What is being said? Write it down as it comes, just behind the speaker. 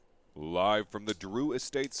Live from the Drew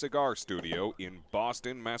Estate Cigar Studio in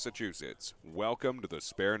Boston, Massachusetts, welcome to the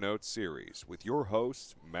Spare Notes series with your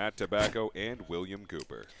hosts, Matt Tobacco and William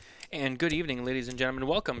Cooper. And good evening, ladies and gentlemen.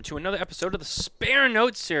 Welcome to another episode of the Spare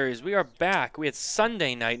Notes series. We are back. We had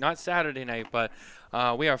Sunday night, not Saturday night, but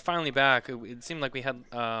we are finally back. It seemed like we had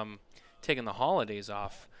taken the holidays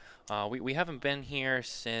off. We haven't been here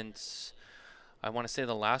since, I want to say,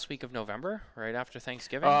 the last week of November, right after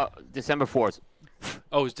Thanksgiving. December 4th.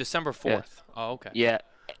 Oh, it was December 4th. Yeah. Oh, okay. Yeah,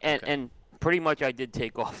 and Okay. and pretty much I did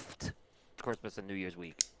take off Christmas and New Year's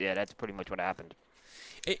week. Yeah, that's pretty much what happened.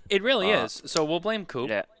 It really is. So we'll blame Coop,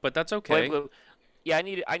 Yeah. but that's okay. Yeah, I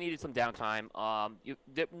needed some downtime.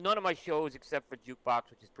 None of my shows except for Jukebox,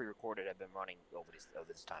 which is pre-recorded, have been running over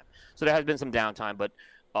this time. So there has been some downtime, but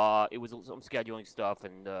it was some scheduling stuff,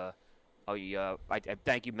 and I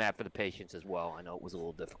thank you, Matt, for the patience as well. I know it was a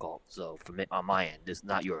little difficult. So for me, on my end, this is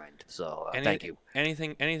not your end. So thank you.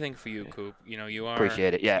 Anything for you, Coop. You know, you are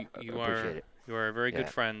Appreciate it. Yeah, you appreciate it. You are a very good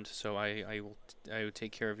Yeah. friend, so I will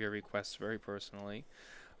take care of your requests very personally.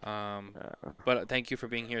 But thank you for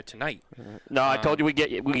being here tonight. No, I told you we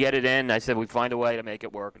get it in. I said we find a way to make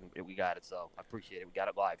it work, and we got it. So I appreciate it. We got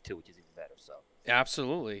it live too, which is even better. So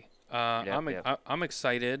Absolutely. Yeah. I'm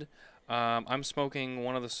excited. I'm smoking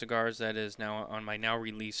one of the cigars that is now on my now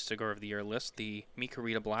released cigar of the year list, the Mi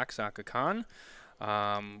Querida Black Saka Khan,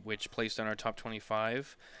 which placed on our top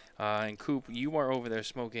 25. And Coop, you are over there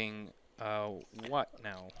smoking what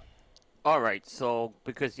now? all right. So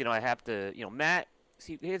because I have to, Matt.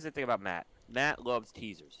 See, here's the thing about Matt. Matt loves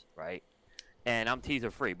teasers, right? And I'm teaser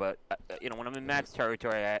free, but when I'm in Matt's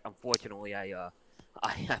territory, unfortunately, I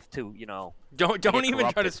have to, Don't get even try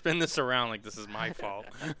to corrupted. spin this around like this is my fault.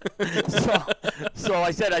 so I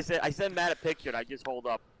sent Matt a picture, and I just hold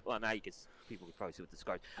up. Well, now people can probably see what the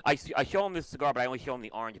cigar is. I show him this cigar, but I only show him the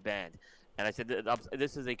orange band, and I said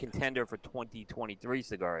this is a contender for 2023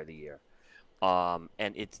 cigar of the year,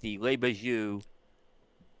 and it's the Le Bijou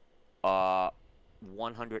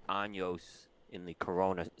 100 años in the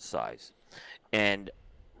Corona size, and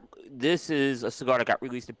this is a cigar that got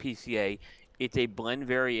released at PCA. It's a blend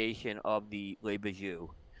variation of the Le Bijou.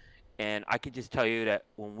 And I could just tell you that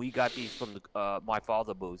when we got these from the my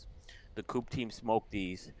father booze, the Coop team smoked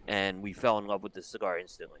these, and we fell in love with this cigar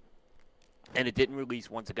instantly. And it didn't release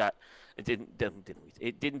once it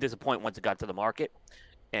didn't disappoint once it got to the market.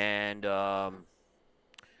 And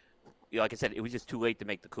like I said, it was just too late to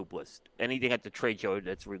make the Coop list. Anything at the trade show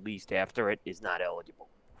that's released after it is not eligible.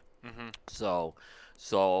 Mm-hmm. So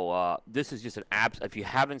this is just an abs. If you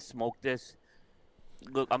haven't smoked this,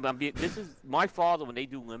 look, this is my father. When they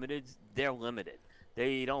do limiteds, they're limited.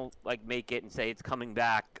 They don't make it and say it's coming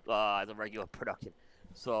back as a regular production.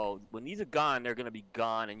 So when these are gone, they're going to be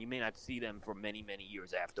gone, and you may not see them for many, many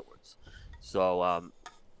years afterwards. So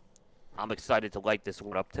I'm excited to light this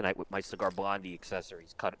one up tonight with my Cigar Blondie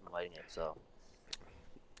accessories, cut it and lighting it. So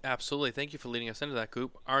Absolutely. Thank you for leading us into that,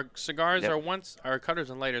 Coop. Our cigars Yep. our cutters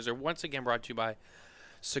and lighters are once again brought to you by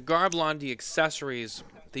Cigar Blondie Accessories,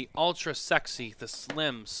 the ultra sexy, the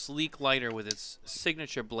slim, sleek lighter with its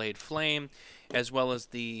signature blade flame, as well as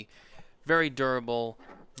the very durable,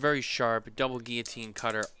 very sharp double guillotine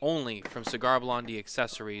cutter only from Cigar Blondie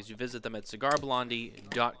Accessories. You visit them at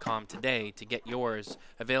cigarblondie.com today to get yours,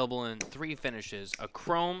 available in 3 finishes: a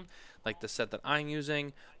chrome, like the set that I'm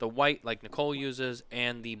using, the white, like Nicole uses,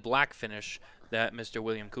 and the black finish that Mr.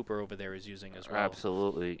 William Cooper over there is using as well.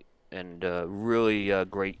 absolutely, and really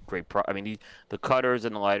great. I mean, the cutters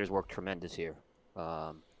and the lighters work tremendous here.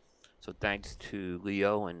 So thanks to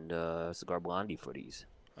Leo and Cigar Blondie for these.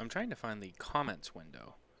 I'm trying to find the comments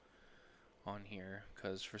window on here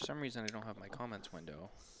because for some reason I don't have my comments window.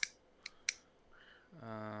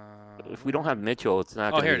 If we don't have Mitchell, it's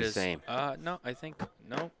not Oh, going here to it be the is. same. No, I think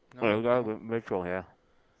no. Oh, we got Mitchell here.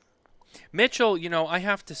 Mitchell, I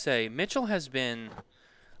have to say, Mitchell has been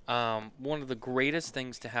one of the greatest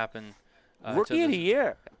things to happen. Rookie of the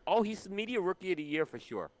year. Oh, he's media rookie of the year for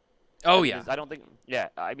sure. Oh yeah. I don't think. Yeah,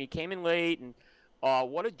 I mean, came in late, and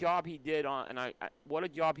what a job he did what a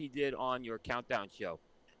job he did on your countdown show.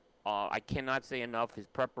 I cannot say enough. His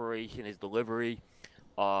preparation, his delivery.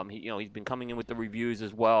 He's been coming in with the reviews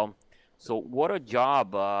as well. So what a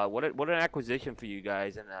job! What an acquisition for you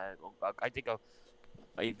guys, and I think a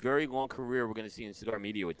very long career we're going to see in cigar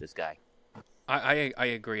media with this guy. I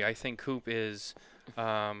agree. I think Coop is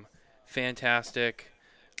fantastic.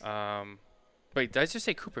 Wait, did I just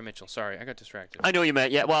say Cooper Mitchell? Sorry, I got distracted. I know you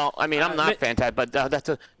meant. Yeah, well, I mean, I'm not fantastic, but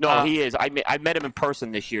he is. I met him in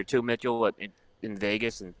person this year too, Mitchell, in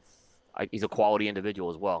Vegas, and he's a quality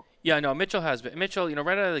individual as well. Yeah, no, Mitchell has been. Mitchell,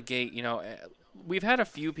 right out of the gate, we've had a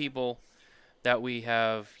few people that we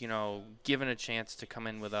have, given a chance to come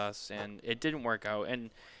in with us, and it didn't work out.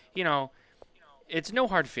 And, you know, it's no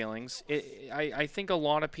hard feelings. I think a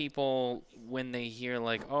lot of people, when they hear,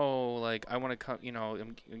 like, oh, like, I want to come,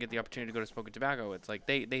 and get the opportunity to go to Smoke and Tobacco, it's like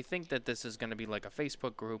they think that this is going to be like a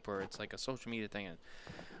Facebook group or it's like a social media thing. And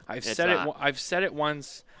It's not. I've said it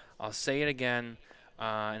once. I'll say it again.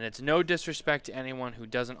 And it's no disrespect to anyone who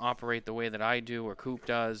doesn't operate the way that I do or Coop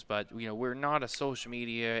does, but we're not a social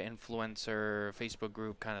media influencer Facebook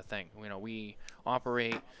group kind of thing. We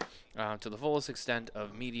operate to the fullest extent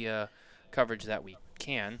of media coverage that we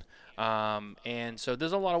can, and so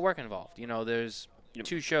there's a lot of work involved. There's Yep.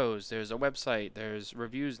 2 shows, there's a website, there's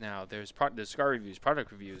reviews now, there's cigar reviews, product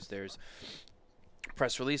reviews, there's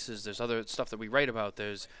press releases, there's other stuff that we write about,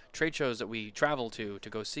 there's trade shows that we travel to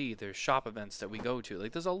go see, there's shop events that we go to.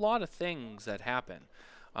 Like, there's a lot of things that happen,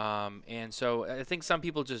 and so I think some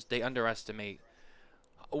people they underestimate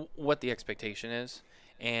what the expectation is.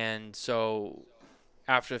 And so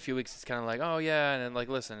after a few weeks, it's kind of like, oh yeah, and then, like,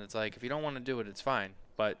 listen, it's like, if you don't want to do it, it's fine,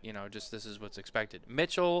 but just this is what's expected.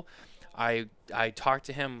 Mitchell, I talked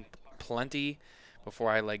to him plenty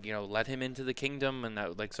before I, like, let him into the kingdom, and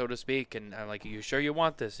that, like, so to speak, and I'm like, you sure you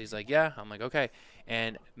want this? He's like, yeah. I'm like, okay.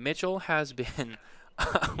 And Mitchell has been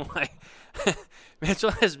like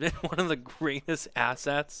Mitchell has been one of the greatest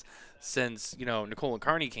assets since Nicole and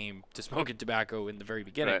Carney came to Smoke and Tobacco in the very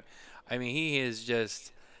beginning. Right. I mean, he is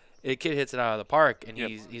just the kid hits it out of the park, and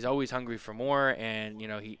Yep. he's always hungry for more, and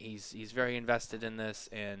he's very invested in this.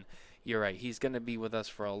 And you're right, he's going to be with us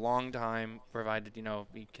for a long time, provided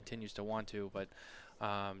he continues to want to. But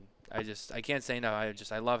I can't say no.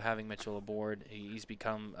 I love having Mitchell aboard. He's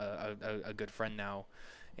become a good friend now,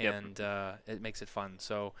 Yep. and it makes it fun.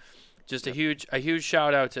 So just a huge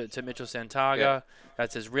shout out to Mitchell Santaga. Yep.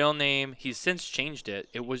 That's his real name. He's since changed it.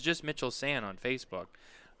 It was just Mitchell San on Facebook.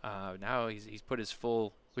 Now he's put his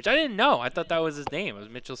full, which I didn't know. I thought that was his name. It was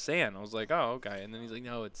Mitchell San. I was like, oh, okay. And then he's like,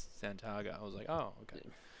 no, it's Santaga. I was like, oh, okay.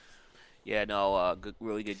 Yeah, no,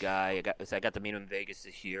 really good guy. I got to meet him in Vegas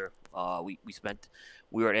this year. We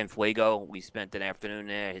were at Fuego. We spent an afternoon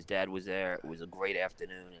there. His dad was there. It was a great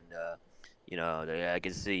afternoon, and I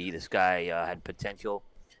could see this guy had potential.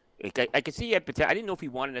 I could see he had potential. I didn't know if he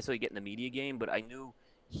wanted to necessarily get in the media game, but I knew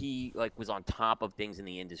he was on top of things in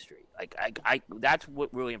the industry. I that's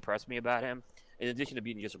what really impressed me about him. In addition to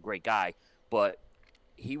being just a great guy, but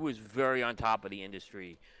he was very on top of the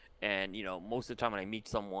industry. And most of the time when I meet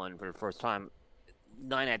someone for the first time,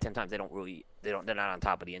 9 out of 10 times they're not on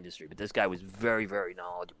top of the industry. But this guy was very, very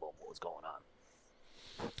knowledgeable of what was going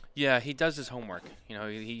on. Yeah, he does his homework. He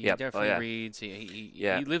Yep. definitely Oh, yeah. reads. He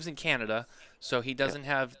Yeah. lives in Canada, so he doesn't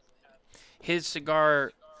have his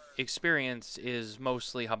cigar experience is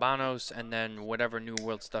mostly Habanos and then whatever New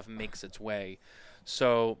World stuff makes its way.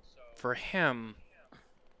 So for him,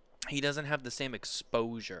 he doesn't have the same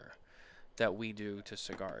exposure that we do to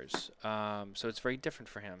cigars. So it's very different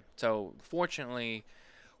for him. So fortunately,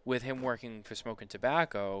 with him working for Smoke and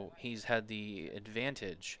Tobacco, he's had the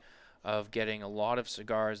advantage of getting a lot of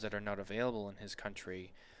cigars that are not available in his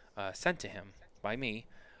country sent to him by me,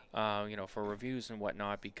 for reviews and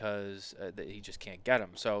whatnot, because he just can't get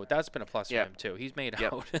them. So that's been a plus Yep. for him too. He's made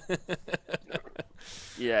Yep. out.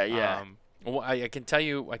 Yeah. Well, I can tell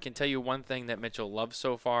you one thing that Mitchell loves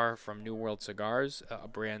so far from New World Cigars, a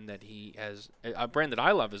brand that a brand that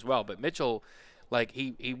I love as well. But Mitchell, like,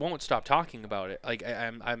 he won't stop talking about it. Like,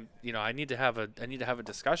 I need to have a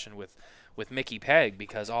discussion with Mickey Pegg,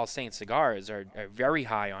 because All Saints cigars are very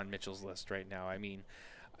high on Mitchell's list right now. I mean,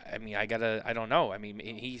 I don't know. I mean,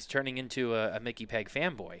 he's turning into a Mickey Pegg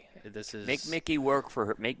fanboy. This is Make Mickey work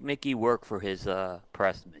for his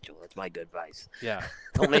press, Mitchell. That's my good advice. yeah.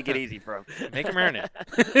 Don't make it easy for him. Make him earn it.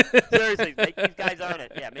 Seriously, make these guys earn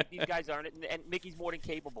it. Yeah, make these guys earn it, and Mickey's more than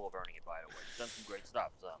capable of earning it. By the way, he's done some great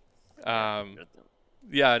stuff. So.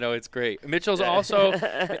 Yeah, no, it's great. Mitchell's also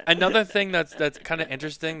another thing that's kind of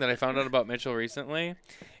interesting that I found out about Mitchell recently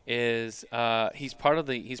is he's part of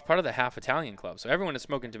the half Italian club. So everyone at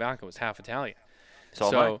Smoking Tobacco is half Italian.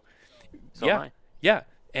 So am I. Yeah.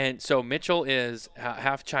 And so Mitchell is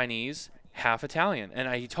half Chinese, half Italian.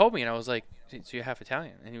 And he told me, and I was like, "So you're half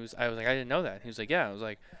Italian?" And I was like, "I didn't know that." And he was like, "Yeah." I was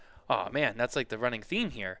like, "Oh man, that's like the running theme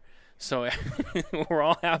here." So we're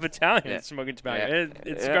all half Italian at Smoking Tobacco. Yeah.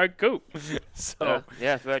 It's Cigar Coop. So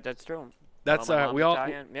yeah, that's true. that's My mom's we all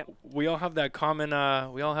Italian. Yep. we all have that common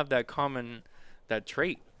that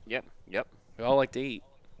trait. Yep. We all like to eat.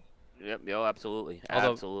 Yep. Yo, absolutely.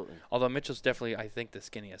 Although- Although Mitchell's definitely, I think, the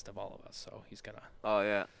skinniest of all of us. So he's gonna. Oh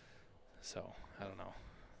yeah. So I don't know.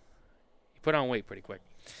 He put on weight pretty quick.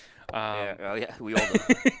 Yeah, oh, yeah, we all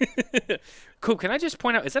do. Coop, can I just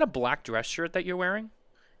point out, is that a black dress shirt that you're wearing?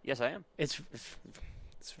 Yes, I am. It's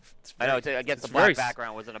I very, know. I guess it's the very black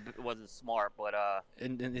background wasn't smart, but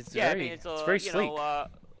and it's yeah. very, I mean, it's very you sleek. know,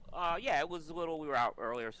 yeah, it was a little. We were out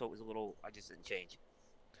earlier, so it was a little. I just didn't change.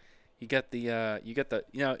 You got the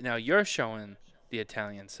now you're showing the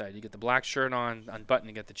Italian side. You get the black shirt on, unbuttoned,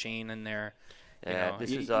 you get the chain in there. Yeah,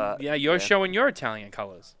 this is yeah, you're showing your Italian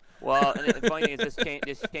colors. Well, and the funny thing is,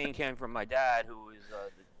 this chain came from my dad, who is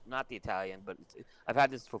not the Italian, but I've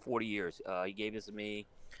had this for 40 years. He gave this to me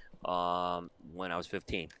when I was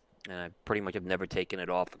 15, and I pretty much have never taken it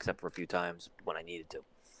off except for a few times when I needed to.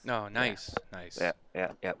 No, nice, nice.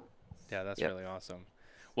 Yeah. Yeah, that's really awesome.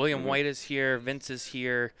 William White is here. Vince is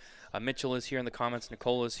here. Mitchell is here in the comments.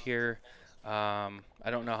 Nicole is here. I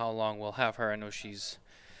don't know how long we'll have her. I know she's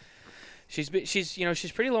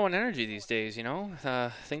pretty low on energy these days.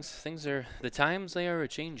 Things are, the times they are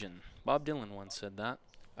changing. Bob Dylan once said that.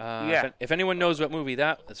 If anyone knows what movie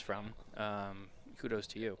that is from, kudos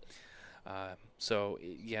to you. So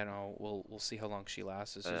we'll see how long she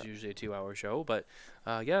lasts. This is usually a 2-hour show, but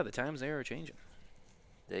the times they are changing.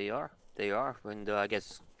 They are, and I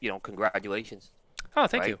guess congratulations. Oh,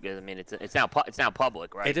 thank you. I mean, it's now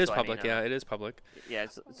public, right? It is so, public. I mean, it is public. Yeah.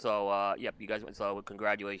 So you guys went. So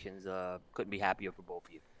congratulations. Couldn't be happier for both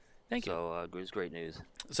of you. Thank you. So it was great news.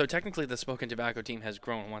 So technically, the Smoking Tobacco team has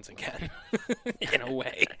grown once again, in a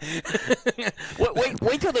way.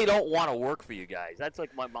 wait till they don't want to work for you guys. That's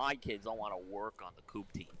like my kids don't want to work on the Coop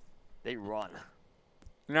team. They run.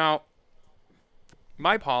 Now,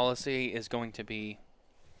 my policy is going to be,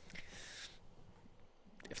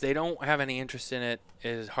 if they don't have any interest in it,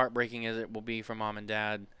 as heartbreaking as it will be for mom and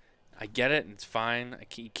dad, I get it and it's fine.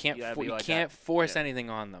 You can't force anything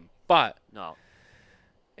on them. But no,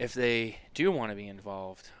 if they do want to be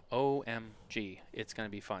involved, OMG, it's going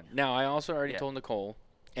to be fun. Now, I also already told Nicole,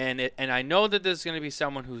 and I know that there's going to be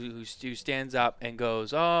someone who stands up and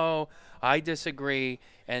goes, "Oh, I disagree,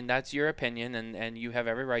 and that's your opinion, and you have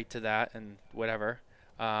every right to that, and whatever."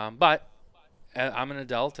 But I'm an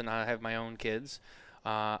adult and I have my own kids.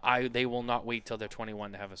 They will not wait till they're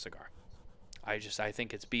 21 to have a cigar. I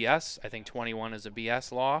think it's BS. I think 21 is a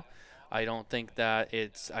BS law. I don't think that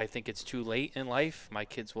I think it's too late in life. My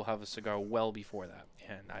kids will have a cigar well before that,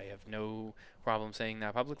 and I have no problem saying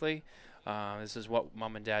that publicly. This is what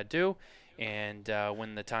mom and dad do, and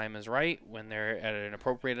when the time is right, when they're at an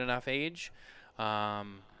appropriate enough age,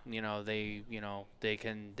 they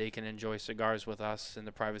can enjoy cigars with us in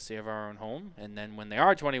the privacy of our own home. And then when they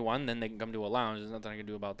are 21, then they can come to a lounge. There's nothing I can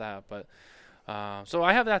do about that. But so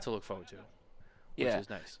I have that to look forward to, which is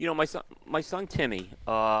nice. My son Timmy,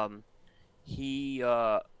 he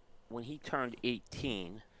when he turned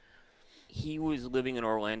 18, he was living in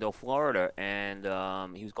Orlando, Florida, and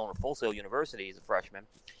he was going to Full Sail University as a freshman,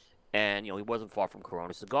 and he wasn't far from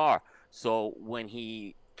Corona Cigar. So when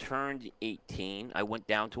he turned 18, I went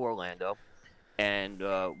down to Orlando, and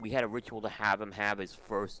we had a ritual to have him have his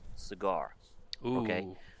first cigar. Ooh. Okay,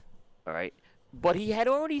 all right, but he had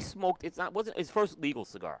already smoked. Wasn't his first legal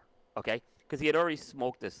cigar. Okay, because he had already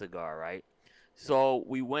smoked a cigar, right? So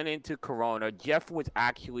we went into Corona. Jeff was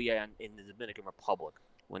actually in the Dominican Republic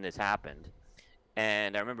when this happened,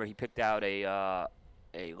 and I remember he picked out a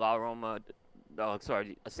La Roma, a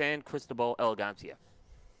San Cristobal Elegancia,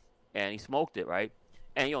 and he smoked it, right?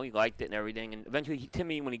 And he liked it and everything. And eventually,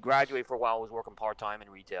 Timmy, when he graduated for a while, was working part-time in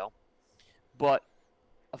retail. But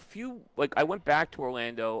I went back to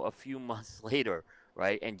Orlando a few months later,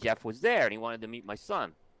 right? And Jeff was there, and he wanted to meet my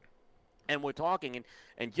son. And we're talking,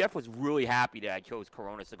 and Jeff was really happy that I chose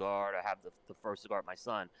Corona Cigar to have the first cigar of my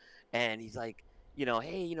son. And he's like,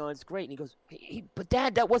 hey, it's great. And he goes, hey, but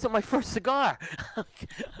Dad, that wasn't my first cigar. And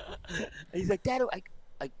he's like, Dad,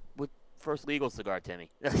 first legal cigar,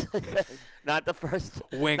 Timmy. Not the first.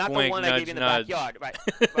 Wink, not the wink, one nudge, I gave you in the nudge. backyard. Right.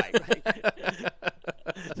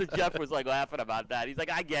 So Jeff was laughing about that. He's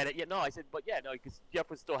like, I get it. I said, but because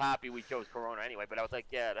Jeff was still happy we chose Corona anyway. But I was like,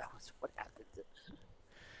 that was what happened.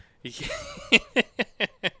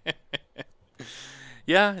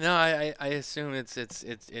 Yeah, no, I assume it's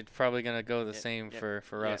probably gonna go the same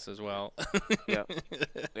for us as well. Yeah.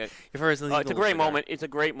 First legal it's a great cigar. moment. It's a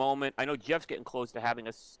great moment. I know Jeff's getting close to having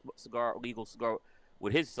a legal cigar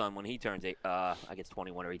with his son when he turns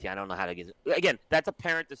 21 or 18. I don't know how to get it. Again, that's a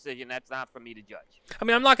parent decision. That's not for me to judge. I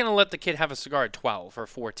mean, I'm not gonna let the kid have a cigar at 12 or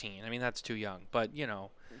 14. I mean, that's too young. But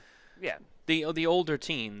Yeah. the older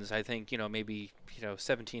teens, I think, maybe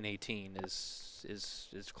 17, 18 is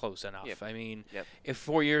close enough. Yep. I mean, Yep. if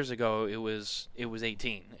 4 years ago it was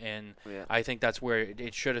 18, and I think that's where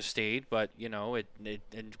it should have stayed, but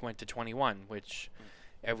it went to 21, which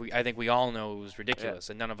I think we all know it was ridiculous,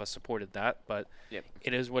 and none of us supported that. But Yep.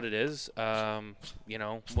 it is what it is.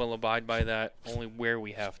 We'll abide by that only where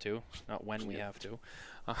we have to, not when we have to.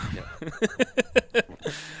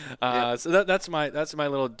 So that's my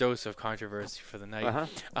little dose of controversy for the night.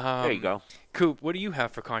 There you go. Coop, what do you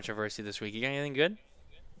have for controversy this week? You got anything good?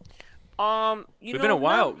 We've been a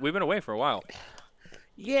while. We've been away for a while.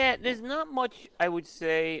 Yeah, there's not much I would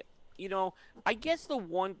say. I guess the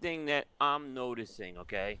one thing that I'm noticing,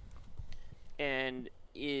 okay, and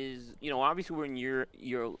is obviously we're in your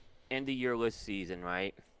end of year list season,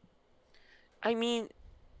 right? I mean,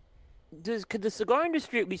 could the cigar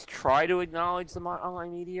industry at least try to acknowledge the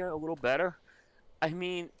online media a little better? I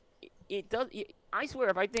mean, it does. I swear,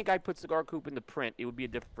 if I think I put Cigar Coop into print, it would be a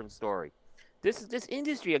different story. This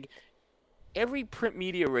industry. Every print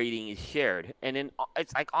media rating is shared, and then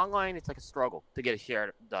it's like online. It's like a struggle to get a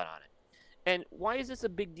share done on it. And why is this a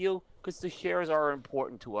big deal? Because the shares are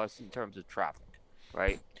important to us in terms of traffic,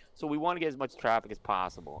 right? So we want to get as much traffic as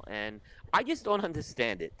possible, and I just don't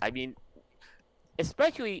understand it. I mean,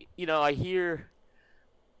 especially I hear,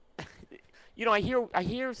 I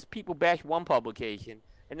hear people bash one publication,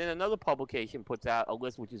 and then another publication puts out a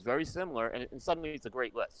list which is very similar, and suddenly it's a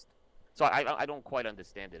great list. So I don't quite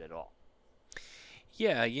understand it at all.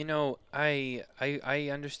 Yeah, I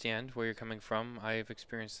understand where you're coming from. I've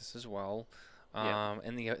experienced this as well.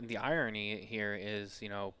 And the irony here is,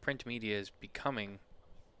 print media is becoming,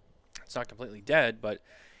 it's not completely dead, but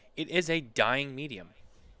it is a dying medium.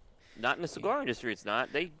 Not in the cigar industry, it's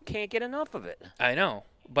not. They can't get enough of it. I know,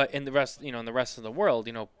 but in the rest of the world,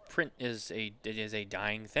 print is a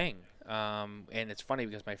dying thing. And it's funny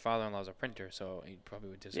because my father-in-law is a printer, so he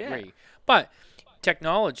probably would disagree. Yeah. But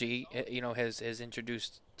technology, has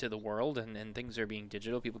introduced to the world, and things are being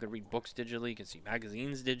digital. People can read books digitally, you can see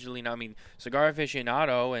magazines digitally. Now, I mean, Cigar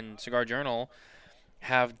Aficionado and Cigar Journal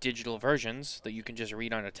have digital versions that you can just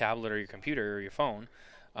read on a tablet or your computer or your phone.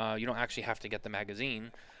 You don't actually have to get the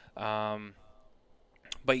magazine.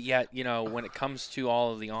 But yet, when it comes to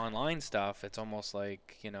all of the online stuff, it's almost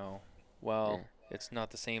like, it's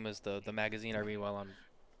not the same as the magazine I read while I'm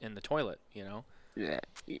in the toilet, Yeah.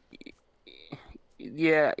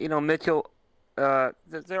 Yeah, Mitchell, there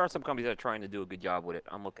are some companies that are trying to do a good job with it.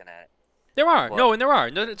 I'm looking at it. There are. But No,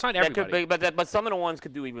 it's not everybody. But some of the ones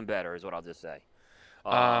could do even better, is what I'll just say.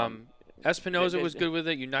 Espinosa was good with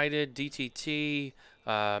it. United, DTT,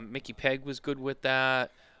 Mickey Peg was good with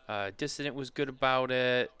that. Dissident was good about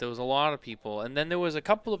it. There was a lot of people. And then there was a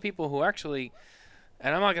couple of people who actually,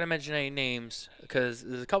 and I'm not going to mention any names, because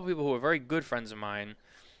there's a couple of people who are very good friends of mine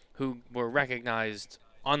who were recognized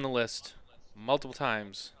on the list multiple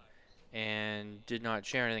times and did not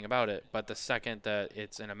share anything about it. But the second that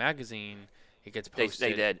it's in a magazine, it gets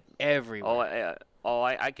posted everywhere.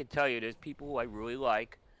 I can tell you, there's people who I really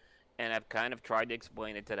like, and I've kind of tried to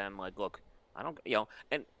explain it to them. Like, look, I don't,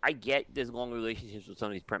 and I get there's long relationships with some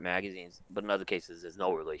of these print magazines, but in other cases, there's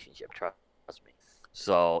no relationship. Trust me.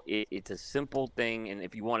 So it's a simple thing, and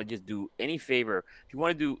if you want to just do any favor, if you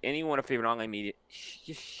want to do anyone a favor in online media,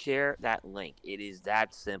 just share that link. It is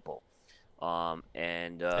that simple.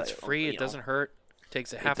 It's free. It doesn't hurt.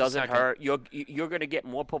 Takes a half a second. It doesn't hurt. You're going to get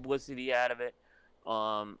more publicity out of it,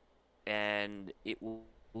 and it will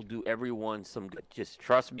do everyone some good. Just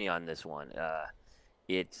trust me on this one.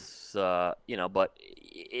 It's but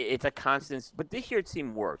it's a constant. But this year it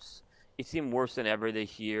seemed worse. It seemed worse than ever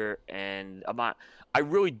this year, and I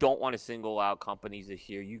really don't want to single out companies this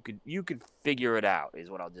year. You could figure it out, is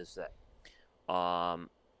what I'll just say.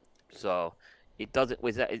 So it doesn't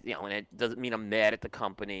and it doesn't mean I'm mad at the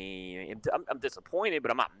company. I'm disappointed,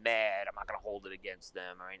 but I'm not mad. I'm not going to hold it against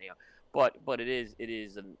them or anything. But it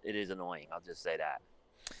is annoying. I'll just say that.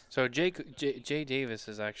 So Jay Davis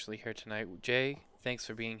is actually here tonight. Jay, thanks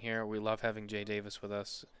for being here. We love having Jay Davis with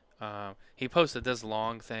us. He posted this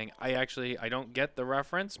long thing. I don't get the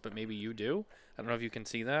reference, but maybe you do. I don't know if you can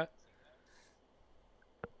see that.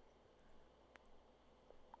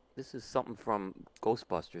 This is something from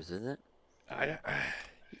Ghostbusters, isn't it?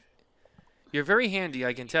 You're very handy,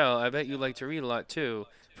 I can tell. I bet you like to read a lot, too.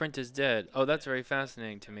 Print is dead. Oh, that's very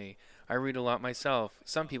fascinating to me. I read a lot myself.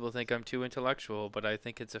 Some people think I'm too intellectual, but I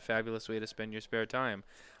think it's a fabulous way to spend your spare time.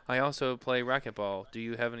 I also play racquetball. Do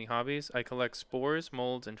you have any hobbies? I collect spores,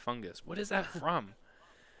 molds, and fungus. What is that from?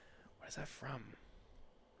 What is that from?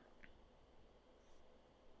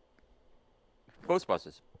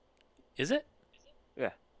 Ghostbusters. Is it? Yeah.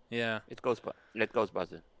 Yeah. It's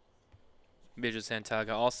Ghostbusters. Major Santaga.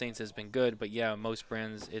 All Saints has been good, but yeah, most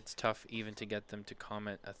brands, it's tough even to get them to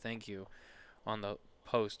comment a thank you on the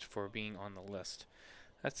post for being on the list.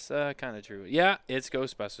 That's kind of true. Yeah, it's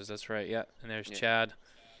Ghostbusters. That's right. Yeah, and there's Chad.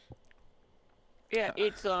 Yeah,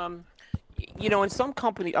 it's in some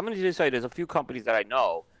companies, I'm going to just say there's a few companies that I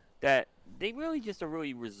know that they really just are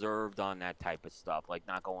really reserved on that type of stuff, like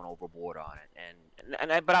not going overboard on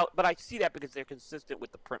it. But I see that because they're consistent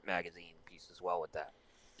with the print magazine piece as well with that.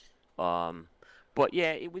 But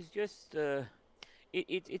yeah, it was just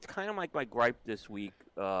it's kind of like my gripe this week.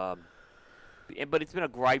 But it's been a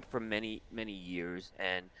gripe for many years.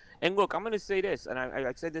 And look, I'm going to say this, and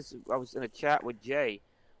I said this. I was in a chat with Jay.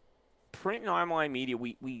 Print and online media,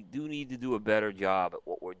 we do need to do a better job at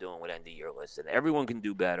what we're doing with end of year lists, and everyone can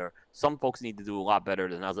do better. Some folks need to do a lot better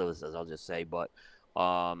than others, I'll just say. But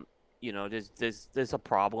there's a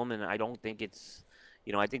problem, and I don't think it's,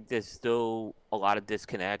 I think there's still a lot of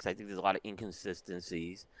disconnects. I think there's a lot of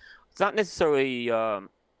inconsistencies. It's not necessarily like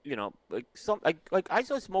I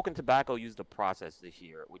saw smoking tobacco use the process this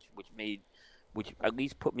year, which at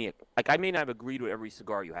least put me like I may not have agreed with every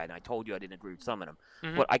cigar you had, and I told you I didn't agree with some of them,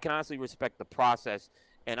 but I can honestly respect the process.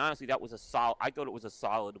 And honestly, that was I thought it was a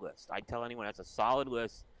solid list. I tell anyone that's a solid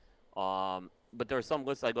list. But there are some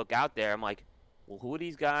lists I look out there. I'm like, well, who are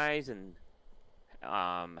these guys? And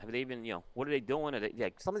have they even, what are they doing? Are they,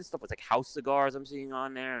 like, some of this stuff was like house cigars I'm seeing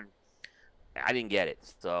on there, and I didn't get it.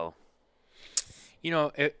 So,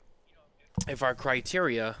 if our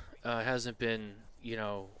criteria hasn't been,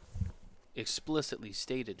 explicitly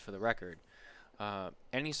stated for the record,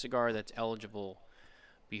 any cigar that's eligible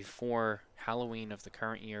before Halloween of the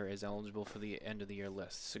current year is eligible for the end of the year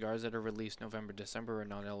list. Cigars that are released November, December are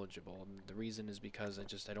not eligible. And the reason is because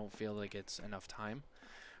I don't feel like it's enough time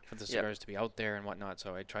for the cigars to be out there and whatnot.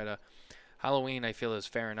 So I try to, Halloween I feel is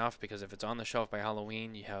fair enough, because if it's on the shelf by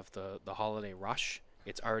Halloween, you have the holiday rush.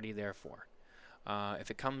 It's already there for. If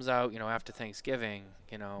it comes out, after Thanksgiving,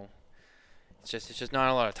 it's just not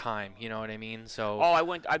a lot of time. You know what I mean? So.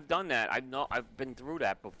 Oh, I've done that. I've been through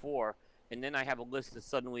that before, and then I have a list that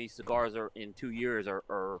suddenly cigars are in 2 years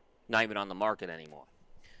are not even on the market anymore.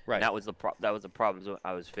 Right. And that was the problem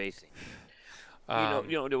I was facing.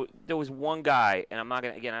 There was one guy, and I'm not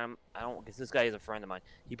gonna I don't, because this guy is a friend of mine.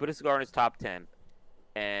 He put a cigar in his top 10,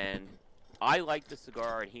 and I liked the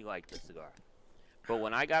cigar and he liked the cigar. But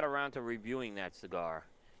when I got around to reviewing that cigar,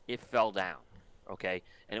 it fell down. Okay,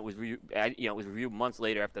 and it was it was reviewed months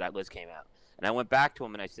later after that list came out. And I went back to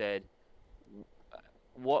him and I said,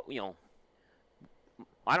 "What, I don't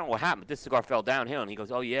know what happened, but this cigar fell downhill." And he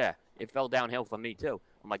goes, "Oh yeah, it fell downhill for me too."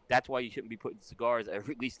 I'm like, "That's why you shouldn't be putting cigars that are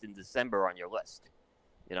released in December on your list."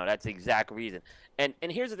 That's the exact reason. And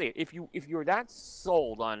here's the thing: if you're that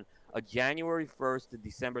sold on a January 1st to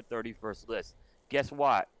December 31st list, guess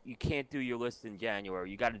what? You can't do your list in January.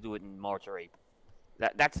 You got to do it in March or April.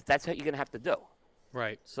 That's what you're gonna have to do.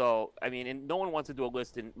 Right. So and no one wants to do a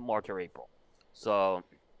list in March or April. So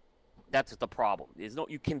that's the problem.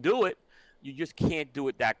 You can do it, you just can't do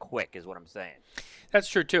it that quick, is what I'm saying. That's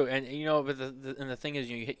true too. And but the thing is,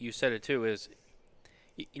 you said it too, is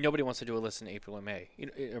nobody wants to do a list in April or May,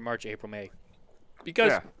 or March, April, May,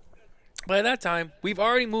 because by that time we've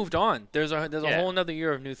already moved on. There's a whole another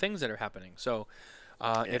year of new things that are happening. So.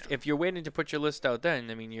 If you're waiting to put your list out then,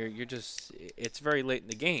 you're just, it's very late in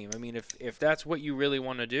the game. If that's what you really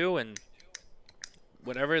want to do and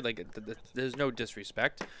whatever, like, there's no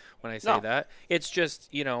disrespect when I say that. It's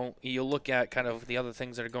just, you look at kind of the other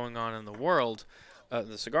things that are going on in the world,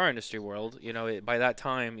 the cigar industry world, by that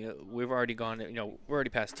time, we've already gone, we're already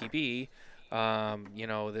past TB.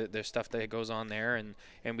 There's stuff that goes on there, and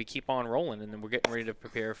we keep on rolling, and then we're getting ready to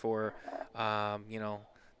prepare for,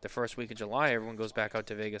 the first week of July. Everyone goes back out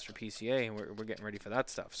to Vegas for PCA, and we're getting ready for that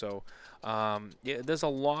stuff. So, there's a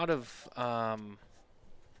lot of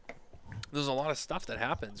stuff that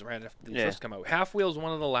happens right after the lists come out. Half Wheel's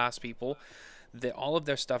one of the last people. All of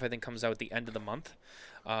their stuff, I think, comes out at the end of the month.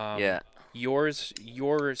 Your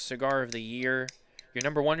cigar of the year, your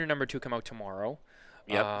number 1, your number 2 come out tomorrow.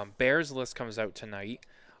 Yep. Bear's list comes out tonight.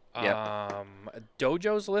 Yep.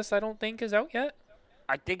 Dojo's list, I don't think, is out yet.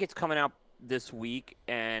 I think it's coming out this week,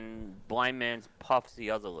 and Blind Man's Puff's the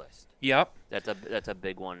other list. Yep. That's a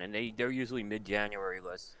big one, and they're usually mid-January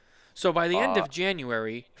lists. So by the end of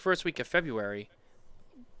January, first week of February,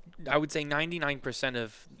 I would say 99%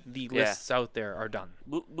 of the lists out there are done.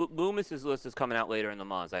 Loomis's list is coming out later in the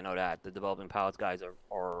month. I know that. The Developing Palates guys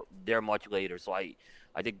they're much later, so I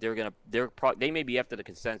think they may be after the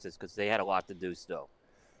consensus because they had a lot to do still.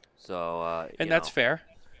 So and that's fair.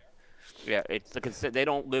 Yeah, it's they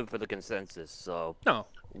don't live for the consensus, so no,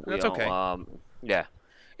 that's okay. Yeah.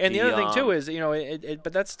 And the other thing too is,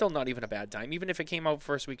 but that's still not even a bad time. Even if it came out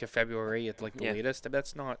first week of February at like the latest,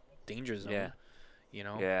 that's not danger zone.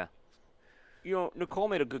 Yeah. Nicole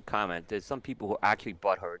made a good comment. There's some people who are actually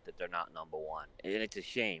butthurt that they're not number 1, and it's a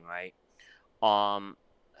shame, right? Um,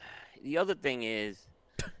 the other thing is,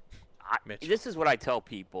 Mitch. this is what I tell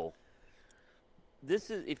people. This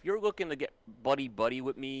is if you're looking to get buddy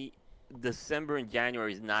with me, December and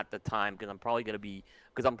January is not the time because I'm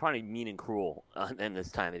probably mean and cruel in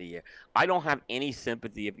this time of the year. I don't have any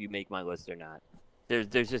sympathy if you make my list or not.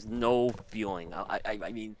 There's just no feeling.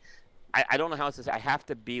 I mean, I don't know how else to say. I have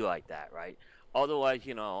to be like that, right? Otherwise,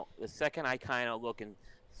 the second I kind of look and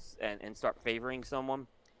start favoring someone,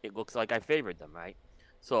 it looks like I favored them, right?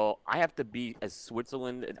 So I have to be as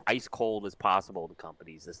Switzerland and ice cold as possible to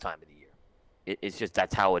companies this time of the year. It's just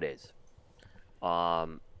that's how it is.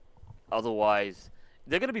 Otherwise,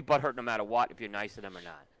 they're going to be butthurt no matter what if you're nice to them or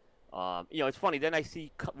not. It's funny. Then I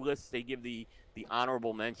see lists they give the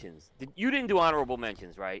honorable mentions. You didn't do honorable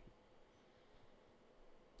mentions, right?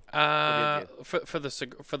 For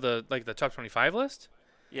the like the top 25 list,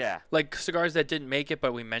 Yeah. like cigars that didn't make it,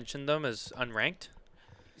 but we mentioned them as unranked.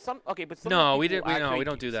 But No, we didn't. We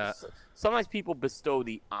don't do that. Sometimes people bestow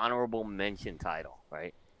the honorable mention title,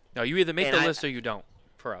 right? No, you either make the list or you don't.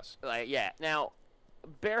 For us, yeah. Now,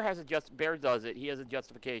 Bear does it. He has a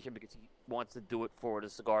justification because he wants to do it for the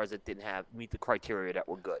cigars that didn't meet the criteria that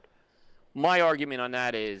were good. My argument on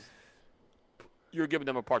that is, you're giving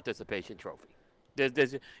them a participation trophy.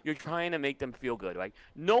 You're trying to make them feel good, right?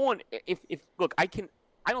 No one, look, I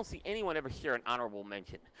don't see anyone ever share an honorable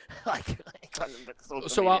mention.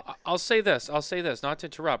 So I'll say this. Not to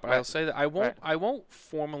interrupt. Right. I'll say that I won't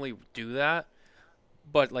formally do that.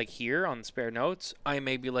 But like here on Spare Notes, I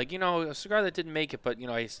may be like, a cigar that didn't make it, but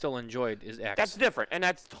I still enjoyed is X. That's different, and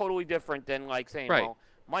that's totally different than like saying, right. Well,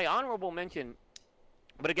 my honorable mention.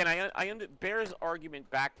 But again, Bear's argument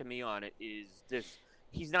back to me on it is this: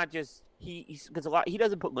 he's not just because he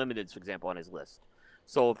doesn't put limiteds, for example, on his list.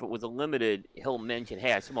 So if it was a limited, he'll mention,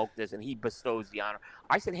 hey, I smoked this, and he bestows the honor.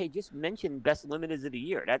 I said, hey, just mention best limiteds of the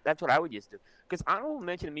year. That's what I would just do. Because honorable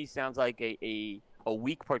mention to me sounds like a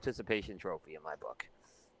weak participation trophy in my book.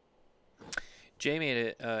 Jay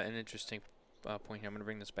made an interesting point here. I'm going to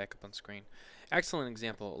bring this back up on screen. Excellent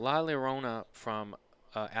example. La Llorona from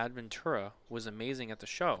Adventura was amazing at the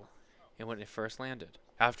show and when it first landed.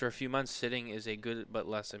 After a few months, sitting is a good but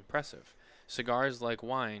less impressive. Cigars, like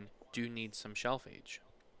wine, do need some shelf age.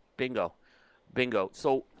 Bingo.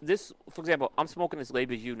 So this, for example, I'm smoking this Le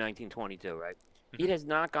Bijou 1922, right? It has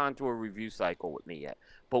not gone through a review cycle with me yet.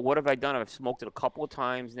 But what have I done? I've smoked it a couple of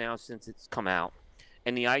times now since it's come out.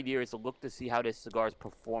 And the idea is to look to see how this cigar is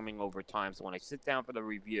performing over time. So when I sit down for the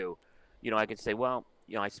review, I can say, well,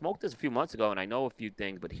 I smoked this a few months ago and I know a few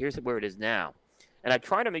things, but here's where it is now. And I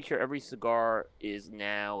try to make sure every cigar is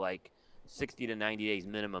now like 60 to 90 days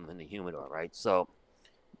minimum in the humidor, right? So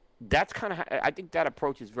that's kind of, I think that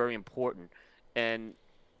approach is very important. And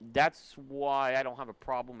that's why I don't have a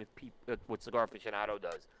problem with what Cigar Aficionado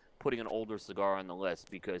does, putting an older cigar on the list,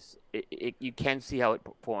 because you can see how it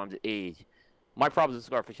performs at age. My problem with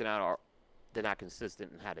Cigar Aficionado are they're not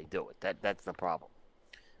consistent in how they do it. That's the problem.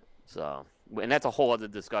 So, and that's a whole other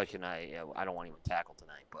discussion I don't want to even tackle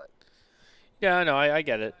tonight. But yeah, no, I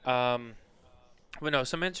get it. But no,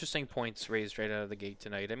 some interesting points raised right out of the gate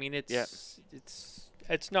tonight. I mean, it's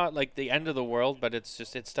not like the end of the world, but it's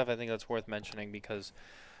stuff I think that's worth mentioning because,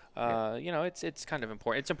 it's kind of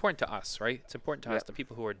important. It's important to us, right? It's important to us, the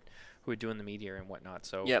people who are doing the media and whatnot.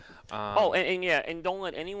 So yep. And don't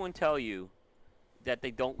let anyone tell you that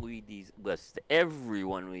they don't read these lists.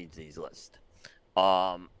 Everyone reads these lists.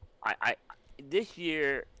 I this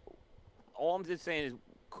year, all I'm just saying is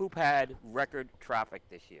Coop had record traffic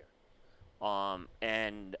this year,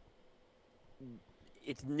 and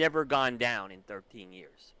it's never gone down in 13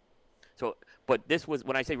 years. So, but this was,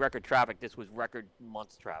 when I say record traffic, this was record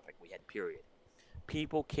months traffic we had, period.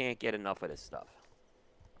 People can't get enough of this stuff.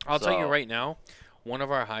 I'll tell you right now, one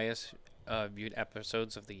of our highest viewed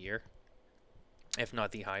episodes of the year, if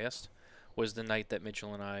not the highest, was the night that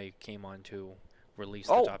Mitchell and I came on to release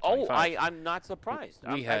the top 25. I'm not surprised.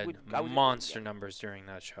 We had monster numbers during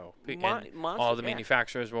that show. All the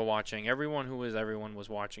manufacturers were watching. Everyone was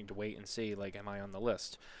watching to wait and see, like, am I on the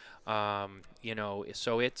list?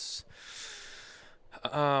 So it's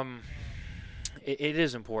it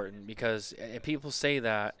is important because people say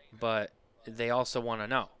that, but they also want to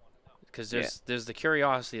know. Because there's the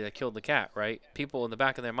curiosity that killed the cat, right? People in the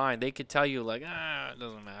back of their mind, they could tell you, like, it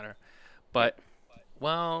doesn't matter. But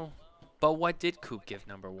what did Coop give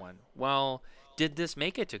number one? Well, did this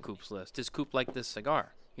make it to Coop's list? Does Coop like this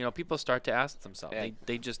cigar? People start to ask themselves. Yeah.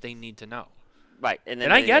 They need to know. Right. And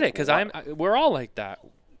I get it, because we're all like that.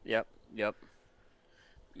 Yep.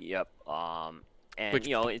 And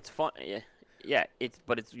it's fun. Yeah.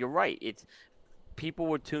 You're right. It's people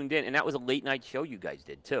were tuned in, and that was a late night show you guys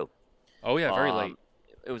did too. Oh yeah, very late.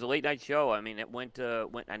 It was a late night show. I mean, I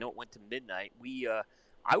know it went to midnight.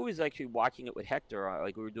 I was actually watching it with Hector.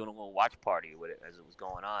 Like we were doing a little watch party with it as it was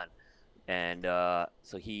going on, and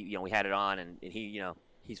so we had it on, and he,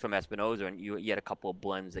 he's from Espinosa, and you had a couple of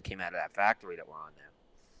blends that came out of that factory that were on there.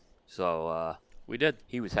 So We did.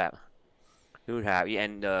 he was happy. He was happy,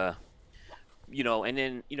 and and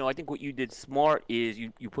then I think what you did smart is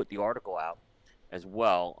you put the article out as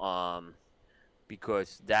well,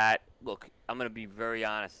 because look, I'm gonna be very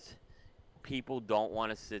honest. People don't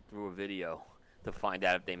want to sit through a video to find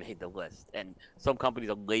out if they made the list, and some companies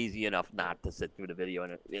are lazy enough not to sit through the video,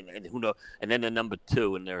 and who knows? And then they're number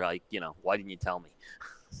 2, and they're like, why didn't you tell me?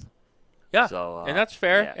 Yeah, so, and that's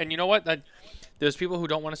fair. yeah. And you know what? There's people who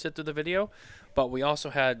don't want to sit through the video, but we also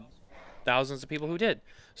had thousands of people who did.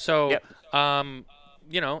 So, Yep. and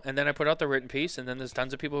then I put out the written piece, and then there's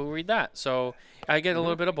tons of people who read that. So I get a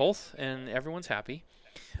little bit of both, and everyone's happy.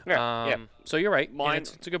 Yeah. So you're right. Mine- And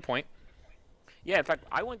it's a good point. Yeah, in fact,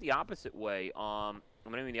 I went the opposite way. What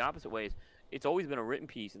I mean the opposite way is it's always been a written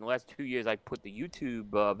piece. In the last 2 years, I put the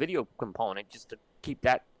YouTube video component just to keep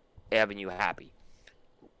that avenue happy.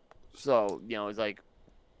 So it's like,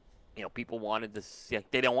 people wanted to see.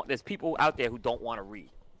 They don't want. There's people out there who don't want to read.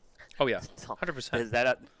 Oh yeah, So 100%. there's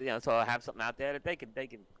that. So I have something out there that they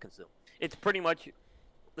can consume. It's pretty much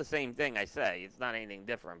the same thing. I say it's not anything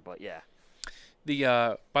different, but yeah.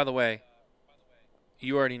 By the way,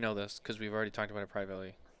 you already know this because we've already talked about it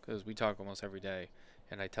privately, because we talk almost every day,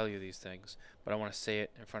 and I tell you these things, but I want to say it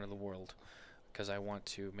in front of the world because I want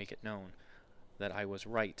to make it known that I was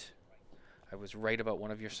right. I was right about one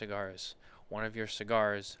of your cigars. One of your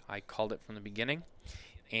cigars, I called it from the beginning,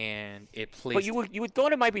 and it placed. But you would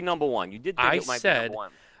thought it might be number 1. You did think it might be number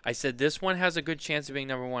 1. I said this one has a good chance of being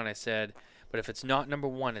number 1. I said, but if it's not number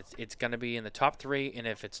 1, it's going to be in the top 3, and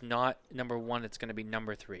if it's not number 1, it's going to be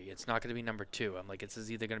number 3. It's not going to be number 2. I'm like, it's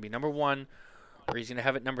either going to be number 1 or he's going to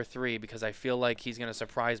have it number 3, because I feel like he's going to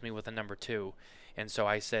surprise me with a number 2. And so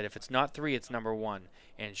I said, if it's not 3, it's number 1.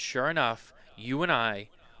 And sure enough, you and I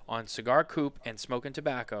on Cigar Coop and Smoking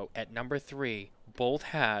Tobacco at number 3 both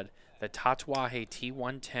had the Tatuaje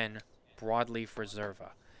T110 Broadleaf Reserva,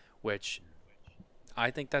 which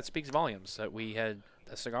I think that speaks volumes that we had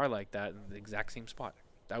a cigar like that in the exact same spot.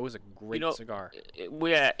 That was a great cigar. It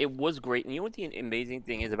was great. And you know what the amazing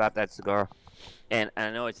thing is about that cigar? And I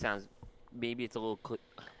know it sounds, maybe a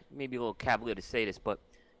little cavalier to say this, but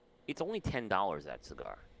it's only $10, that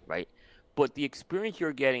cigar, right? But the experience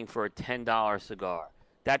you're getting for a $10 cigar,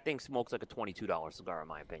 that thing smokes like a $22 cigar, in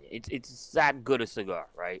my opinion. It's that good a cigar,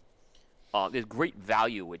 right? There's great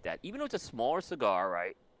value with that, even though it's a smaller cigar,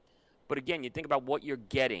 right? But again, you think about what you're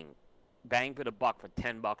getting, bang for the buck for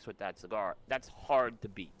 $10 with that cigar. That's hard to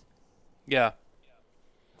beat. Yeah.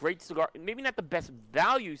 Great cigar. Maybe not the best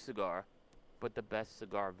value cigar, but the best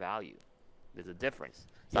cigar value. There's a difference.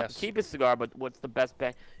 It's not the cheapest cigar, but what's the best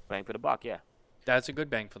bang for the buck? Yeah. That's a good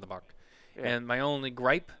bang for the buck. Yeah. And my only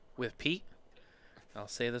gripe with Pete, I'll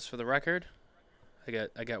say this for the record,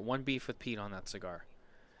 I got one beef with Pete on that cigar.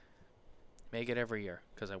 Make it every year,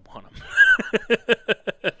 because I want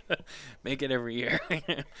them. Make it every year.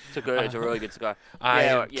 It's a really good cigar. I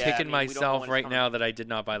am kicking myself right now that I did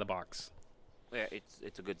not buy the box. Yeah,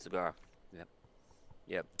 it's a good cigar.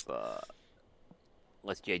 Yep.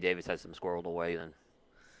 Unless Jay Davis has some squirreled away, then.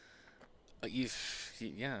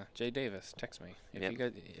 Jay Davis, text me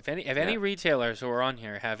if any retailers who are on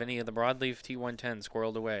here have any of the broadleaf T110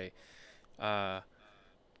 squirreled away.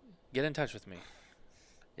 Get in touch with me.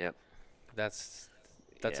 Yep. That's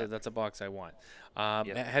a box I want.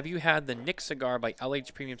 Have you had the Nick cigar by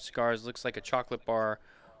LH Premium Cigars? Looks like a chocolate bar.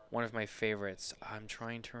 One of my favorites. I'm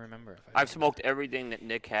trying to remember. I've smoked everything that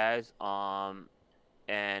Nick has.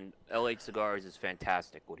 And LH Cigars is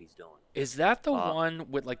fantastic what he's doing. Is that the one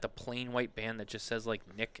with like the plain white band that just says like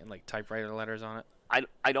Nick and like typewriter letters on it?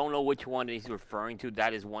 I don't know which one he's referring to.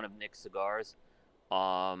 That is one of Nick's cigars.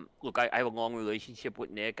 Look, I have a long relationship with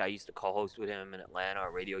Nick. I used to co-host with him in Atlanta, a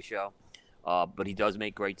radio show. But he does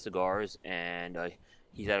make great cigars, and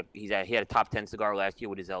he had a top 10 cigar last year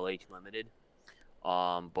with his LH Limited.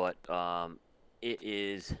 It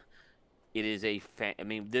is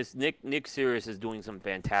this Nick Sirius is doing some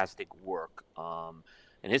fantastic work.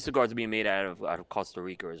 And his cigars are being made out of Costa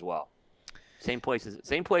Rica as well. Same place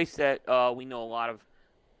that we know a lot of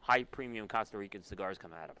high premium Costa Rican cigars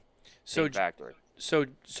come out of. Same factory. So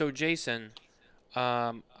Jason,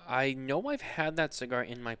 I know I've had that cigar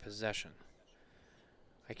in my possession.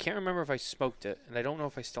 I can't remember if I smoked it, and I don't know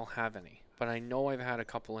if I still have any. But I know I've had a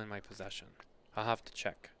couple in my possession. I'll have to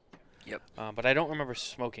check. Yep. But I don't remember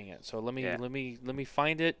smoking it. So let me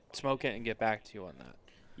find it, smoke it, and get back to you on that.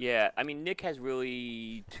 Yeah, I mean Nick has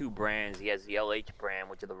really two brands. He has the LH brand,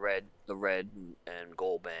 which are the red and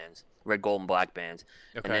gold bands, red, gold, and black bands,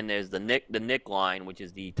 and Okay. then there's the Nick line, which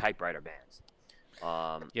is the typewriter bands.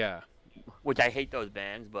 Yeah. Which I hate those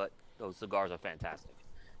bands, but those cigars are fantastic.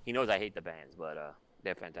 He knows I hate the bands, but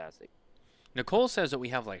they're fantastic. Nicole says that we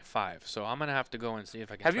have like 5, so I'm gonna have to go and see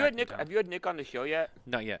if I can Have you track had them Nick? down. Have you had Nick on the show yet?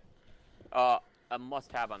 Not yet. A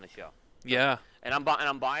must-have on the show. Yeah. And I'm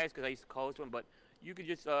biased because I used to co-host one, but you could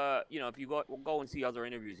just if you go and see other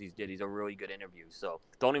interviews he's a really good interview. So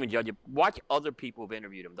don't even judge it. Watch other people who've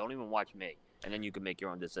interviewed him. Don't even watch me, and then you can make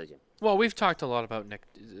your own decision. Well, we've talked a lot about Nick,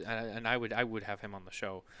 and I would have him on the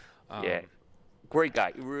show. Yeah, great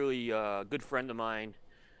guy. Really good friend of mine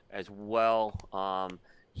as well.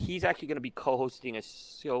 He's actually going to be co-hosting a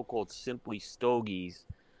show called Simply Stogies,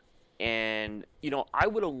 and I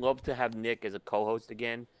would have loved to have Nick as a co-host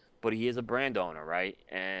again. But he is a brand owner, right?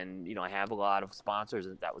 And I have a lot of sponsors,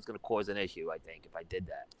 and that was going to cause an issue, I think, if I did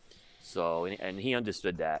that. So, and he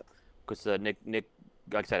understood that because Nick,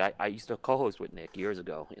 like I said, I used to co-host with Nick years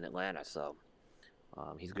ago in Atlanta. So,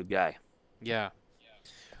 he's a good guy. Yeah.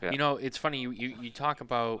 Yeah. It's funny you talk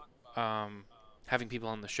about having people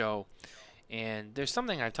on the show, and there's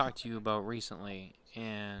something I've talked to you about recently,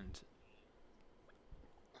 and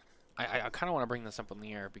I kind of want to bring this up on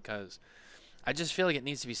the air because I just feel like it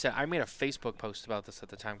needs to be said. I made a Facebook post about this at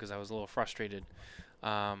the time because I was a little frustrated,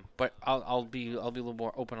 but I'll be a little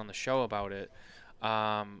more open on the show about it.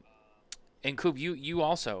 And Coop, you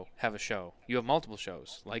also have a show. You have multiple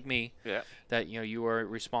shows, like me, Yeah. that you are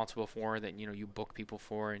responsible for, that you book people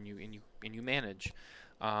for, and you manage.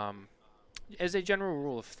 As a general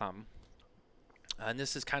rule of thumb, and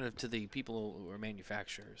this is kind of to the people who are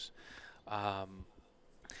manufacturers.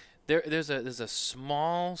 There's a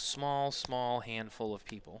small handful of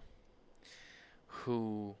people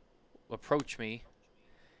who approach me,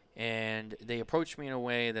 and they approach me in a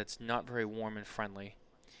way that's not very warm and friendly,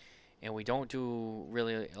 and we don't do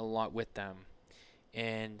really a lot with them,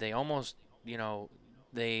 and they almost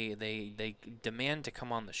they demand to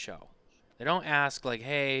come on the show. They don't ask like,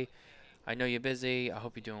 hey, I know you're busy, I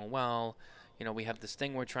hope you're doing well, we have this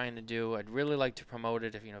thing we're trying to do, I'd really like to promote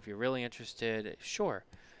it, if you're really interested, sure.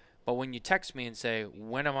 But when you text me and say,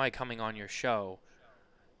 when am I coming on your show?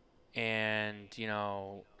 And,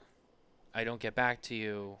 I don't get back to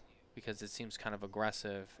you because it seems kind of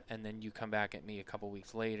aggressive. And then you come back at me a couple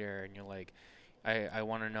weeks later and you're like, I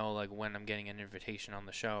want to know, like, when I'm getting an invitation on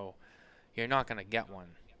the show. You're not going to get one.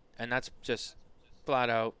 And that's just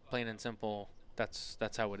flat out, plain and simple. That's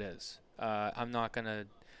how it is. I'm not going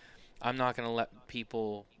to let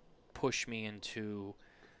people push me into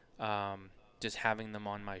just having them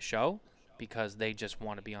on my show because they just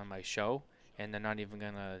want to be on my show, and they're not even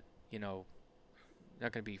gonna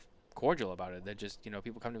not gonna be cordial about it. They're just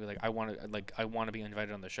people come to me like, I want to be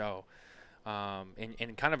invited on the show,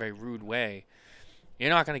 in kind of a rude way.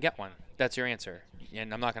 You're not gonna get one. That's your answer,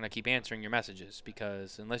 and I'm not gonna keep answering your messages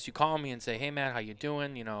because unless you call me and say, hey man, how you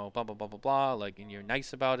doing, blah blah blah blah blah, like, and you're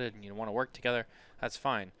nice about it and you want to work together, that's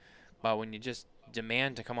fine. But when you just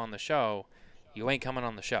demand to come on the show, you ain't coming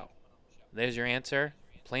on the show. There's your answer,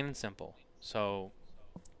 plain and simple. So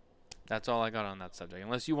that's all I got on that subject.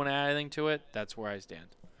 Unless you want to add anything to it, that's where I stand.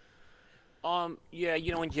 Yeah,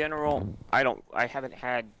 in general, I've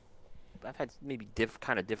had maybe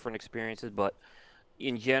kind of different experiences, but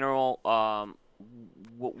in general,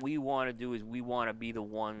 what we want to do is we want to be the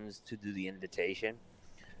ones to do the invitation.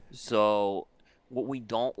 So what we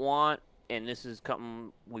don't want, and this is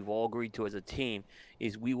something we've all agreed to as a team,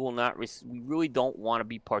 is we really don't want to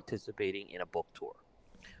be participating in a book tour.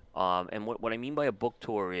 And what I mean by a book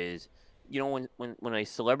tour is, when a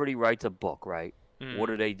celebrity writes a book, right? What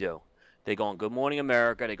do? They go on Good Morning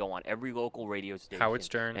America. They go on every local radio station. Howard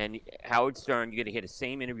Stern. And Howard Stern, you're going to hear the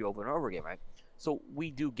same interview over and over again, right? So we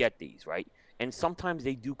do get these, right? And sometimes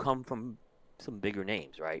they do come from some bigger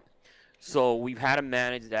names, right? So we've had to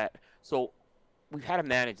manage that.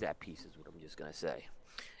 Piece is what I'm just going to say.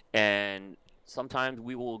 And sometimes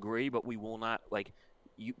we will agree, but we will not,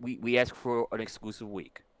 we ask for an exclusive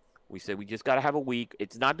week. We said we just got to have a week.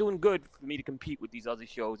 It's not doing good for me to compete with these other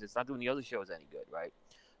shows. It's not doing the other shows any good, right?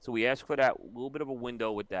 So we asked for that little bit of a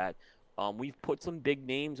window with that. We've put some big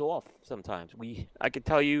names off sometimes. I could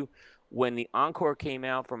tell you when the encore came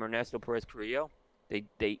out from Ernesto Perez Carrillo,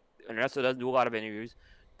 Ernesto doesn't do a lot of interviews.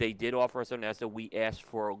 They did offer us Ernesto. We asked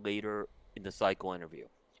for a later in the cycle interview,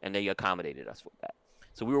 and they accommodated us for that.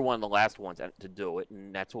 So we were one of the last ones to do it,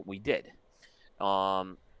 and that's what we did.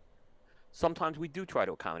 Sometimes we do try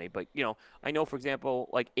to accommodate, but, I know, for example,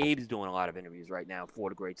 like Abe's doing a lot of interviews right now for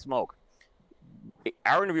The Great Smoke.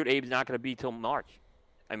 Our interview with Abe's not going to be till March.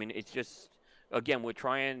 I mean, it's just again we're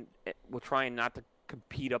trying not to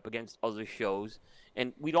compete up against other shows,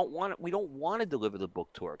 and we don't want to deliver the book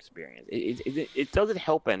tour experience. It doesn't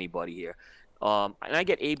help anybody here. And I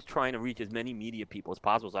get Abe's trying to reach as many media people as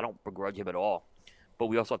possible, so I don't begrudge him at all. But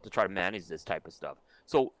we also have to try to manage this type of stuff.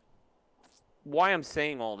 So why I'm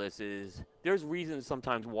saying all this is there's reasons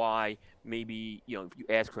sometimes why maybe if you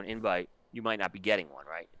ask for an invite, you might not be getting one,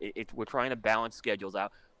 right? We're trying to balance schedules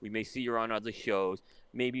out. We may see you're on other shows.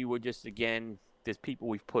 Maybe we're just again there's people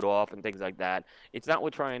we've put off and things like that. It's not we're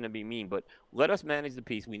trying to be mean, but let us manage the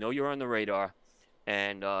piece. We know you're on the radar,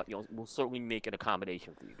 and we'll certainly make an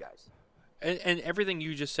accommodation for you guys. And everything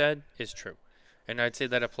you just said is true. And I'd say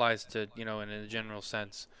that applies to, in a general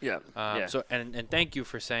sense. Yeah. So and thank you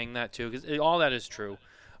for saying that too, because all that is true.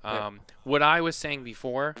 Yeah. What I was saying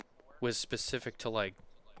before was specific to like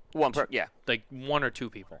one or two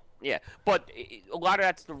people. Yeah, but a lot of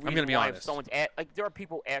that's the reason I'm gonna be why honest. if someone's there are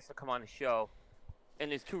people asked to come on the show,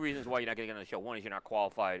 and there's two reasons why you're not getting on the show. One is you're not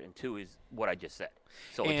qualified, and two is what I just said.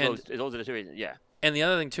 So those are the two reasons. Yeah. And the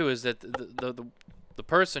other thing too is that the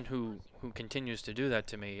person who continues to do that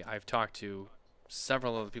to me, I've talked to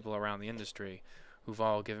several other people around the industry who've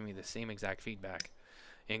all given me the same exact feedback,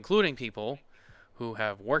 including people who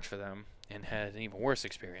have worked for them and had an even worse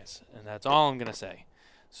experience. And that's all I'm going to say.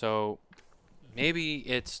 So maybe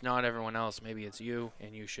it's not everyone else. Maybe it's you,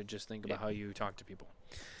 and you should just think about how you talk to people.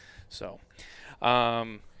 So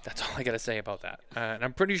that's all I got to say about that. And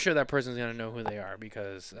I'm pretty sure that person's going to know who they are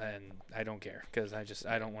and I don't care because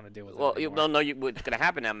I don't want to deal with it anymore. Well, no, what's going to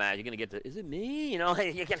happen now, Matt, you're going to get is it me? You're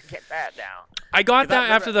going to get that now. I got that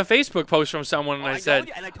after the Facebook post from someone, and I said...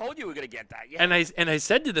 I told you we were going to get that, yeah. And I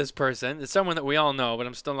said to this person, it's someone that we all know, but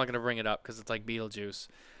I'm still not going to bring it up because it's like Beetlejuice.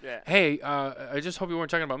 Yeah. Hey, I just hope you weren't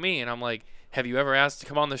talking about me. And I'm like, have you ever asked to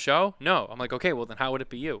come on the show? No. I'm like, okay, well, then how would it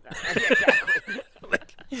be you? Exactly.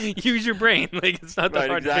 Use your brain. Like, it's not that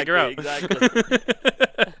hard to figure out. Exactly.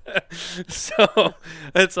 So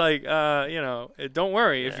it's like, don't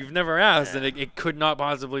worry. If you've never asked, then it could not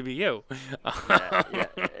possibly be you.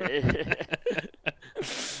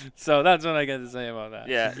 So that's what I got to say about that.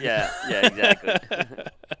 Yeah, exactly.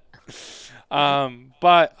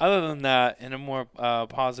 But other than that, in a more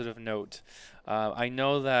positive note, I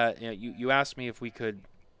know that you asked me if we could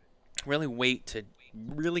really wait to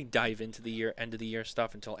really dive into the end of the year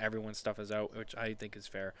stuff until everyone's stuff is out, which I think is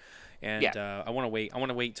fair. And I want to wait. I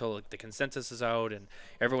want to wait till the consensus is out and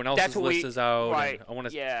everyone else's list is out. Right. I want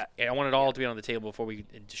it all to be on the table before we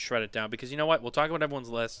shred it down. Because you know what? We'll talk about everyone's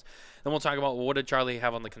list, then we'll talk about what did Charlie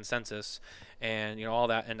have on the consensus, and all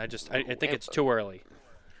that. And I think it's too early.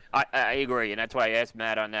 I agree, and that's why I asked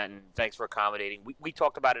Matt on that. And thanks for accommodating. We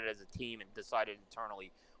talked about it as a team and decided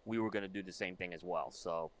internally we were going to do the same thing as well.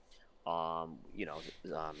 So.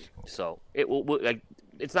 So it will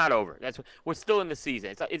it's not over. We're still in the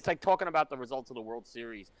season. It's like talking about the results of the World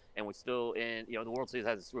Series, and we're still in. The World Series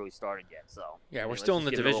hasn't really started yet. So we're still in the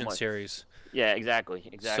division series. Yeah, exactly.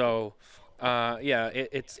 So,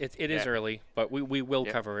 it is early, but we will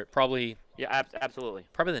cover it probably. Yeah, absolutely.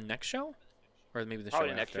 Probably the next show, or maybe the probably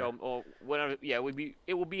show the next after. show. Or whenever. Yeah,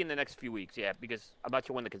 it will be in the next few weeks. Yeah, because I'm not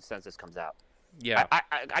sure when the consensus comes out. Yeah, I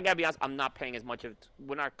gotta be honest. I'm not paying as much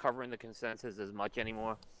we're not covering the consensus as much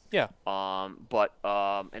anymore. Yeah. And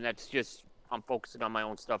that's just I'm focusing on my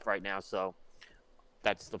own stuff right now, so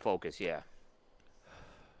that's the focus. Yeah.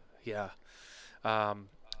 Yeah.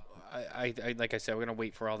 I like I said, we're gonna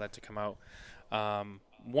wait for all that to come out.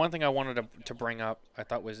 One thing I wanted to bring up, I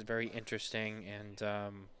thought was very interesting, and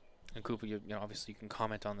Coop, obviously you can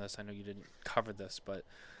comment on this. I know you didn't cover this, but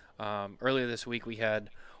earlier this week we had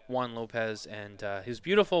Juan Lopez and his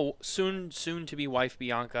beautiful soon-to-be wife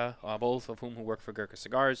Bianca, both of whom work for Gurkha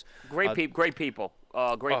Cigars. Great people.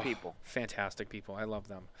 Fantastic people. I love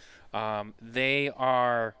them. They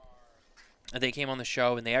came on the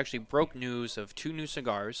show and they actually broke news of 2 new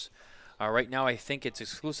cigars. Right now I think it's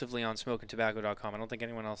exclusively on smokeandtobacco.com. I don't think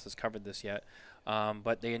anyone else has covered this yet.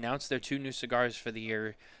 But they announced their 2 new cigars for the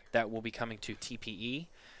year that will be coming to TPE.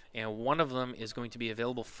 And one of them is going to be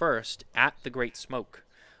available first at the Great Smoke.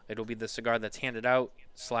 It'll be the cigar that's handed out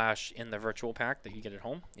 / in the virtual pack that you get at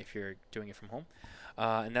home if you're doing it from home.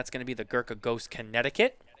 And that's going to be the Gurkha Ghost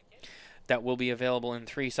Connecticut. That will be available in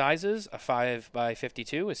 3 sizes, a 5x52,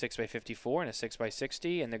 a 6x54, and a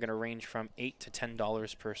 6x60. And they're going to range from $8 to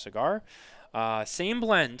 $10 per cigar. Same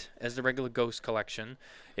blend as the regular Ghost collection,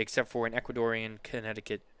 except for an Ecuadorian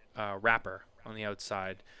Connecticut wrapper on the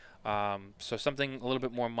outside. So something a little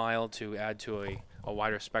bit more mild to add to a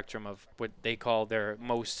wider spectrum of what they call their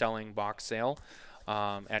most selling box sale.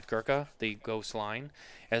 at Gurkha, the Ghost line,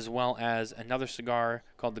 as well as another cigar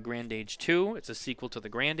called the Grand Age 2. It's a sequel to the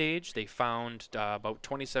Grand Age. They found about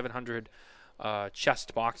 2,700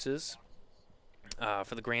 chest boxes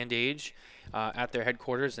for the Grand Age at their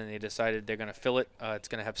headquarters, and they decided they're going to fill it. It's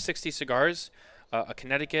going to have 60 cigars, a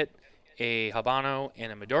Connecticut, a Habano,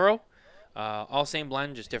 and a Maduro. All same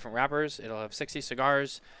blend, just different wrappers. It'll have 60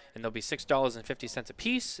 cigars, and they'll be $6.50 a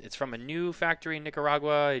piece. It's from a new factory in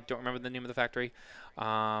Nicaragua. I don't remember the name of the factory.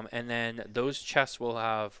 And then those chests will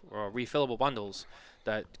have refillable bundles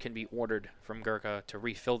that can be ordered from Gurkha to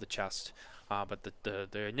refill the chest. But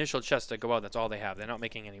the initial chests that go out, that's all they have. They're not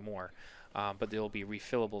making any more. But there will be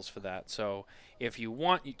refillables for that. So if you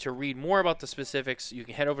want to read more about the specifics, you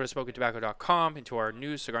can head over to SmokyTobacco.com into our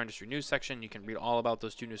news, cigar industry news section. You can read all about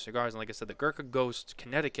those two new cigars. And like I said, the Gurkha Ghost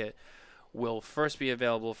Connecticut will first be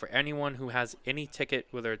available for anyone who has any ticket,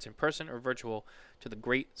 whether it's in person or virtual, to the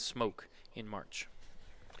Great Smoke in March.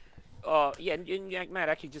 Yeah, and Matt,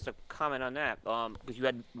 actually, just a comment on that, because you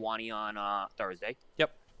had Wani on Thursday.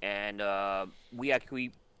 Yep. And we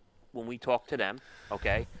actually, when we talked to them,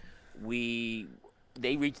 okay,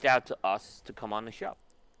 they reached out to us to come on the show.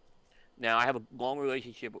 Now, I have a long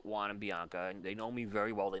relationship with Juan and Bianca, and they know me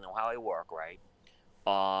very well. They know how I work, right?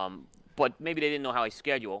 But maybe they didn't know how I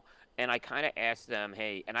schedule. And I kind of asked them,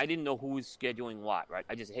 hey, and I didn't know who was scheduling what, right?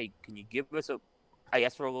 I just, hey, can you give us I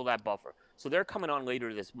asked for a little of that buffer. So they're coming on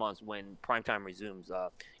later this month when primetime resumes.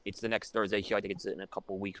 It's the next Thursday show. I think it's in a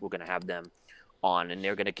couple of weeks. We're going to have them on, and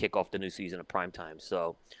they're going to kick off the new season of primetime.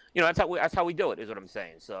 So, that's how we do it, is what I'm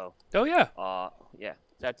saying. So. Oh yeah. Yeah.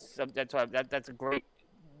 That's a great.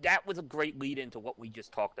 That was a great lead into what we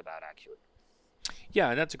just talked about, actually. Yeah,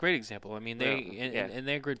 and that's a great example. I mean, and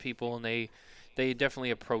they're good people, and they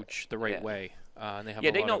definitely approach the right way. And they have a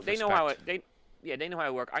lot of respect. They know how I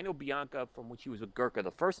work. I know Bianca from when she was with Gurkha the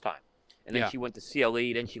first time, and then she went to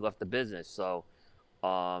CLE, then she left the business. So,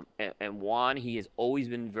 and Juan, he has always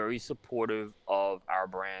been very supportive of our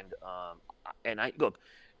brand. And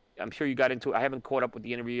I'm sure you got into it. I haven't caught up with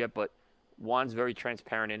the interview yet, but Juan's very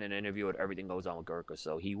transparent in an interview with everything goes on with Gurkha,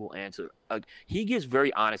 so he will answer. He gives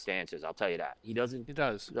very honest answers. I'll tell you that. He doesn't. He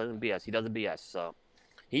does. He doesn't BS. He doesn't BS. So,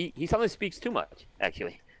 he sometimes speaks too much,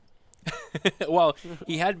 actually. Well,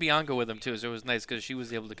 he had Bianca with him too, so it was nice because she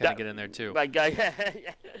was able to kind of get in there too.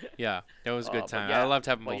 Yeah, it was a good time. I loved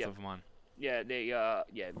having both of them on. Yeah, they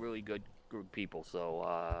really good group of people. So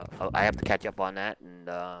I have to catch up on that, and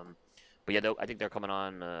but yeah, I think they're coming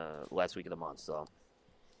on last week of the month. So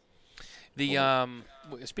the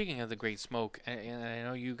speaking of the Great Smoke, and I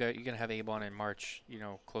know you're gonna have Abe on in March,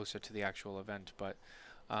 closer to the actual event, but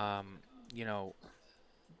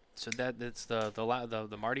so that's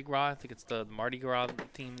the Mardi Gras. I think it's the Mardi Gras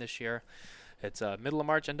theme this year. It's middle of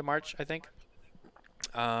March, end of March, I think.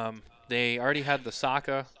 They already had the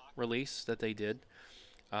Saka release that they did,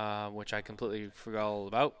 which I completely forgot all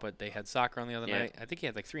about. But they had Saka on the other night. I think he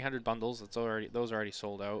had like 300 bundles. Those are already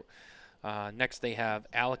sold out. Next, they have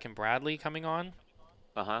Alec and Bradley coming on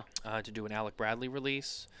to do an Alec Bradley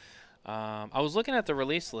release. I was looking at the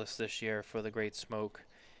release list this year for the Great Smoke,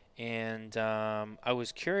 and I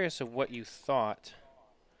was curious of what you thought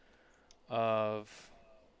of.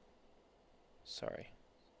 Sorry,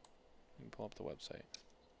 let me pull up the website.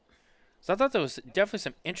 So I thought there was definitely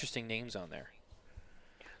some interesting names on there.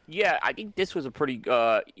 Yeah, I think this was a pretty,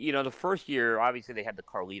 the first year, obviously they had the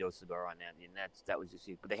Carlito cigar on that, and that was just,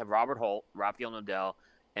 but they have Robert Holt, Rafael Nadal,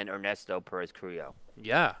 and Ernesto Perez Carrillo.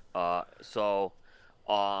 Yeah. So,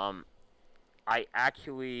 I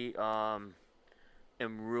actually am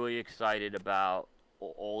really excited about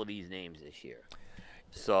all of these names this year.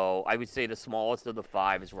 So I would say the smallest of the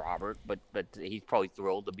five is Robert, but he's probably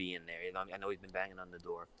thrilled to be in there. I know he's been banging on the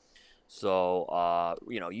door. So,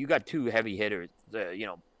 you got two heavy hitters,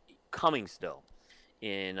 coming still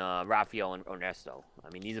in Rafael and Ernesto. I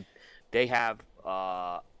mean, they have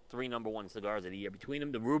 3 number one cigars of the year. Between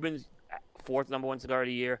them, the Rubens, 4th number one cigar of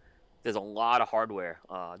the year. There's a lot of hardware.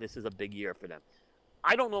 This is a big year for them.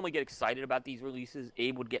 I don't normally get excited about these releases.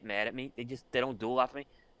 Abe would get mad at me. They don't do a lot for me.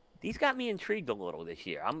 These got me intrigued a little this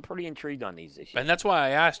year. I'm pretty intrigued on these this year. And that's why I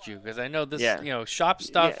asked you, because I know this, shop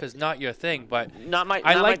stuff is not your thing, but not my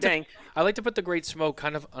thing. I like to put the Great Smoke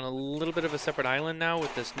kind of on a little bit of a separate island now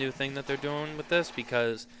with this new thing that they're doing with this,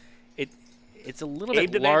 because it's a little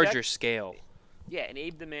bit larger scale. Yeah, and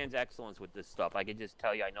Abe demands excellence with this stuff. I can just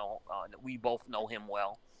tell you, I know we both know him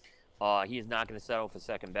well. He is not going to settle for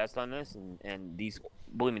second best on this, and these,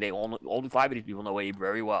 believe me, all 5 of these people know Abe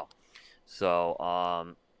very well.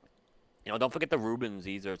 So, don't forget the Rubens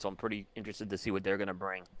either. So I'm pretty interested to see what they're going to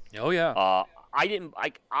bring. Oh, yeah. I didn't.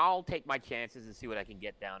 I'll take my chances and see what I can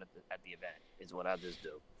get down at the event. Is what I'll just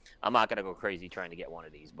do. I'm not gonna go crazy trying to get one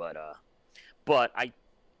of these, but I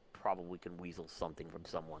probably can weasel something from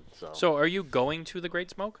someone. So are you going to the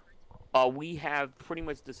Great Smoke? We have pretty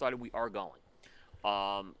much decided we are going.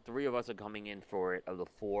 3 of us are coming in for it. Of the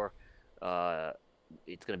 4,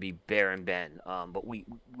 it's going to be Bear and Ben. But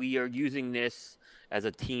we are using this as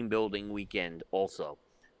a team building weekend also,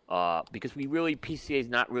 because PCA is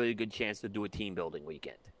not really a good chance to do a team building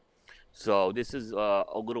weekend. So this is a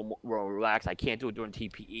little more relaxed. I can't do it during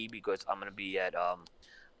TPE because I'm going to be at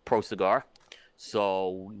Pro Cigar.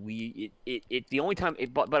 So the only time.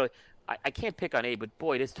 By the way, I can't pick on Abe, but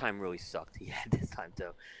boy, this time really sucked. He had this time too.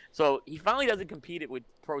 So he finally doesn't compete it with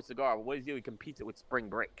Pro Cigar. But what does he do? He competes it with Spring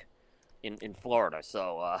Break in Florida.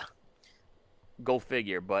 So go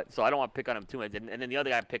figure. But so I don't want to pick on him too much. And then the other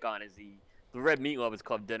guy I pick on is the Red Meat Lovers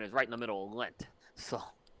Club dinner is right in the middle of Lent. So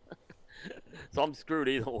I'm screwed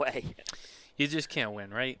either way. You just can't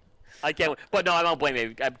win, right? I can't. But no, I don't blame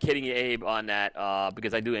Abe. I'm kidding you, Abe, on that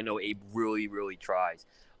because I do know Abe really, really tries.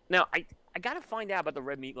 Now, I got to find out about the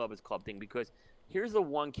Red Meat Lovers Club thing because here's the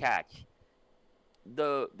one catch.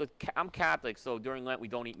 I'm Catholic, so during Lent we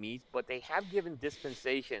don't eat meat, but they have given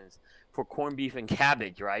dispensations for corned beef and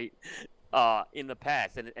cabbage, right? In the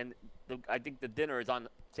past, and I think the dinner is on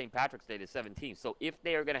St. Patrick's Day, the 17th. So if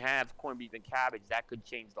they are going to have corned beef and cabbage, that could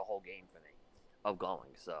change the whole game for me of going.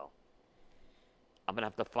 So I'm going to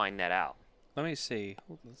have to find that out. Let me see.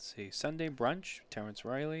 Let's see. Sunday brunch, Terrence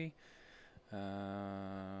Riley.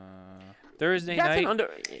 Thursday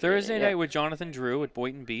night with Jonathan Drew at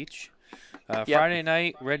Boynton Beach. Friday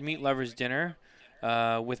night, Red Meat Lovers dinner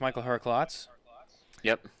with Michael Herklotz.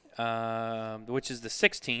 Yep. Which is the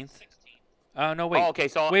 16th. No, wait. Oh, okay.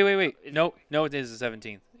 So wait. No, it is the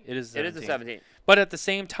 17th. It is the 17th. But at the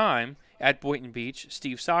same time, at Boynton Beach,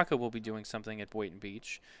 Steve Saka will be doing something at Boynton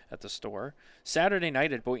Beach at the store. Saturday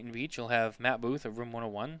night at Boynton Beach, you'll have Matt Booth of Room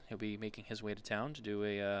 101. He'll be making his way to town to do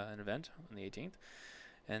an event on the 18th.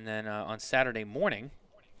 And then on Saturday morning,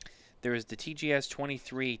 there is the TGS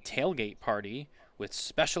 23 tailgate party with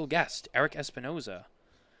special guest Eric Espinoza.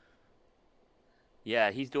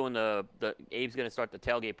 Yeah, he's doing Abe's going to start the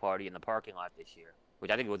tailgate party in the parking lot this year,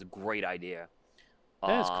 which I think was a great idea.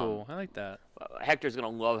 That is cool. I like that. Hector's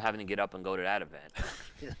going to love having to get up and go to that event.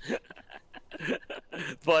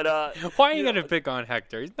 But why are you going to pick on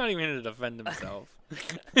Hector? He's not even going to defend himself.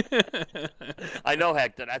 I know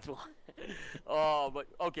Hector. That's why. Oh, but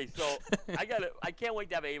okay. So I can't wait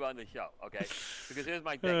to have Abe on the show. Okay, because here's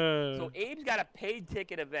my thing. So Abe's got a paid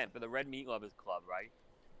ticket event for the Red Meat Lovers Club, right?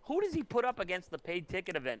 Who does he put up against the paid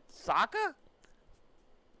ticket event? Saka?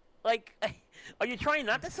 Like, are you trying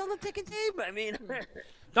not to sell the tickets, Abe? I mean,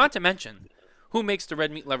 not to mention, who makes the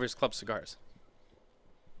Red Meat Lovers Club cigars?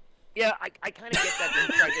 Yeah, I kind of get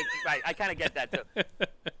that. Right, I kind of get that too.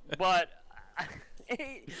 But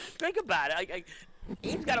think about it.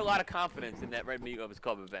 He's got a lot of confidence in that Red Meat Lovers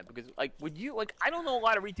Club event because, I don't know a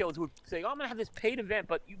lot of retailers who would say, "Oh, I'm gonna have this paid event,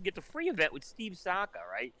 but you can get the free event with Steve Saka,"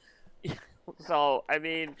 right? So, I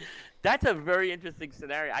mean, that's a very interesting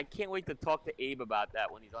scenario. I can't wait to talk to Abe about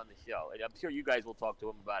that when he's on the show. And I'm sure you guys will talk to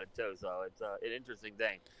him about it too. So it's an interesting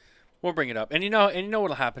thing. We'll bring it up, and you know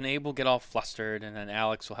what'll happen. Abe will get all flustered, and then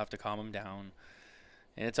Alex will have to calm him down.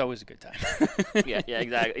 And it's always a good time. yeah,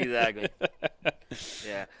 exactly.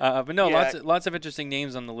 Yeah. But no, lots of interesting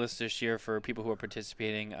names on the list this year for people who are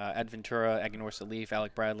participating. Ed Ventura, Aganorsa Leaf,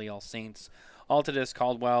 Alec Bradley, All Saints, Altadis,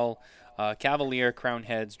 Caldwell, Cavalier, Crown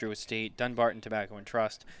Heads, Drew Estate, Dunbarton Tobacco and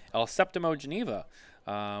Trust, El Septimo Geneva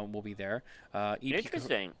will be there.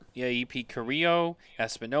 Interesting. EP Carrillo,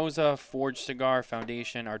 Espinoza, Forge Cigar,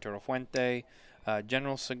 Foundation, Arturo Fuente,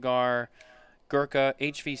 General Cigar, Gurkha,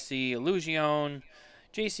 HVC, Illusion,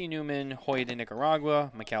 J.C. Newman, Hoya de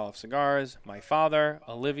Nicaragua, McAuliffe Cigars, My Father,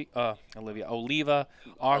 Oliva,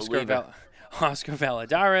 Oscar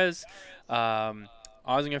Valadares,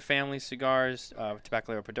 Ozinger Family Cigars,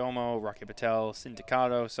 Tabacalero Perdomo, Rocky Patel,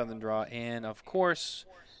 Sindicato, Southern Draw, and, of course,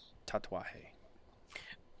 Tatuaje.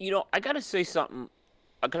 You know, I got to say something,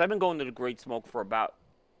 because I've been going to the Great Smoke for about,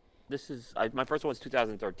 my first one was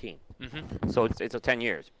 2013, so it's 10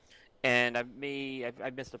 years. And I've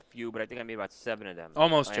missed a few, but I think I made about 7 of them.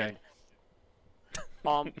 Almost, Jay.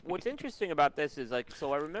 What's interesting about this is,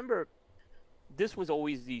 so I remember this was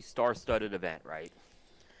always the star-studded event, right?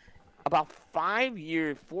 About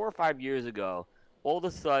 4 or 5 years ago, all of a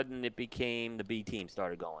sudden it became the B team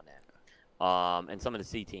started going there. And some of the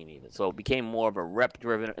C team even. So it became more of a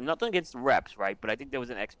rep-driven, and nothing against the reps, right? But I think there was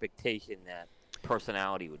an expectation that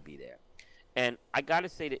personality would be there. And I got to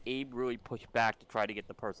say that Abe really pushed back to try to get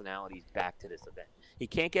the personalities back to this event. He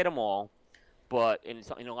can't get them all, but and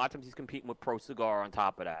a lot of times he's competing with Pro Cigar on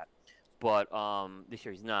top of that. But this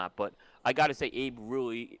year he's not. But I got to say, Abe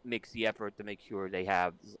really makes the effort to make sure they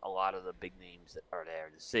have a lot of the big names that are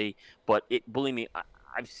there to see. But believe me,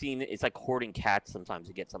 I've seen it. It's like hoarding cats sometimes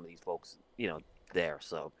to get some of these folks, there.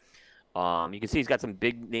 So you can see he's got some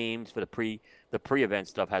big names for the pre-event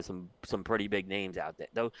stuff. Has some pretty big names out there.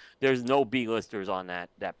 Though there's no B-listers on that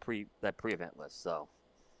pre-event list. So.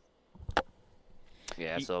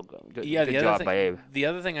 Yeah, so good job by Abe. The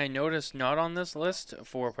other thing I noticed not on this list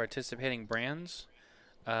for participating brands,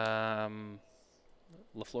 La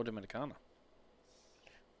Flor Dominicana.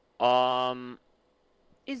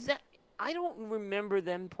 Is that I don't remember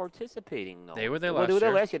them participating though. They were there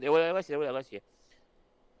last year. They were there last year.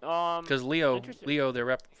 Because Leo, their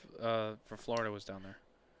rep for Florida, was down there.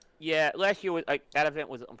 Yeah, last year that event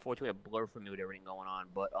was unfortunately a blur for me with everything going on,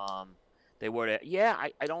 but they were there. Yeah,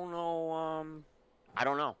 I don't know. I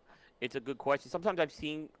don't know. It's a good question. Sometimes I've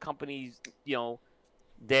seen companies,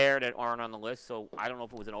 there that aren't on the list, so I don't know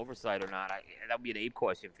if it was an oversight or not. That would be an Abe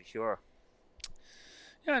question for sure.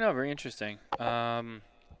 Yeah, I know. Very interesting.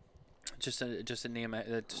 Just a name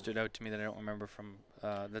that stood out to me that I don't remember from.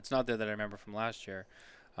 That's not there that I remember from last year.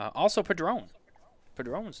 Also, Padron.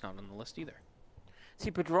 Padron's not on the list either.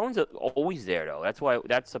 See, Padron's always there though. That's why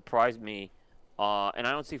that surprised me. And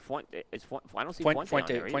I don't see Fuente. I don't see Fuente on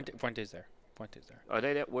there either. Fuente's there. Fuente's there. Are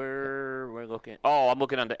they there? We're looking. Oh, I'm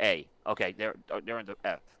looking under A. Okay, they're under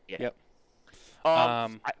F. Yeah. Yep.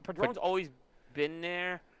 Padron's always been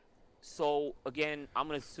there. So again, I'm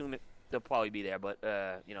gonna assume they'll probably be there, but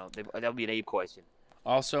that'll be an Abe question.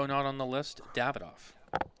 Also not on the list, Davidoff.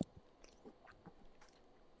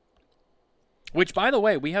 Which, by the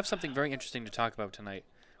way, we have something very interesting to talk about tonight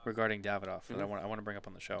regarding Davidoff that I want to bring up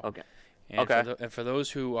on the show. Okay. And for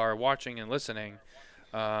those who are watching and listening,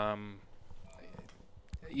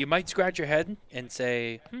 you might scratch your head and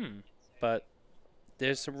say, but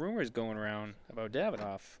there's some rumors going around about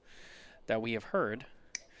Davidoff that we have heard.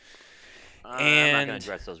 I'm not going to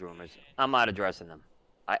address those rumors. I'm not addressing them.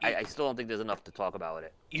 I still don't think there's enough to talk about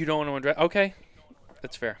it. You don't want to address? Okay.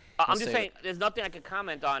 That's fair. I'm just saying there's nothing I can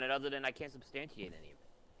comment on it other than I can't substantiate any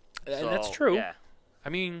of it. So, that's true. Yeah. I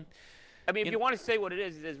mean, if you want to say what it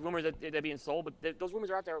is, there's rumors that they're being sold, but those rumors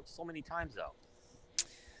are out there so many times, though.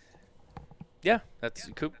 Yeah, that's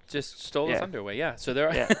Coop just stole the thunder away. Yeah, so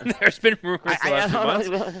there's been rumors the last 2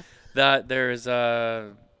 months that there is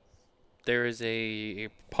a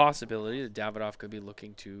possibility that Davidoff could be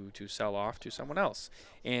looking to sell off to someone else,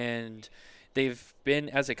 and they've been,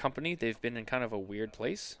 as a company, they've been in kind of a weird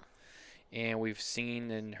place, and we've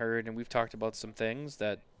seen and heard and we've talked about some things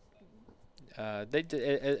that they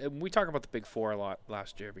did. We talked about the Big Four a lot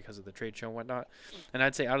last year because of the trade show and whatnot, and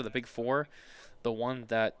I'd say out of the Big Four, the one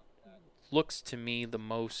that looks to me the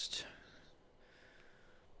most,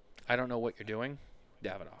 I don't know what you're doing,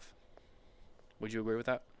 Davidoff. Would you agree with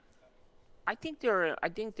that? I think they're in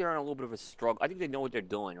a little bit of a struggle. I think they know what they're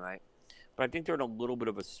doing, right? But I think they're in a little bit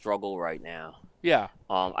of a struggle right now. Yeah.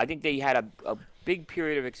 I think they had a big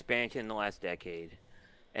period of expansion in the last decade,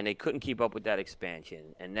 and they couldn't keep up with that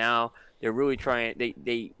expansion. And now they're really trying.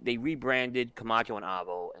 They rebranded Camacho and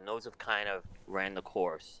Avo, and those have kind of ran the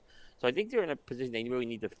course. So I think they're in a position they really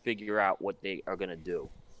need to figure out what they are going to do.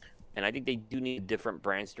 And I think they do need a different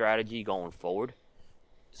brand strategy going forward.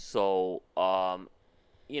 So, but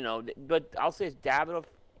I'll say Davidoff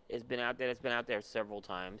has been out there. It's been out there several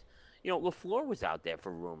times. LaFleur was out there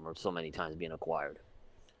for rumor so many times being acquired.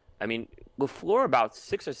 I mean, LaFleur about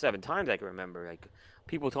 6 or 7 times I can remember. Like,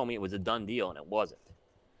 people told me it was a done deal, and it wasn't.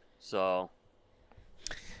 So...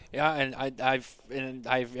 Yeah, and I've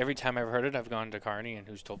every time I've heard it, I've gone to Carney, and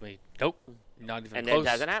who's told me, nope, not even close. And it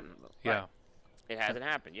hasn't happened. Yeah, right. It hasn't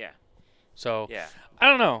happened. Yeah. So yeah, I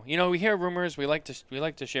don't know. We hear rumors. We like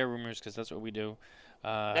to share rumors because that's what we do.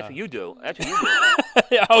 That's what you do. That's what you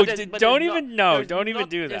do. Oh, don't even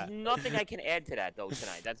do that. There's nothing I can add to that though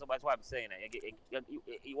tonight. That's why I'm saying it.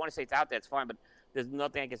 You want to say it's out there, it's fine, but there's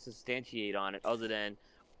nothing I can substantiate on it other than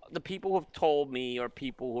the people who have told me or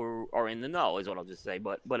people who are in the know is what I'll just say.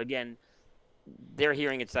 But again, they're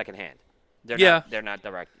hearing it secondhand. They're not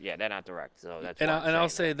direct. Yeah, they're not direct. So that's. I'll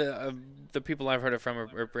say the people I've heard it from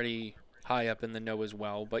are pretty high up in the know as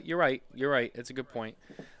well. But you're right. It's a good point.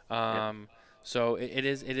 So it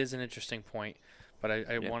is an interesting point. But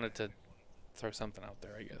I wanted to throw something out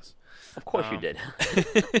there, I guess. Of course you did.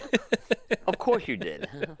 Of course you did.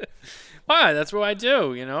 Why? That's what I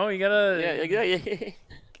do. You gotta. Yeah.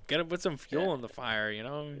 Gotta put some fuel in the fire,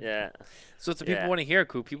 Yeah. So it's what people want to hear,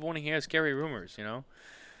 Coop. People want to hear scary rumors,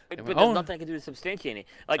 But there's nothing I can do to substantiate it.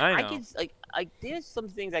 Like I know. there's some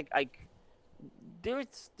things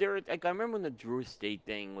like I remember when the Drew Estate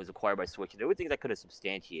thing was acquired by Switch. There were things I could have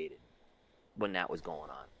substantiated when that was going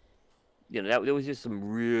on. There was just some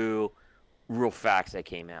real facts that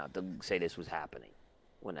came out to say this was happening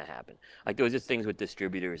when that happened. Like there was just things with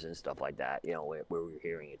distributors and stuff like that. Where we were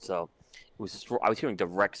hearing it. So I was hearing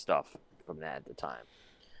direct stuff from that at the time.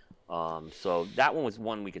 So that one was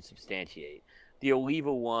one we could substantiate. The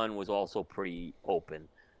Oliva one was also pretty open.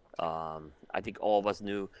 I think all of us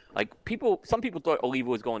knew. Like some people thought Oliva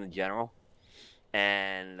was going to General,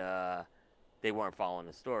 and they weren't following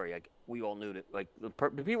the story. Like we all knew that. Like the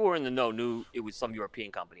people who were in the know knew it was some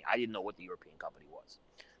European company. I didn't know what the European company was,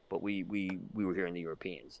 but we were hearing the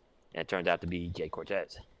Europeans, and it turned out to be Jay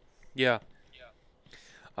Cortez. Yeah.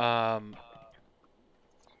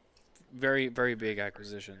 Very, very big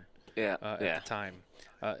acquisition. Yeah. At the time.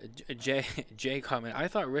 Jay comment. I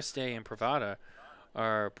thought Riste and Pravada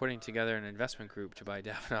are putting together an investment group to buy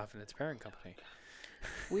Davidoff and its parent company.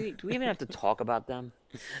 Do we even have to talk about them?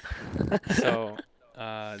 So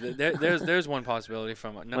there's one possibility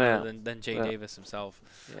from none other than Jay Davis himself.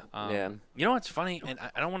 Yeah. You know what's funny, and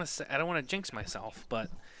I don't want to jinx myself, but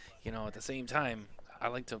at the same time, I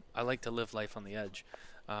like to live life on the edge.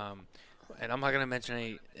 And I'm not gonna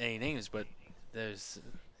mention any names, but it's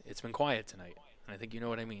been quiet tonight. And I think you know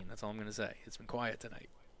what I mean. That's all I'm gonna say. It's been quiet tonight.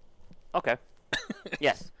 Okay.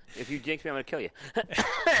 Yes. If you jinx me, I'm gonna kill you.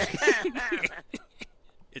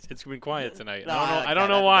 It's been quiet tonight. No, I don't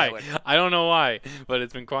know why. I don't know why, but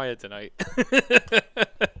it's been quiet tonight.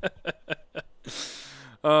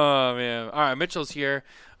 Oh man! All right, Mitchell's here.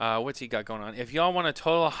 What's he got going on? If y'all want a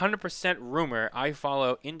total 100% rumor, I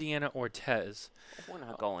follow Indiana Ortez. We're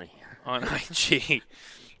not going here on IG.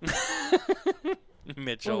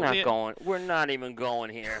 Mitchell, We're not even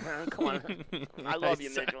going here. Come on. I love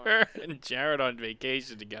you, Mitchell. Her and Jared on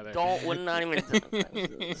vacation together. We're not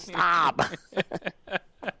even. Stop.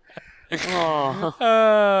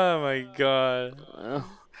 Oh my God.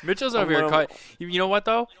 Mitchell's over here. You know what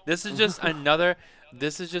though? This is just another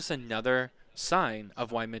sign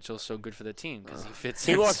of why Mitchell's so good for the team because he fits.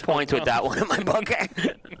 He lost so points well. with that one in my book.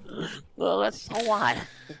 Well, that's so what.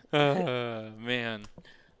 Man.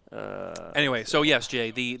 Anyway, so yes,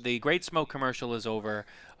 Jay, the Great Smoke commercial is over.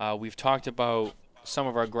 We've talked about some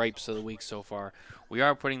of our gripes of the week so far. We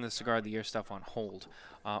are putting the Cigar of the Year stuff on hold.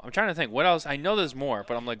 I'm trying to think what else. I know there's more,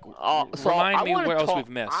 but I'm like, remind me what else we've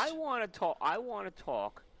missed. I want to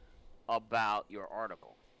talk about your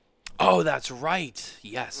article. Oh, that's right.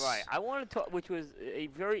 Yes. Right. I want to talk, which was a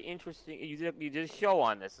very interesting. You did a show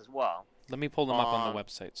on this as well. Let me pull them up on the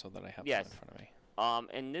website so that I have them in front of me.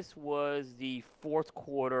 And this was the fourth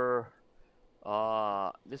quarter.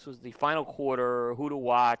 This was the final quarter. Who to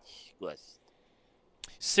watch list.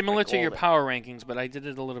 Similar to your power rankings, but I did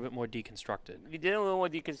it a little bit more deconstructed. You did it a little more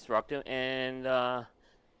deconstructed, and I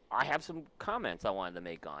have some comments I wanted to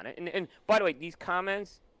make on it. And by the way, these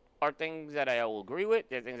comments are things that I will agree with.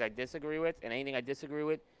 They're things I disagree with, and anything I disagree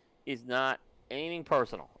with is not anything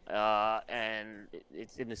personal. And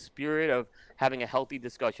it's in the spirit of having a healthy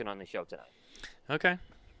discussion on the show tonight. Okay.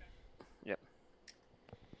 Yep.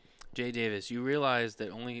 Jay Davis, you realize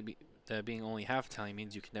that being only half Italian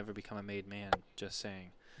means you can never become a made man. Just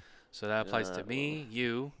saying. So that applies to me,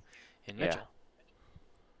 you, and Mitchell.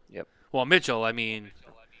 Yeah. Yep. Well, Mitchell, I mean,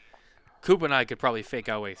 Coop and I could probably fake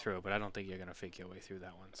our way through, but I don't think you're gonna fake your way through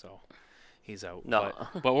that one. So he's out. No.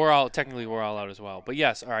 But we're all out as well. But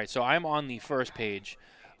yes, all right. So I'm on the first page,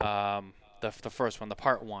 the first one, the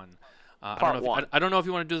part one. I don't know if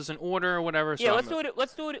you want to do this in order or whatever. Yeah, so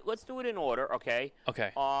let's do it in order, okay?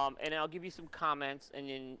 Okay. And I'll give you some comments, and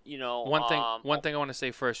then one thing I want to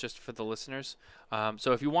say first, just for the listeners.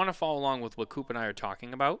 So if you want to follow along with what Coop and I are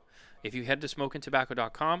talking about, if you head to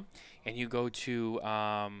smokeandtobacco.com and you go to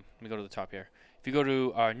let me go to the top here. If you go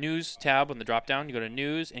to our news tab on the drop down, you go to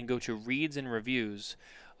news and go to reads and reviews.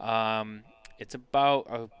 It's about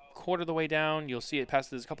a quarter of the way down. You'll see it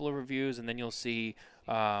passes a couple of reviews, and then you'll see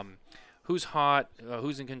who's hot,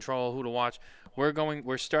 who's in control, who to watch.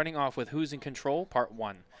 We're starting off with who's in control, part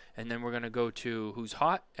 1, and then we're going to go to who's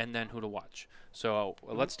hot, and then who to watch. So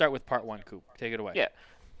let's start with part 1, Coop. Take it away. Yeah.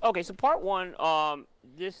 Okay, so part 1, why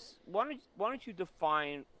don't you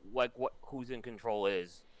define like what who's in control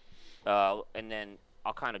is, and then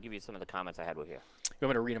I'll kind of give you some of the comments I had with here. You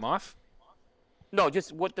want me to read them off? No,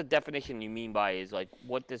 just what the definition you mean by is like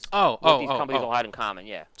what these companies all had in common.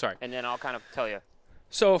 Yeah. Sorry. And then I'll kind of tell you.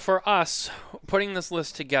 So for us, putting this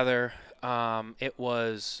list together, it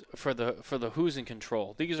was for the who's in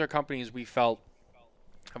control. These are companies we felt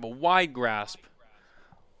have a wide grasp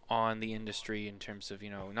on the industry in terms of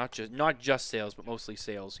not just sales, but mostly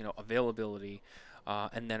sales. Availability,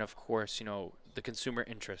 and then of course the consumer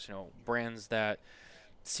interest. Brands that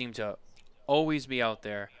seem to always be out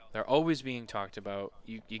there. They're always being talked about.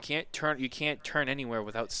 You can't turn anywhere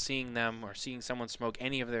without seeing them or seeing someone smoke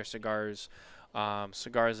any of their cigars.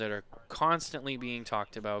 Cigars that are constantly being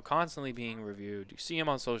talked about, constantly being reviewed. You see them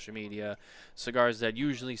on social media. Cigars that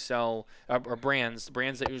usually sell, or brands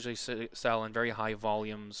that usually sell in very high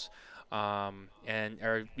volumes, and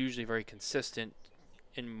are usually very consistent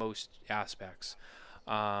in most aspects.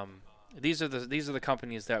 These are the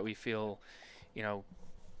companies that we feel,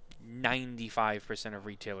 95% of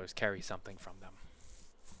retailers carry something from them.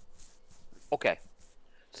 Okay.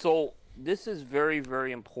 So this is very,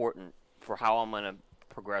 very important for how I'm going to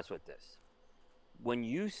progress with this. When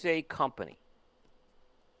you say company,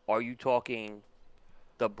 are you talking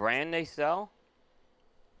the brand they sell,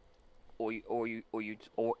 or and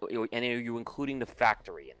are you including the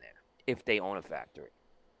factory in there if they own a factory?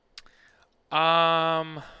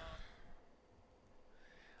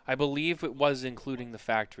 I believe it was including the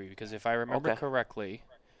factory because if I remember correctly,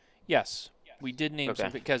 yes, we did name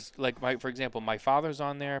some because, for example, my father's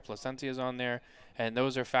on there, Placencia's on there, and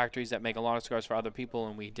those are factories that make a lot of cigars for other people,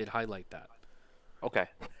 and we did highlight that. Okay.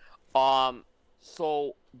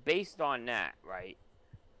 So based on that, right?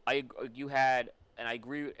 You had, and I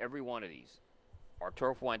agree with every one of these.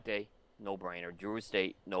 Arturo Fuente, no brainer. Drew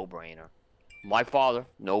Estate, no brainer. My father,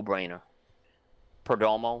 no brainer.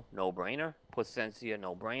 Perdomo, no brainer. Placencia,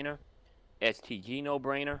 no brainer. STG, no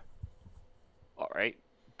brainer. All right,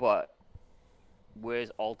 but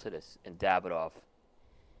where's Altadis and Davidoff?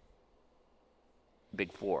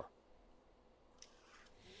 Big Four.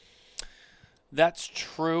 That's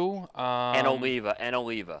true. And Oliva.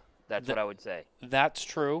 That's what I would say. That's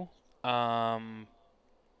true.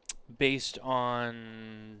 Based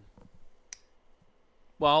on,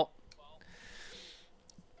 well.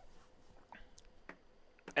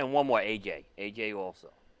 And one more, AJ. AJ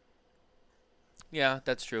also. Yeah,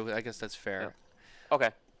 that's true. I guess that's fair. Yeah.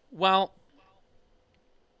 Okay. Well,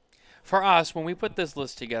 for us, when we put this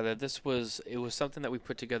list together, it was something that we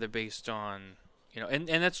put together based on, and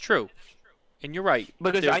that's true. And you're right.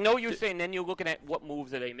 Because I know what you're saying, then you're looking at what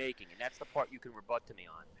moves are they making, and that's the part you can rebut to me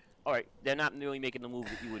on. All right, they're not really making the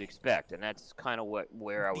moves that you would expect, and that's kind of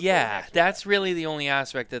where I was. Yeah, that's really the only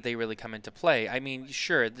aspect that they really come into play. I mean,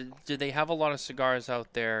 sure, do they have a lot of cigars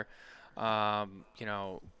out there? Are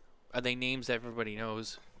they names that everybody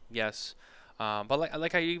knows? Yes. But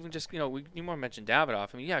like I even just, you want to mention Davidoff.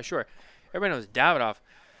 I mean, yeah, sure. Everybody knows Davidoff.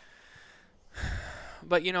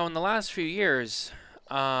 But, in the last few years,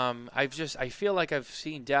 I feel like I've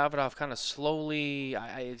seen Davidoff kind of slowly.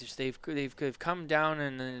 They've come down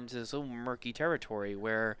into this little murky territory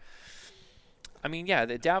where, I mean, yeah,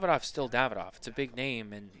 the Davidoff's still Davidoff. It's a big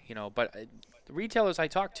name, and but the retailers I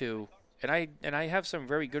talk to, and I have some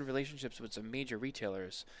very good relationships with some major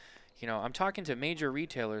retailers. I'm talking to major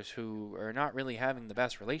retailers who are not really having the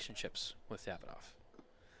best relationships with Davidoff,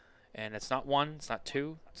 and it's not one, it's not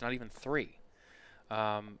two, it's not even three.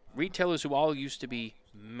 Retailers who all used to be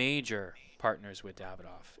major partners with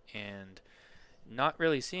Davidoff and not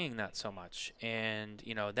really seeing that so much. And,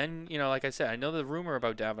 then, like I said, I know the rumor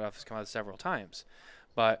about Davidoff has come out several times.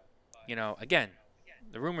 But, again,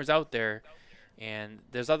 the rumor's out there. And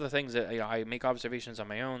there's other things that I make observations on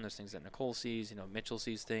my own. There's things that Nicole sees, Mitchell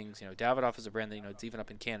sees things. Davidoff is a brand that, it's even up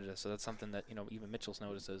in Canada. So that's something that, even Mitchell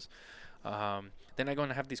notices. Then I go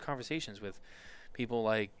and have these conversations with people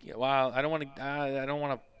like, well, I don't want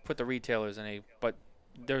to put the retailers in but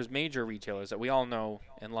there's major retailers that we all know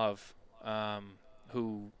and love,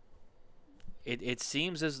 who it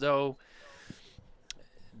seems as though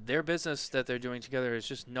their business that they're doing together is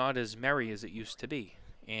just not as merry as it used to be.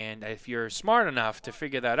 And if you're smart enough to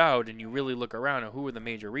figure that out and you really look around at who are the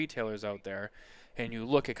major retailers out there and you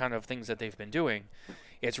look at kind of things that they've been doing,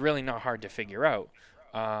 it's really not hard to figure out.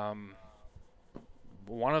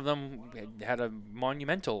 One of them had a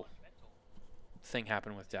monumental thing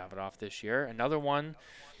happen with Davidoff this year. Another one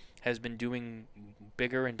has been doing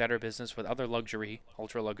bigger and better business with other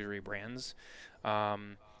ultra luxury brands.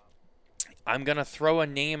 I'm gonna throw a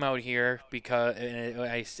name out here because,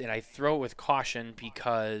 and I throw it with caution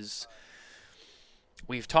because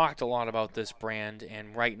we've talked a lot about this brand,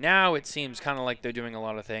 and right now it seems kind of like they're doing a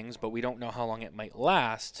lot of things, but we don't know how long it might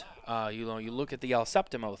last. You look at the El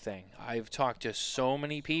Septimo thing. I've talked to so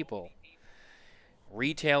many people,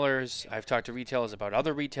 retailers. I've talked to retailers about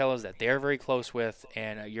other retailers that they're very close with,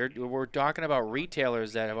 and we're talking about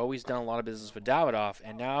retailers that have always done a lot of business with Davidoff,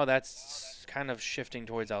 and now that's kind of shifting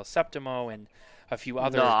towards El Septimo and a few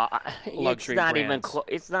other luxury brands.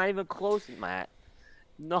 It's not even close, Matt.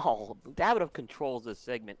 No, Davidoff controls this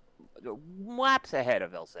segment laps ahead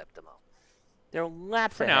of El Septimo. They're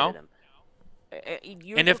laps For ahead now. of them.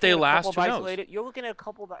 You're And if they looking at a last, couple of who knows? you're looking at a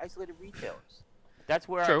couple of isolated retailers. That's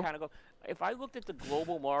where True. I kind of go. If I looked at the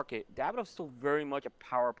global market, Davidoff's still very much a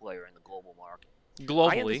power player in the global market. I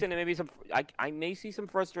Globally. understand that maybe I may see some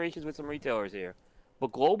frustrations with some retailers here,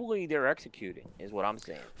 but globally they're executing, is what I'm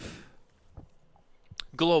saying.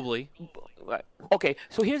 Globally. Right. Okay,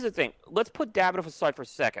 so here's the thing. Let's put Davidoff aside for a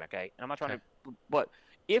second, okay? And I'm not trying to, but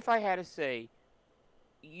if I had to say,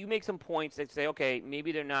 you make some points that say, okay,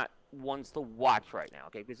 maybe they're not ones to watch right now,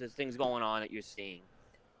 okay? Because there's things going on that you're seeing,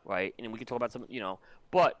 right? And we can talk about some,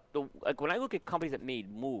 but when I look at companies that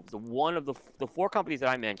made moves, the four companies that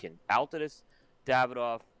I mentioned, Altadis,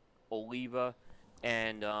 Davidoff, Oliva,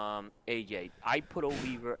 and AJ, I put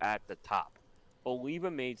Oliva at the top. Oliva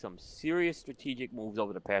made some serious strategic moves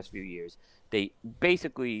over the past few years. They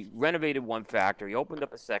basically renovated one factory, opened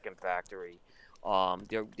up a second factory.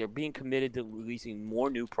 They're being committed to releasing more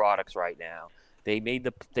new products right now. They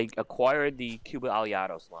acquired the Cuba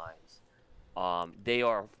Aliados lines. They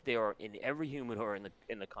are in every humidor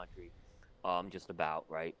in the country, just about,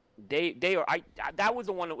 right. They are. That was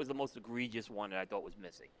the one that was the most egregious one that I thought was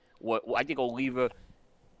missing. I think Oliva.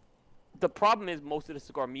 The problem is most of the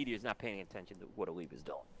cigar media is not paying attention to what Oliva's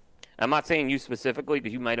doing. I'm not saying you specifically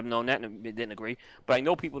because you might have known that and didn't agree, but I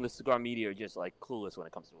know people in the cigar media are just like clueless when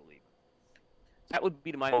it comes to Oliva. That would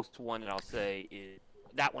be my most one that I'll say is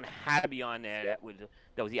that one had to be on there. That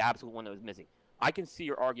was the absolute one that was missing. I can see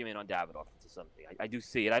your argument on Davidoff to something. I do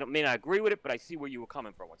see it. May not agree with it, but I see where you were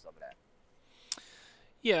coming from with some of that.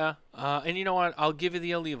 Yeah, and you know what? I'll give you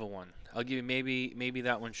the Oliva one. I'll give you maybe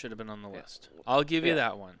that one should have been on the list. I'll give you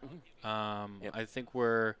that one. I think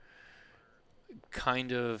we're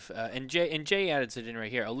kind of and Jay added it in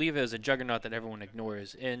right here. Oliva is a juggernaut that everyone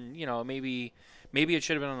ignores, and maybe it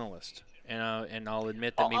should have been on the list. And I'll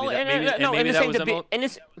admit that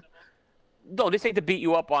this ain't to beat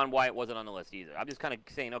you up on why it wasn't on the list either. I'm just kind of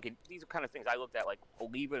saying, okay, these are kind of things I looked at. Like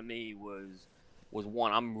Oliva to me was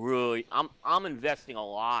one. I'm investing a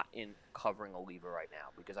lot in covering Oliva right now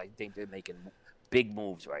because I think they're making big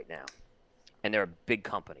moves right now, and they're a big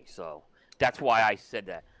company. So that's why I said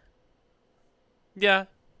that. Yeah,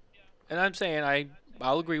 and I'm saying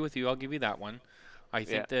I'll agree with you. I'll give you that one. I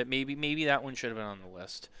think that maybe that one should have been on the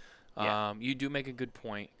list. You do make a good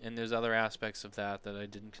point, and there's other aspects of that I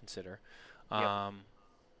didn't consider. The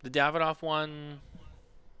Davidoff one,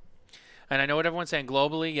 and I know what everyone's saying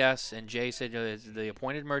globally, yes, and Jay said it's the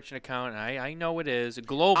appointed merchant account, and I know it is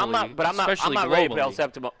globally, I'm not ready to put El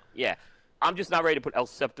Septimo. Yeah, I'm just not ready to put El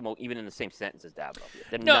Septimo even in the same sentence as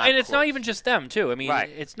Davidoff. No, and it's not even just them too. I mean,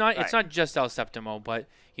 it's not Right. not just El Septimo, but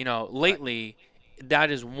lately that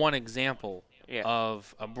is one example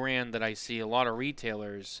of a brand that I see a lot of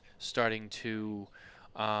retailers starting to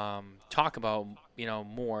talk about,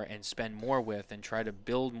 more and spend more with and try to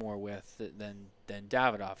build more with than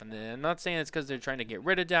Davidoff. And I'm not saying it's because they're trying to get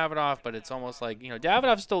rid of Davidoff, but it's almost like,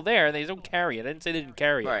 Davidoff's still there. They don't carry it. I didn't say they didn't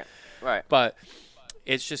carry it. Right. But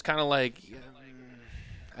it's just kind of like,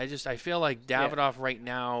 I feel like Davidoff right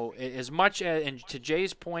now, as much as, and to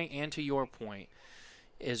Jay's point and to your point,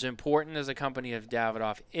 as important as a company of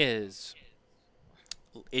Davidoff is,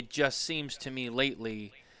 it just seems to me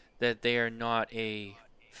lately that they are not a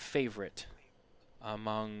favorite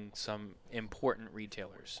among some important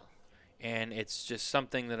retailers. And it's just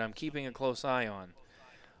something that I'm keeping a close eye on.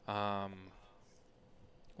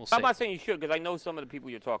 We'll see. I'm not saying you should because I know some of the people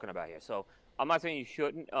you're talking about here. So I'm not saying you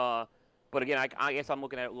shouldn't. But again, I guess I'm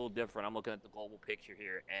looking at it a little different. I'm looking at the global picture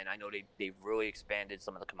here, and I know they've really expanded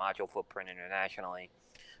some of the Camacho footprint internationally.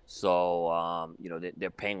 So,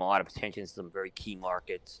 they're paying a lot of attention to some very key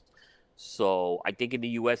markets. So I think in the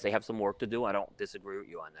U.S. they have some work to do. I don't disagree with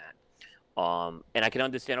you on that. And I can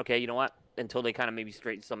understand, okay, you know what? Until they kind of maybe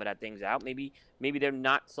straighten some of that things out, maybe they're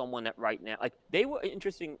not someone that right now, like they were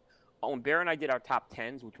interesting. When Bear and I did our top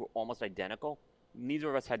 10s, which were almost identical, neither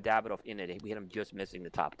of us had Davidoff in it. We had him just missing the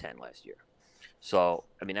top 10 last year. So,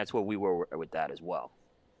 I mean, that's where we were with that as well.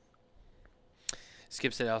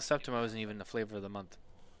 Skip said El Septimo isn't even the flavor of the month.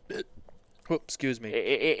 Whoop, excuse me.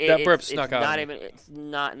 That burp snuck out. It's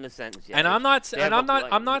not in the sentence yet. And I'm not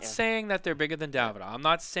saying that they're bigger than Davidoff. I'm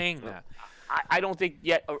not saying that. I don't think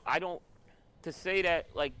yet. To say that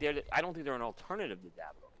I don't think they're an alternative to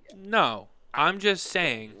Davidoff yet. No, I'm just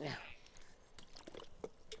saying.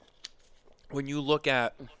 When you look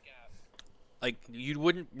at, you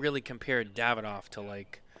wouldn't really compare Davidoff to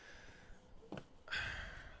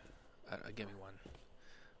give me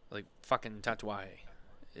one, fucking Tatuaje.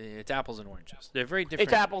 It's apples and oranges. They're very different.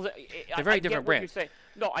 It's apples. They're very I different get what you're brands. saying.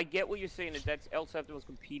 No, I get what you're saying. That's El Septimo's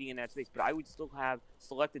competing in that space, but I would still have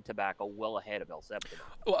Selected Tobacco well ahead of El Septimo.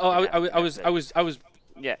 Well, I was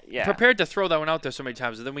Yeah. prepared to throw that one out there so many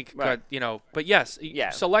times, and then we Right. got, but yes,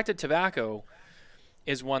 Yeah. Selected Tobacco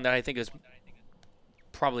is one that I think is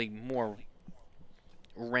probably more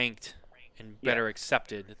ranked and better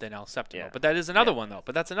accepted than El Septimo. Yeah. But that is another one, though.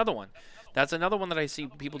 But that's another one. That's another one that I see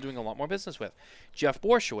people doing a lot more business with. Jeff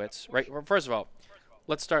Borshowitz, right? Well, first of all,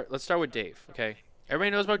 let's start with Dave, okay?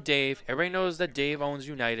 Everybody knows about Dave. Everybody knows that Dave owns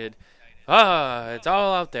United. It's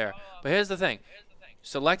all out there. But here's the thing.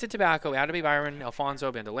 Selected Tobacco, Atabey Byron,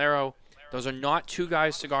 Alfonso, Bandolero, those are not Two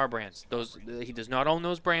Guys cigar brands. He does not own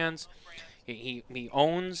those brands. He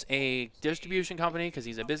owns a distribution company because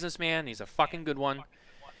he's a businessman. He's a fucking good one.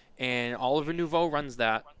 And Oliver Nouveau runs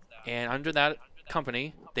that. And under that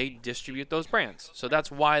company, they distribute those brands. So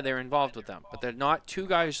that's why they're involved with them. But they're not Two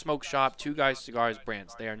Guys Smoke Shop, Two Guys Cigars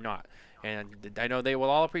brands. They are not. And I know they will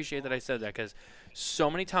all appreciate that I said that because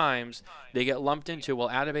so many times they get lumped into, well,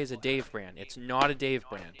 Atabey's a Dave brand. It's not a Dave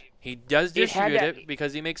brand. He does distribute it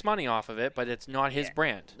because he makes money off of it, but it's not his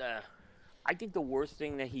brand. I think the worst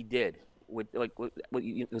thing that he did with what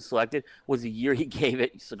you Selected was the year he gave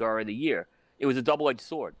it Cigar of the Year. It was a double-edged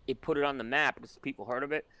sword. It put it on the map because people heard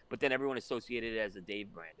of it, but then everyone associated it as a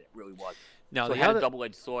Dave brand. It really wasn't. Now, so it had a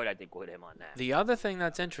double-edged sword, I think, with him on that. The other thing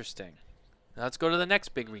that's interesting, let's go to the next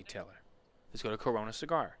big retailer. Let's go to Corona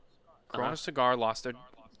Cigar. Corona Cigar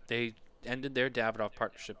they ended their Davidoff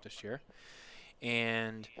partnership this year.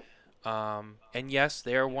 And yes,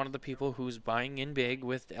 they're one of the people who's buying in big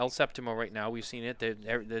with El Septimo right now. We've seen it.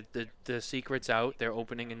 The secret's out. They're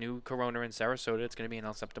opening a new Corona in Sarasota. It's going to be an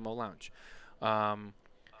El Septimo lounge.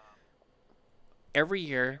 Every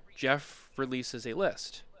year, Jeff releases a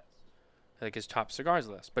list, like his top cigars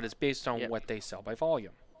list, but it's based on what they sell by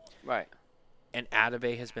volume. Right. And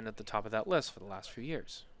Atabey has been at the top of that list for the last few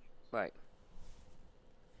years. Right.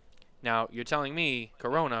 Now, you're telling me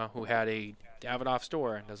Corona, who had a Davidoff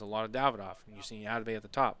store and does a lot of Davidoff, and you're seeing Atabey at the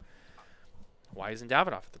top. Why isn't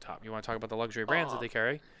Davidoff at the top? You want to talk about the luxury brands that they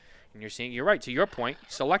carry? And you're right, to your point,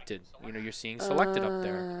 Selected. You're seeing Selected up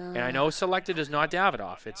there. And I know Selected is not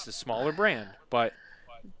Davidoff. It's a smaller brand, but...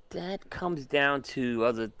 That comes down to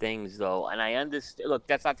other things, though. And I understand. Look,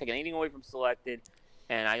 that's not taking anything away from Selected,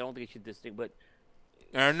 and I don't think it should distinct, but...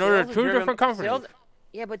 I know they're two different companies.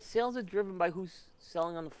 But sales are driven by who's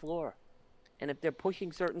selling on the floor. And if they're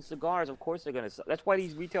pushing certain cigars, of course they're going to sell. That's why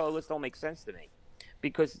these retailer lists don't make sense to me.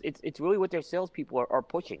 Because it's really what their salespeople are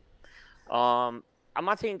pushing. I'm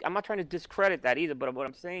not trying to discredit that either, but what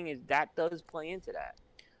I'm saying is that does play into that.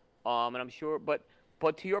 And I'm sure, but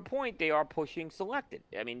to your point, they are pushing Selected.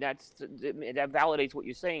 I mean, that validates what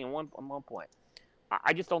you're saying on one point.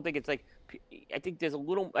 I just don't think it's like, I think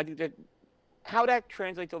that how that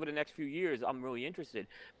translates over the next few years, I'm really interested,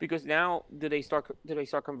 because now do they start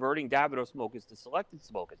converting Davidoff smokers to Selected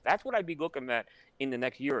smokers? That's what I'd be looking at in the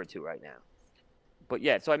next year or two right now. But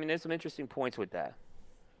yeah, so I mean, there's some interesting points with that.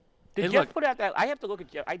 Did Jeff put out that? I have to look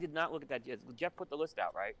at Jeff. I did not look at that yet. Jeff put the list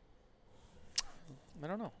out, right? I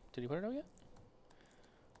don't know. Did he put it out yet?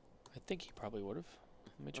 I think he probably would have.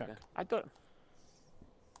 Let me check. Okay. I thought.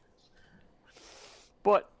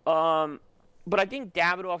 But I think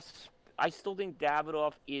Davidoff's. I still think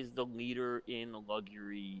Davidoff is the leader in the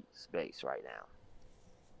luxury space right now.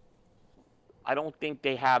 I don't think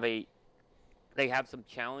they have some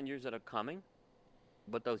challengers that are coming,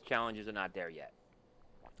 but those challengers are not there yet.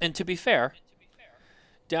 And to be fair,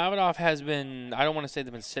 Davidoff has been, I don't want to say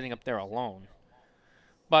they've been sitting up there alone,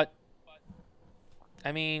 but,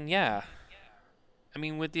 I mean, yeah. I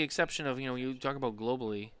mean, with the exception of, you talk about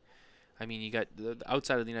globally, I mean, you got,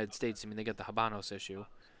 outside of the United States, I mean, they got the Habanos issue.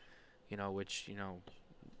 Which,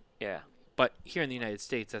 Yeah. But here in the United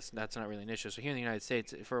States, that's not really an issue. So here in the United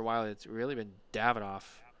States, for a while, it's really been Davidoff.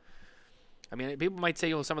 I mean, people might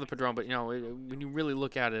say, some of the Padron, but, when you really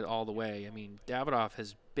look at it all the way, I mean, Davidoff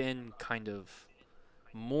has been kind of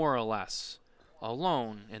more or less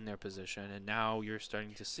alone in their position, and now you're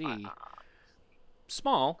starting to see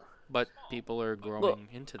small, but people are growing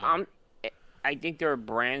into them. I think there are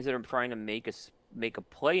brands that are trying to make a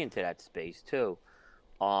play into that space, too.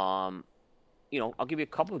 I'll give you a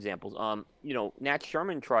couple examples. Nat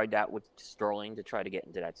Sherman tried that with Sterling to try to get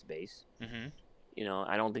into that space. Mm-hmm.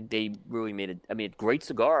 I don't think they really made a great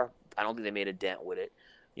cigar. I don't think they made a dent with it.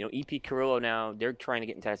 EP Carrillo now, they're trying to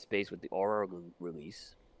get into that space with the Aura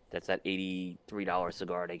release. That's that $83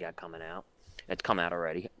 cigar they got coming out. That's come out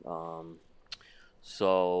already.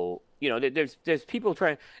 So, there's people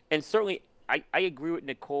trying, and certainly I agree with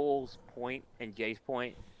Nicole's point and Jay's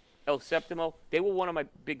point El Septimo, they were one of my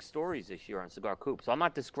big stories this year on Cigar Coop. So I'm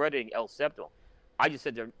not discrediting El Septimo. I just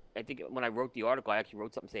said I think when I wrote the article, I actually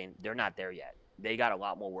wrote something saying they're not there yet. They got a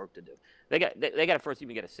lot more work to do. They got to first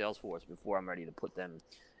even get a sales force before I'm ready to put them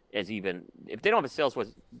as even. If they don't have a sales force,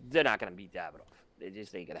 they're not going to beat Davidoff. It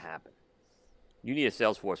just ain't going to happen. You need a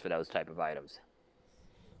sales force for those type of items.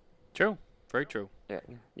 True. Very true. Yeah.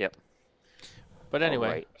 Yep. But anyway,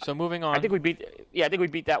 right. so moving on. I think we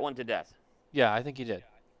beat that one to death. Yeah, I think you did.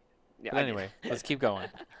 Yeah, But anyway, let's keep going.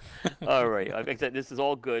 All right. Like I said, this is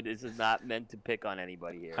all good. This is not meant to pick on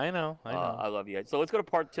anybody here. I know. I love you. So let's go to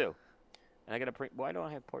part 2. And I got to print. Why don't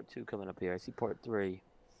I have part 2 coming up here? I see part 3.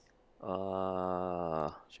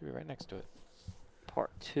 Should be right next to it. Part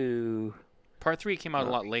 2. Part 3 came out a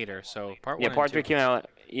lot later, so part 1 Yeah, and part 2. 3 came out.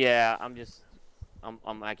 Yeah,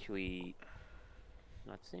 I'm actually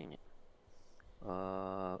not seeing it.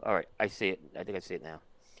 All right, I see it. I think I see it now.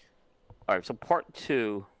 All right, so part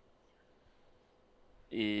 2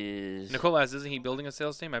 is. Nicola asks, isn't he building a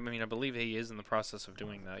sales team? I mean, I believe he is in the process of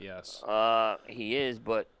doing that. Yes. He is,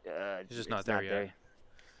 but He's just not there yet.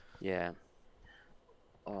 Yeah.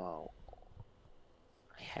 Oh,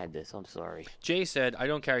 I had this. I'm sorry. Jay said, I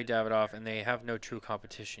don't carry Davidoff, and they have no true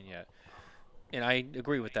competition yet. And I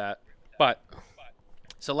agree with that. But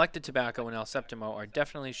Selected Tobacco and El Septimo are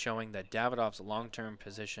definitely showing that Davidoff's long-term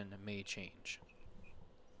position may change.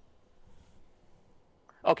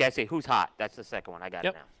 Okay, I see. Who's hot? That's the second one. I got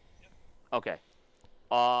Yep. it now. Okay.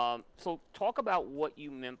 So talk about what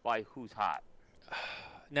you meant by who's hot.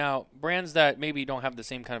 Now, brands that maybe don't have the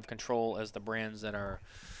same kind of control as the brands that are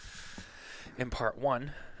in part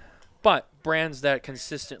 1, but brands that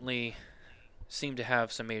consistently seem to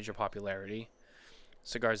have some major popularity,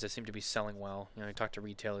 cigars that seem to be selling well. You know, you talk to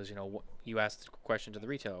retailers, you ask the question to the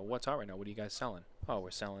retailer, what's hot right now? What are you guys selling? Oh,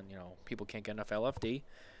 we're selling, people can't get enough LFD.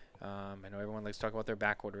 I know everyone likes to talk about their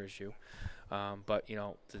back order issue, but,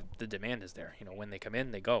 the demand is there. When they come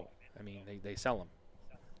in, they go. I mean, they sell them.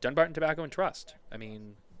 Dunbarton Tobacco and Trust. I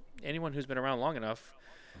mean, anyone who's been around long enough,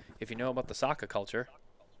 if you know about the Saka culture,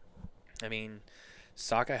 I mean,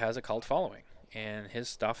 Saka has a cult following, and his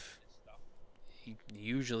stuff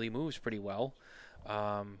usually moves pretty well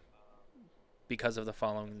because of the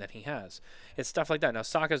following that he has. It's stuff like that. Now,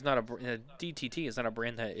 Saka's not DTT is not a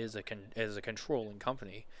brand that is a controlling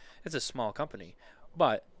company. It's a small company,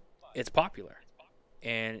 but it's popular.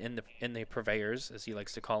 And in the purveyors, as he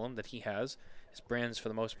likes to call them, that he has, his brands for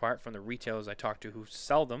the most part from the retailers I talk to who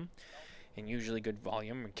sell them, in usually good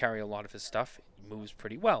volume and carry a lot of his stuff, it moves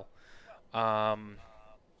pretty well.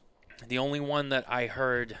 The only one that I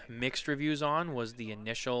heard mixed reviews on was the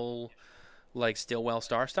initial, Stillwell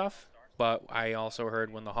Star stuff. But I also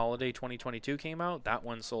heard when the Holiday 2022 came out, that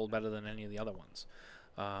one sold better than any of the other ones.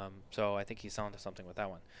 So I think he's selling to something with that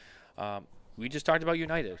one. We just talked about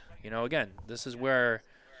United. Again, this is where,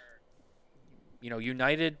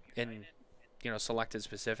 United and, Selected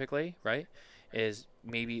specifically, right, is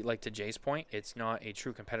maybe, to Jay's point, it's not a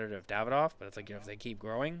true competitor of Davidoff, but it's if they keep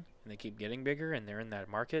growing and they keep getting bigger and they're in that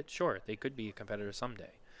market, sure, they could be a competitor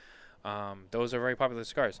someday. Those are very popular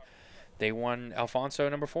cigars. They won Alfonso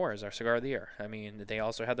number 4 as our cigar of the year. I mean, they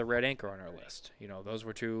also had the Red Anchor on our list. Those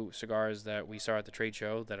were 2 cigars that we saw at the trade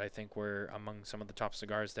show that I think were among some of the top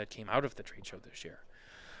cigars that came out of the trade show this year.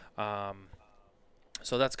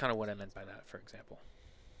 So that's kind of what I meant by that, for example.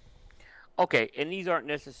 Okay, and these aren't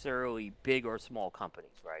necessarily big or small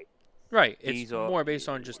companies, right? Right. It's more based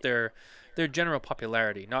on just their general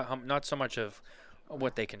popularity, not so much of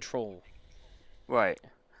what they control. Right.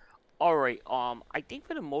 All right. I think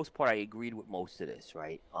for the most part, I agreed with most of this,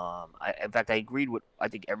 right? In fact, I agreed with I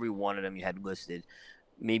think every one of them you had listed.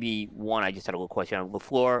 Maybe one I just had a little question on.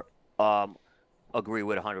 LaFleur, agree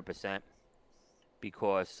with 100%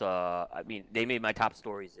 because they made my top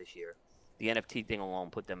stories this year. The NFT thing alone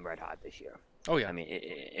put them red hot this year. Oh yeah. I mean,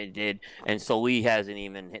 it did. And Solis hasn't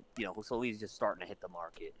even hit. Solis just starting to hit the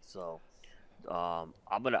market. So,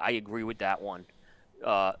 I agree with that one.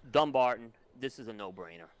 Dumbarton, this is a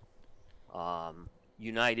no-brainer.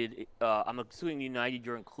 United, I'm assuming United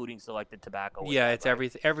you're including Selected Tobacco. Yeah, it's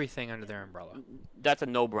right? everything under their umbrella. That's a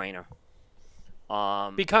no-brainer.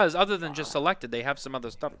 Because other than just Selected, they have some other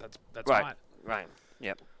stuff that's right, hot. Right.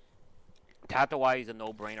 Yep. Tatawai is a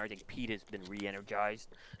no-brainer. I think Pete has been re-energized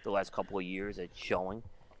the last couple of years. It's showing.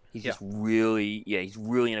 He's just really, he's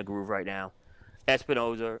really in a groove right now.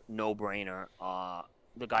 Espinosa, no-brainer.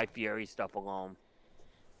 The Guy Fieri stuff alone.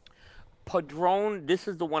 Padron, this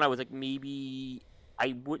is the one I was maybe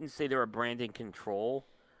I wouldn't say they're a brand in control,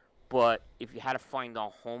 but if you had to find a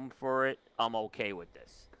home for it, I'm okay with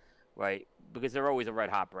this, right? Because they're always a red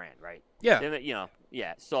hot brand, right? Yeah.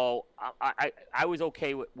 Yeah, so I was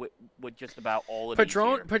okay with just about all of these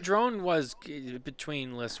here. Padron was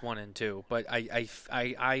between list 1 and 2, but I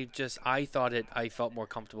thought I felt more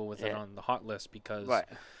comfortable with it on the hot list because Right.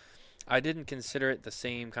 I didn't consider it the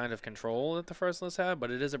same kind of control that the first list had, but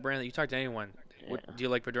it is a brand that you talk to anyone. Do you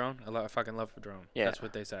like Padron? I fucking love Padron. Yeah. That's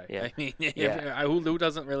what they say. Yeah. I mean, Yeah. who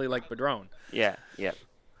doesn't really like Padron? Yeah, yeah.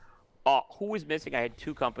 Who was missing? I had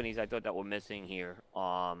two companies I thought that were missing here.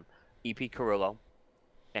 EP Carrillo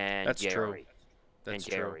and That's JRE. true. That's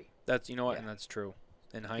and true. JRE. That's and Yeah. that's true.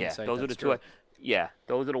 In Yeah, hindsight, those are the that's two. true. Yeah,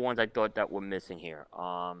 those are the ones I thought that were missing here.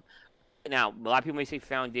 Now a lot of people may say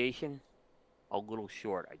Foundation, a little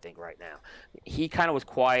short, I think, right now. He kind of was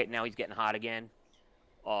quiet. Now he's getting hot again.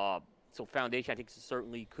 So Foundation, I think,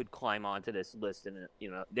 certainly could climb onto this list, and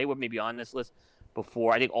they were maybe on this list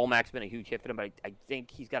before. I think Olmec's been a huge hit for them, but I think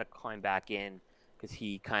he's got to climb back in because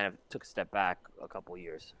he kind of took a step back a couple of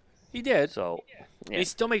years. He did. So yeah. He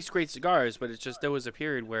still makes great cigars, but it's just there was a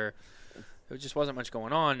period where there just wasn't much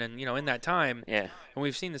going on, and in that time, Yeah. and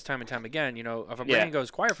we've seen this time and time again. If a Yeah. brand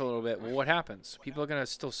goes quiet for a little bit, well, what happens? People are gonna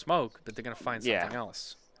still smoke, but they're gonna find Yeah. something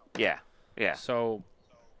else. Yeah. Yeah. So,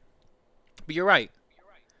 but you're right.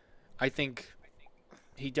 I think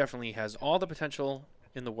he definitely has all the potential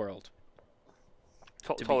in the world.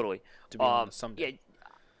 Totally. To be on someday. Yeah,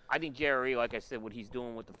 I think Jerry, like I said, what he's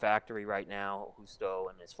doing with the factory right now, Husto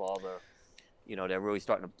and his father, they're really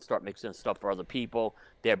starting to start mixing stuff for other people.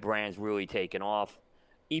 Their brand's really taken off.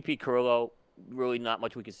 EP Carrillo, really not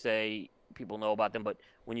much we could say. People know about them, but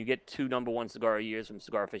when you get 2 #1 cigar years from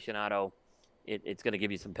Cigar Aficionado, it's going to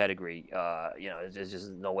give you some pedigree. There's just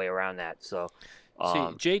no way around that. So, see,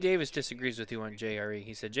 Jay Davis disagrees with you on JRE.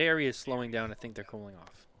 He said JRE is slowing down. I think they're cooling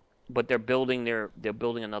off. But they're building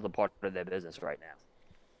another part of their business right now.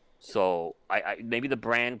 So I maybe the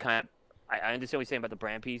brand kind of I understand what you're saying about the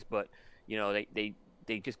brand piece, but they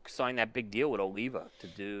just signed that big deal with Oliva to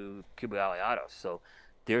do Cuba Aliados. So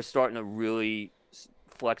they're starting to really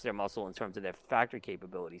flex their muscle in terms of their factory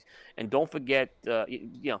capabilities. And don't forget,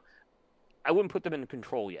 I wouldn't put them in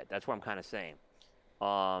control yet. That's what I'm kind of saying.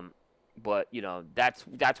 But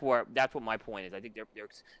that's what my point is. I think they're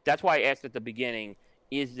that's why I asked at the beginning,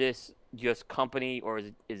 is this just company or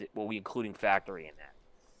is it were we including factory in that?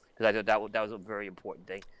 Because I thought that was a very important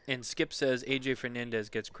thing. And Skip says AJ Fernandez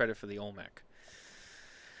gets credit for the Olmec.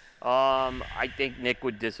 I think Nick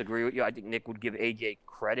would disagree with you. I think Nick would give AJ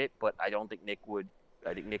credit, but I don't think Nick would.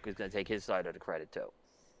 I think Nick was going to take his side of the credit too.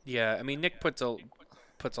 Yeah, I mean Nick puts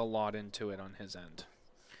a lot into it on his end.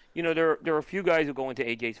 There are a few guys who go into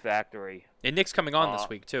AJ's factory. And Nick's coming on this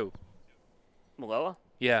week too. Maloa?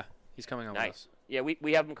 Yeah, he's coming on with us. Yeah,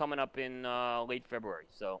 we have him coming up in late February.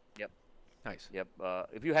 So yep. Nice. Yep.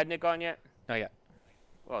 Have you had Nick on yet? Not yet.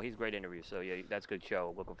 Well, he's a great interview. So yeah, that's a good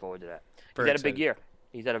show. Looking forward to that. Very He's had excited. a big year.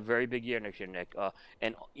 He's had a very big year next year, Nick.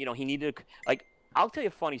 And he needed I'll tell you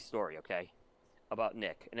a funny story, okay, about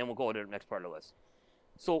Nick, and then we'll go to the next part of the list.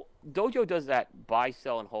 So Dojo does that buy,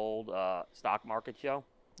 sell, and hold stock market show.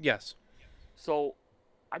 Yes. So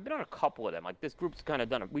I've been on a couple of them. Like this group's kind of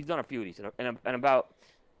done it. We've done a few of these, and about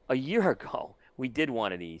a year ago we did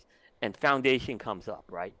one of these, and Foundation comes up,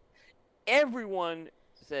 right? Everyone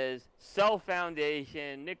says sell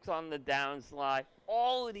Foundation. Nick's on the downslide.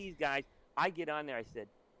 All of these guys. I get on there. I said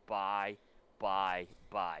buy. I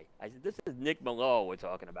said this is Nick Malo we're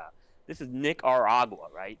talking about. This is Nick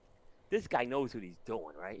Aragua, right? This guy knows what he's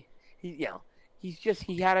doing, right? He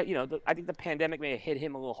had I think the pandemic may have hit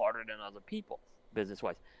him a little harder than other people,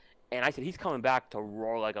 business-wise. And I said, he's coming back to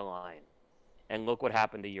roar like a lion. And look what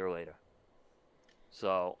happened a year later.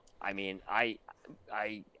 So, I mean, I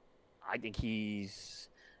think he's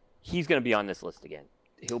going to be on this list again.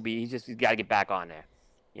 He's got to get back on there.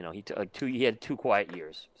 He had 2 quiet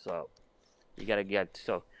years. So, you got to get,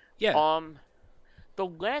 so. Yeah. The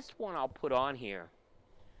last one I'll put on here,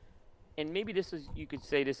 and maybe you could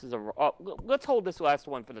say this is let's hold this last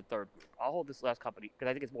one for the third group. I'll hold this last company because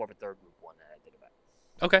I think it's more of a third group one that I think about.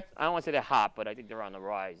 Okay. I don't want to say they're hot, but I think they're on the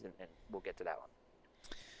rise, and we'll get to that one.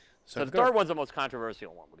 So the go. third one's the most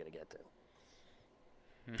controversial one we're going to get to.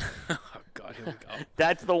 Oh, God, here we go.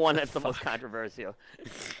 That's the one that's the most controversial.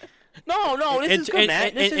 No, this is good,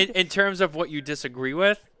 man. In terms of what you disagree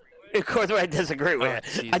with? Of course, I disagree with.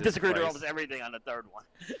 Jesus I disagree with Christ. almost everything on the third one.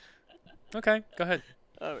 Okay, go ahead.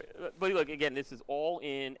 But look, again, this is all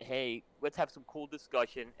in, hey, let's have some cool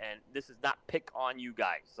discussion, and this is not pick on you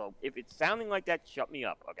guys. So if it's sounding like that, shut me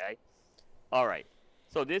up, okay? All right.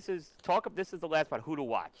 So this is the last part, who to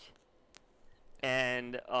watch.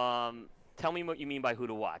 And tell me what you mean by who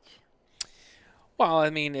to watch. Well,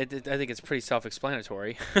 I mean, I think it's pretty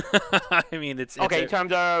self-explanatory. I mean, it's Okay, in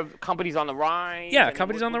terms of companies on the rise. yeah, I mean,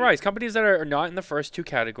 companies on the what do you- rise, companies that are not in the first two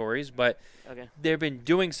categories, but Okay. they've been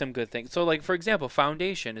doing some good things. So, like for example,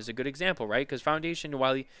 Foundation is a good example, right? Because Foundation,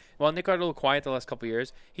 while Nick got a little quiet the last couple of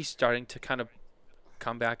years, he's starting to kind of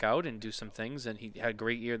come back out and do some things, and he had a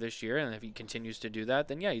great year this year. And if he continues to do that,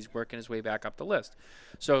 then yeah, he's working his way back up the list.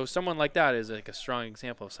 So, someone like that is like a strong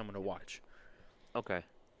example of someone to watch. Okay.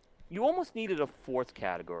 You almost needed a fourth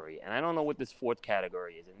category, and I don't know what this fourth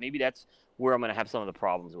category is, and maybe that's where I'm going to have some of the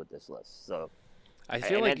problems with this list. So, I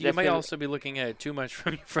feel And like that- you that's might gonna- also be looking at it too much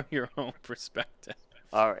from your own perspective.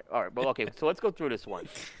 all right. Well, okay, so let's go through this one.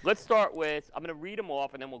 Let's start with, I'm going to read them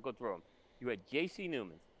off, and then we'll go through them. You had J.C.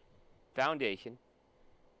 Newman, Foundation,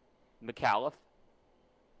 McAuliffe,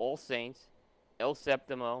 All Saints, El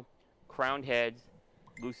Septimo, Crowned Heads,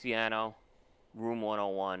 Luciano, Room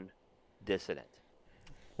 101, Dissident.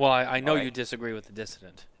 Well, I know Alright. you disagree with the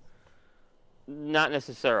Dissident. Not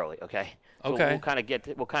necessarily, okay? So Okay. I'll kind of get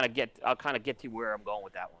to where I'm going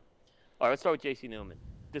with that one. All right, let's start with J.C. Newman.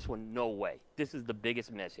 This one, no way. This is the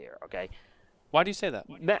biggest miss here, okay? Why do you say that?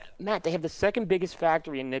 Matt, they have the second biggest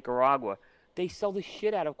factory in Nicaragua. They sell the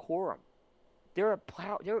shit out of Quorum. They're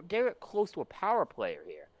close to a power player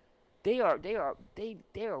here. They're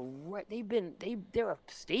a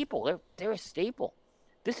staple. They're a staple.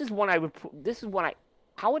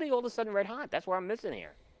 How are they all of a sudden red hot? That's what I'm missing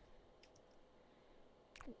here.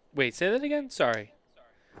 Wait, say that again. Sorry.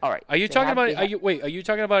 All right. Are you they talking have- about? they Are have- you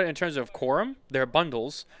talking about it in terms of quorum, their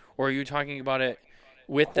bundles, or are you talking about it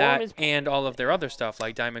with Quorum that is- and all of their other stuff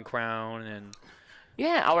like Diamond Crown and?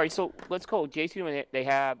 Yeah, all right. So let's go. JC, they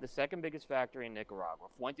have the second biggest factory in Nicaragua.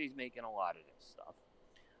 Fuente's making a lot of this stuff.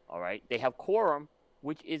 All right. They have Quorum,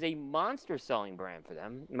 which is a monster selling brand for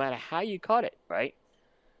them, no matter how you cut it, right?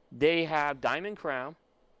 They have Diamond Crown.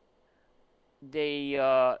 They've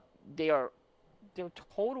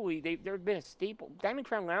been a staple. Diamond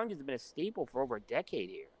Crown Lounges have been a staple for over a decade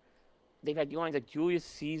here. They've had lines like Julius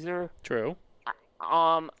Caesar. True.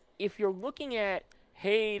 If you're looking at,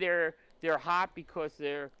 hey, they're hot because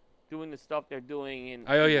they're doing the stuff they're doing in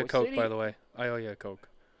I owe you a Ybor Coke, City. by the way. I owe you a Coke.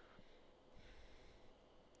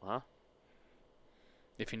 Huh?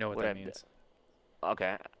 If you know what What that I- means.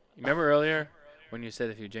 Okay. Remember earlier when you said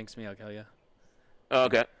if you jinx me, I'll kill you?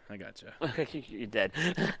 Okay. I gotcha. You're dead.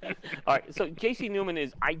 All right. So J.C.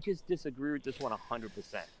 Newman I just disagree with this one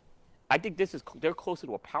 100%. I think they're closer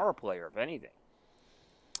to a power player, if anything.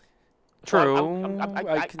 So True. I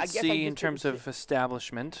I can guess see in just terms didn't of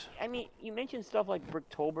establishment. I mean, you mentioned stuff like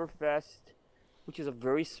Bricktoberfest, which is a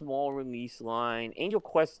very small release line. Angel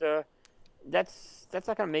Cuesta, that's not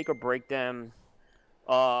going to make or break them.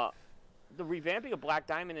 The revamping of Black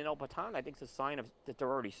Diamond and El Patan, I think, is a sign that they're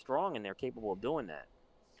already strong and they're capable of doing that.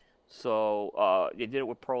 So they did it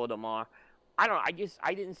with Pearl of the Mar. I don't know.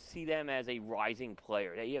 I didn't see them as a rising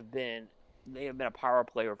player. They have been a power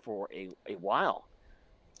player for a while.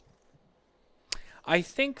 I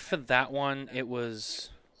think for that one, it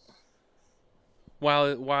was.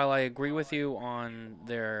 While I agree with you on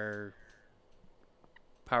their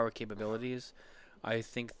power capabilities, I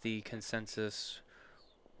think the consensus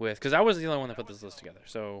because I was the only one that put this list together,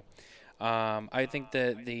 so I think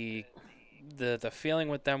that the feeling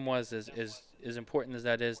with them was as important as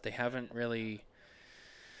that is, they haven't really.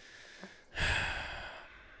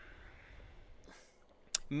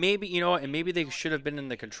 Maybe, you know what, and maybe they should have been in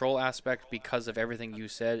the control aspect because of everything you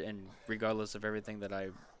said and regardless of everything that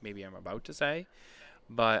I'm about to say.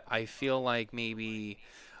 But I feel like maybe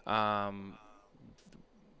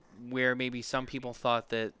where maybe some people thought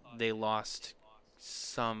that they lost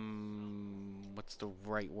some, what's the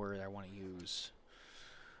right word I want to use?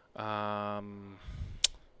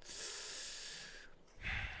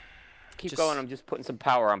 Keep going. I'm just putting some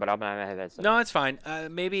power on, but I'm not have that. No, it's fine.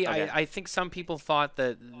 Maybe Okay. I think some people thought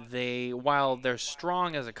that while they're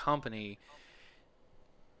strong as a company,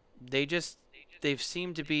 they've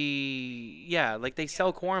seemed to be, like they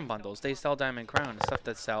sell corn bundles, they sell Diamond Crown and stuff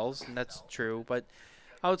that sells, and that's true. But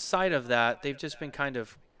outside of that, they've just been kind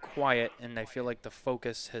of quiet, and I feel like the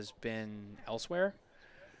focus has been elsewhere.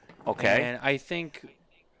 Okay. And I think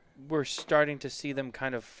we're starting to see them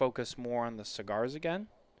kind of focus more on the cigars again.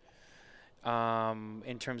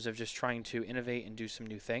 In terms of just trying to innovate and do some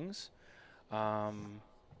new things.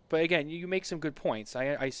 But again, you make some good points.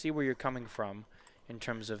 I see where you're coming from in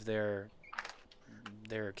terms of their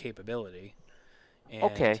capability. And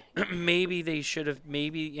Okay. maybe they should have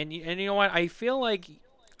and you know what? I feel like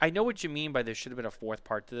I know what you mean by there should have been a fourth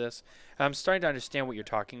part to this. And I'm starting to understand what you're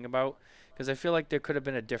talking about because I feel like there could have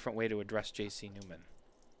been a different way to address J.C. Newman.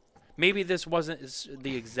 maybe this wasn't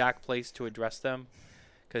the exact place to address them,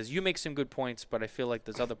 because you make some good points, but I feel like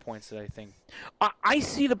there's other points that I think. I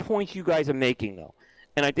see the points you guys are making, though.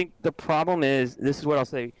 And I think the problem is, this is what I'll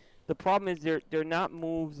say, the problem is they're not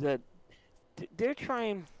moves that they're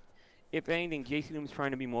trying, if anything, JC Newman's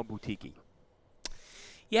trying to be more boutique-y.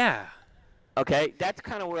 Yeah. Okay? That's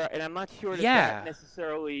kind of where, and I'm not sure that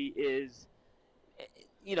necessarily is,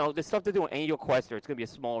 the stuff they're doing, Angel Quester, it's going to be a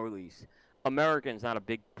small release. American's not a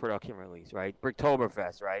big production release, right?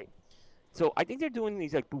 Bricktoberfest, right? So I think they're doing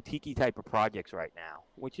these like boutique type of projects right now,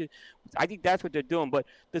 which is, I think that's what they're doing. But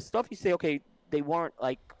the stuff you say, okay, they weren't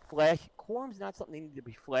like flash. Quorum's not something they need to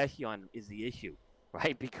be flashy on is the issue,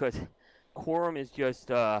 right? Because Quorum is just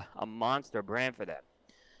a monster brand for them.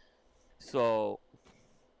 So,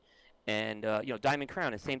 and Diamond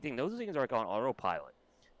Crown, the same thing. Those things are like on autopilot.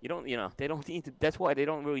 They don't need to. That's why they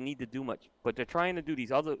don't really need to do much. But they're trying to do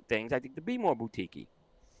these other things, I think, to be more boutique-y.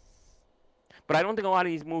 But I don't think a lot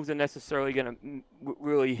of these moves are necessarily going to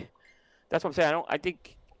really. That's what I'm saying.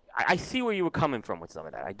 I see where you were coming from with some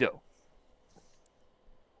of that. I do.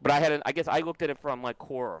 But I guess I looked at it from like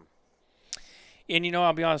Quorum. And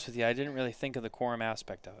I'll be honest with you, I didn't really think of the Quorum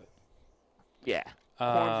aspect of it. Yeah.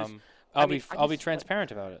 I'll be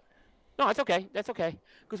transparent about it. No, it's okay. That's okay.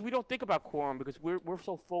 Because we don't think about Quorum because we're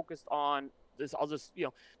so focused on this.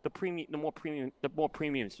 The more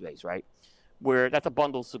premium space, right? Where that's a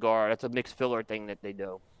bundle cigar, that's a mixed filler thing that they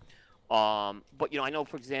do. But I know,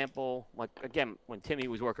 for example, like again, when Timmy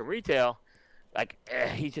was working retail, like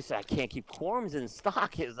he just said, I can't keep Quorums in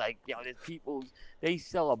stock. It's like there's people, they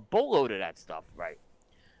sell a boatload of that stuff, right?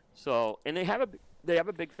 So, and they have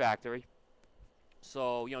a big factory.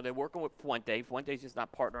 So they're working with Fuente. Fuente's just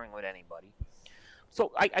not partnering with anybody.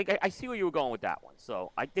 So I see where you were going with that one.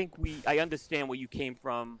 So I think I understand where you came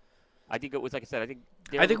from. I think it was like I said.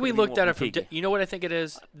 I think we looked at it from. You know what I think it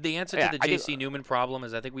is? The answer to the J.C. Newman problem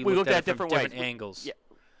is I think we looked at it from different angles. Yeah,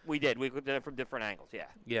 we did. We looked at it from different angles. Yeah.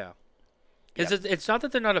 Yeah. It's not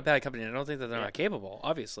that they're not a bad company. I don't think that they're not capable.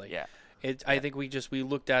 Obviously. Yeah. I think we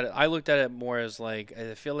looked at it. I looked at it more as like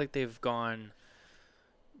I feel like they've gone.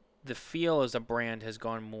 The feel as a brand has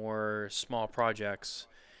gone more small projects.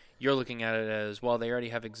 You're looking at it as, well, they already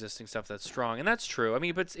have existing stuff that's strong, and that's true. I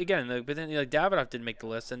mean, but again, Davidoff didn't make the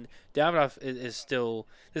list, and Davidoff is still.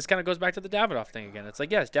 This kind of goes back to the Davidoff thing again. It's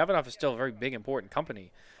like, yes, Davidoff is still a very big, important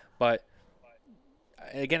company, but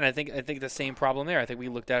again, I think the same problem there. I think we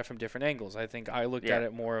looked at it from different angles. I think I looked at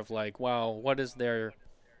it more of like, well, what is their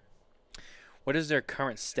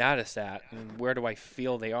current status at, and where do I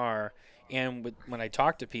feel they are? And when I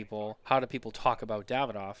talk to people, how do people talk about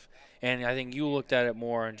Davidoff? And I think you looked at it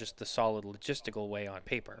more in just the solid logistical way on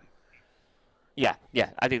paper. Yeah.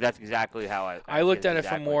 I think that's exactly how I looked at it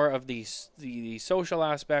from more of the social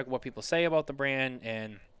aspect, what people say about the brand,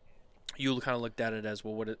 and you kind of looked at it as,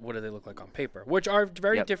 well, what do they look like on paper? Which are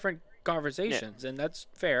very different conversations, and that's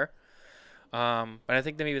fair. But I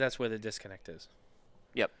think that maybe that's where the disconnect is.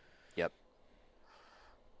 Yep.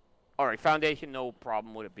 All right, Foundation, no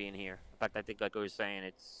problem with it being here. In fact, I think, like I was saying,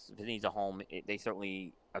 if it needs a home, they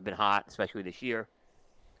certainly have been hot, especially this year.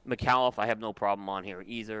 McAuliffe, I have no problem on here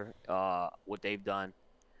either, what they've done.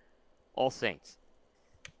 All Saints,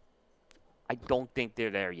 I don't think they're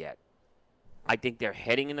there yet. I think they're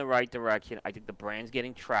heading in the right direction. I think the brand's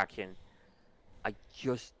getting traction. I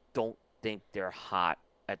just don't think they're hot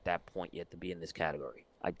at that point yet to be in this category.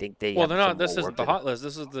 I think they. Well, they're not. This isn't the hot list.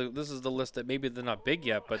 This is the list that maybe they're not big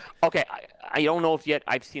yet, but. Okay, I don't know if yet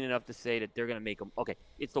I've seen enough to say that they're going to make them. Okay,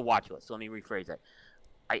 it's the watch list. So let me rephrase that.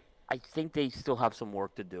 I think they still have some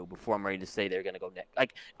work to do before I'm ready to say they're going to go next.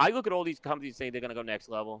 Like I look at all these companies say they're going to go next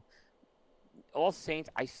level. All Saints,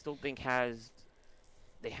 I still think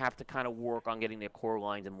they have to kind of work on getting their core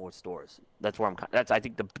lines in more stores. That's where I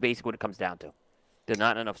think the basic what it comes down to. There's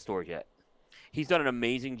not enough stores yet. He's done an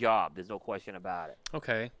amazing job. There's no question about it.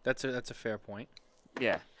 Okay, that's a fair point.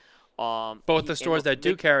 Yeah. Both the stores that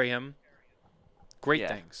do carry him, great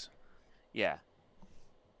things. Yeah.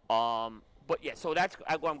 But yeah, so that's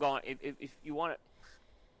where I'm going. If you want to,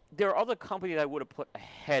 there are other companies I would have put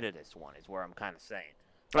ahead of this one. Is where I'm kind of saying.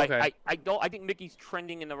 But okay. I think Mickey's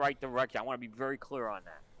trending in the right direction. I want to be very clear on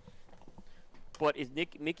that. But is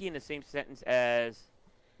Mickey in the same sentence as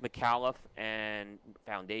McAuliffe and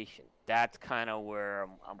Foundation? That's kind of where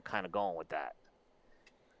I'm kind of going with that.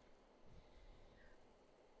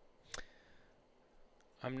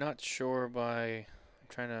 I'm not sure I'm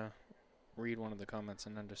trying to read one of the comments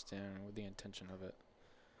and understand the intention of it.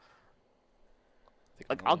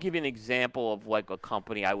 I'll give you an example of like a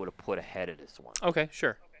company I would have put ahead of this one. Okay,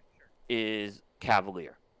 sure. Is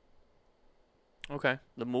Cavalier. Okay.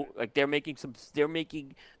 They're making some. You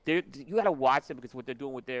got to watch them because what they're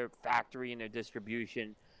doing with their factory and their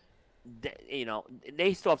distribution.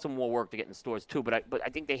 They still have some more work to get in the stores too. But I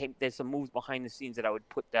think there's some moves behind the scenes that I would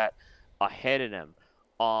put that ahead of them.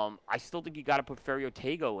 I still think you got to put Ferio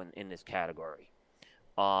Tego in this category,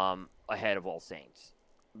 ahead of All Saints,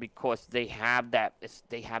 because they have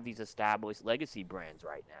these established legacy brands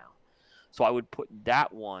right now. So I would put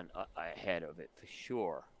that one ahead of it for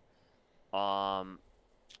sure. Oscar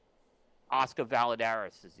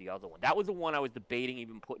Valadares is the other one. That was the one I was debating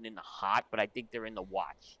even putting in the hot, but I think they're in the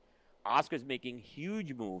watch. Oscar's making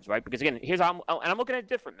huge moves, right? Because again, and I'm looking at it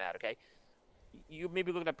different, Matt. Okay, you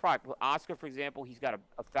maybe look at that product. Oscar, for example, he's got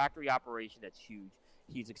a factory operation that's huge.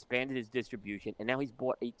 He's expanded his distribution, and now he's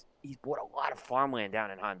bought a lot of farmland down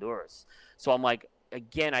in Honduras. So I'm like,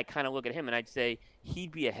 again, I kind of look at him and I'd say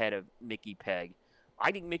he'd be ahead of Mickey Peg.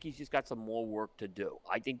 I think Mickey's just got some more work to do.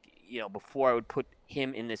 I think, before I would put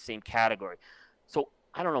him in the same category. So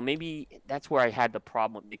I don't know. Maybe that's where I had the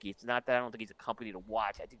problem with Mickey. It's not that I don't think he's a company to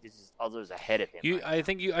watch. I think this is others ahead of him. I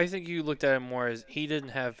think you looked at him more as he didn't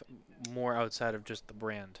have more outside of just the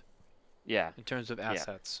brand. Yeah. In terms of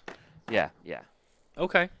assets. Yeah.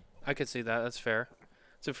 Okay, I could see that. That's fair.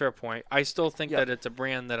 It's a fair point. I still think that it's a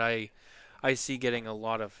brand that I see getting a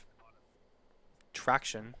lot of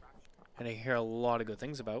traction, and I hear a lot of good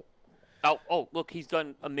things about. Oh, look, he's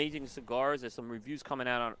done amazing cigars. There's some reviews coming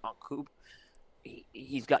out on Coop.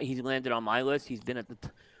 He's landed on my list. He's been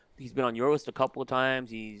on your list a couple of times.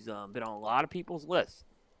 He's been on a lot of people's lists.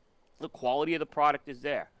 The quality of the product is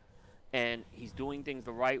there, and he's doing things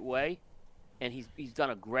the right way. And he's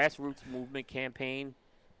done a grassroots movement campaign,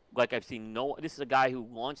 like I've seen. This is a guy who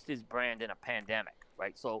launched his brand in a pandemic,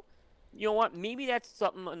 right? So, you know what? Maybe that's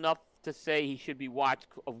something enough to say he should be watched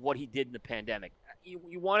of what he did in the pandemic.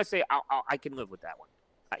 You want to say I can live with that one.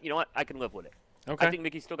 You know what? I can live with it. Okay. I think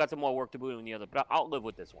Mickey's still got some more work to do than the other, but I'll live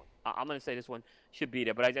with this one. I'm going to say this one should be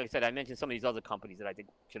there. But like I said, I mentioned some of these other companies that I think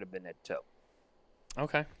should have been there too.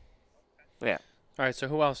 Okay. Yeah. All right. So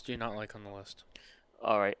who else do you not like on the list?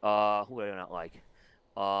 All right. Who do I not like?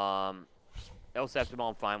 El Septimo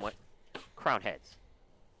I'm fine with. Crown Heads.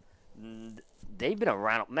 They've been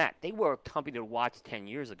around. Matt, they were a company to watch 10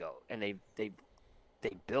 years ago, and they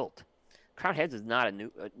built. Crown Heads is not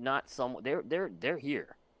they're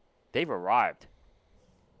here. They've arrived.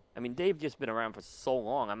 I mean, they've just been around for so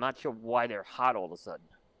long. I'm not sure why they're hot all of a sudden.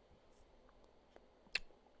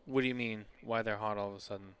 What do you mean? Why they're hot all of a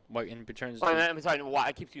sudden? What in terms? I'm sorry. Why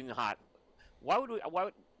I keep using hot? Why would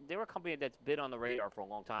they're a company that's been on the radar for a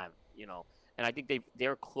long time, and I think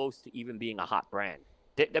they're close to even being a hot brand.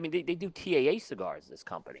 They do TAA cigars. This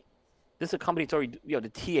company, this is a company that's already, the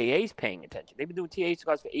TAA is paying attention. They've been doing TAA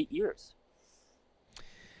cigars for 8 years.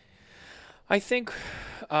 I think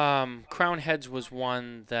Crown Heads was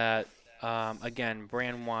one that, again,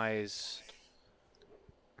 brand wise.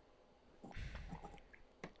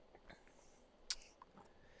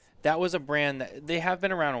 That was a brand that they have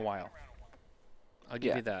been around a while. I'll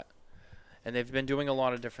give you that. And they've been doing a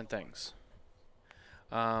lot of different things.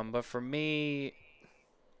 But for me,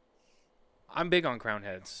 I'm big on Crown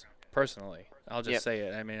Heads, personally. I'll just say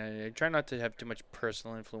it. I mean, I try not to have too much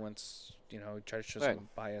personal influence, try to show some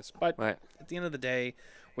bias. But at the end of the day,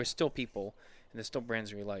 we're still people, and there's still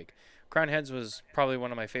brands we like. Crown Heads was probably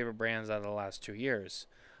one of my favorite brands out of the last 2 years.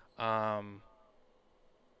 I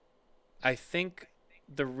think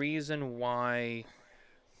the reason why,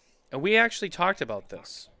 and we actually talked about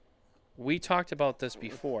this. We talked about this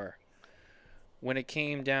before. When it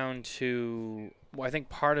came down to, I think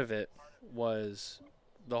part of it was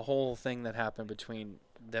the whole thing that happened between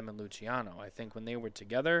them and Luciano. I think when they were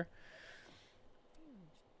together,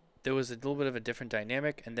 there was a little bit of a different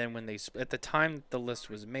dynamic. And then when at the time the list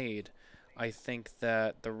was made, I think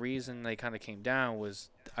that the reason they kind of came down was,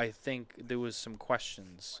 I think there was some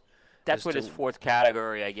questions. That's what this fourth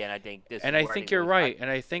category again. I think this. And I think you're right. And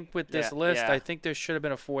I think with this list, I think there should have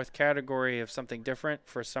been a fourth category of something different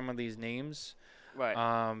for some of these names.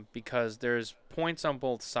 Right. Because there's points on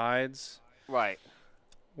both sides. Right.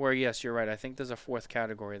 Where, yes, you're right. I think there's a fourth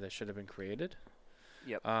category that should have been created.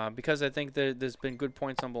 Yep. Because I think there's been good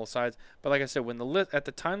points on both sides. But like I said, when at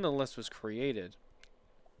the time the list was created,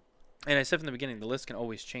 and I said from the beginning, the list can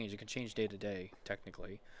always change. It can change day to day,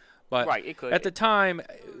 technically. But it could. At the time,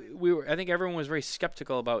 I think everyone was very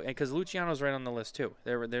skeptical about it, because Luciano's right on the list too.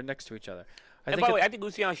 They're next to each other. By the way, I think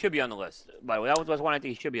Luciano should be on the list. By the way, that was one I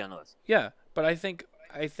think he should be on the list. Yeah, but I think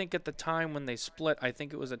at the time when they split, I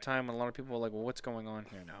think it was a time when a lot of people were like, well, what's going on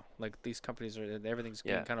here now? Like, these companies everything's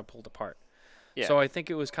getting kind of pulled apart. Yeah. So I think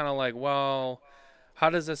it was kind of like, well, how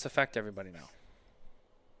does this affect everybody now?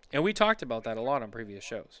 And we talked about that a lot on previous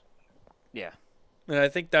shows. Yeah. And I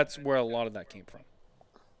think that's where a lot of that came from.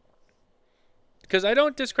 Because I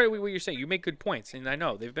don't discredit what you're saying. You make good points. And I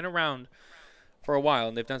know they've been around for a while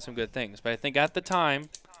and they've done some good things. But I think at the time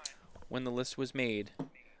when the list was made,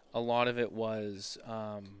 a lot of it was,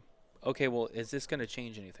 okay, well, is this going to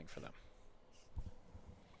change anything for them?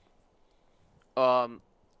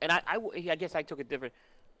 And I guess I took it different.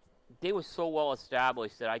 They were so well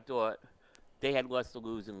established that I thought they had less to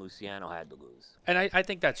lose than Luciano had to lose. And I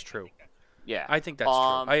think that's true. Yeah. I think that's true.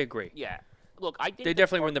 I agree. Yeah. Look, I think they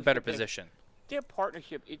definitely were in the better position. Their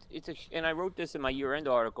partnership, and I wrote this in my year-end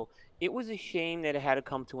article, it was a shame that it had to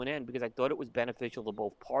come to an end because I thought it was beneficial to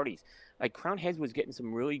both parties. Like, Crown Heads was getting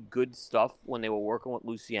some really good stuff when they were working with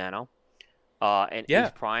Luciano and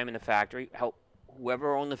Ace Prime in the factory.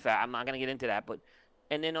 Whoever owned the factory, I'm not going to get into that, but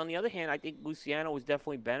and then on the other hand, I think Luciano was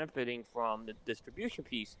definitely benefiting from the distribution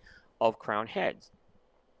piece of Crown Heads.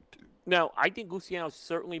 Now, I think Luciano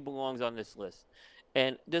certainly belongs on this list.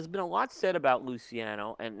 And there's been a lot said about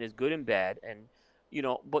Luciano, and there's good and bad. And,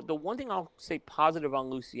 but the one thing I'll say positive on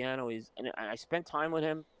Luciano is, and I spent time with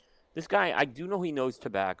him, this guy, I do know he knows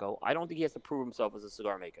tobacco. I don't think he has to prove himself as a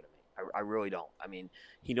cigar maker to me. I really don't. I mean,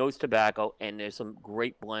 he knows tobacco, and there's some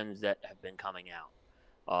great blends that have been coming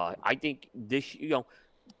out. I think this,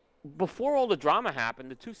 before all the drama happened,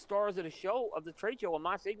 the two stars of the show, of the trade show, were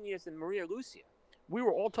Mas Ignius and Maria Lucia. We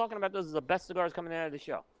were all talking about those as the best cigars coming out of the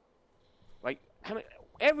show. Like,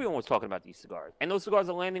 everyone was talking about these cigars, and those cigars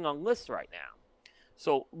are landing on lists right now.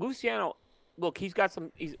 So Luciano, look, he's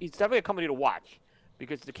definitely a company to watch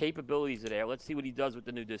because the capabilities are there. Let's see what he does with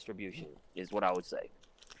the new distribution, is what I would say.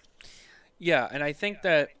 Yeah, and I think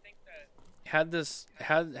that had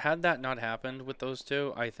that not happened with those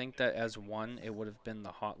two, I think that as one, it would have been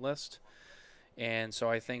the hot list. And so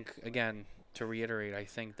I think, again, to reiterate, I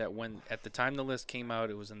think that when at the time the list came out,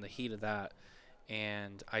 it was in the heat of that.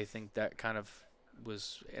 And I think that kind of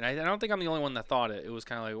was, and I don't think I'm the only one that thought it. It was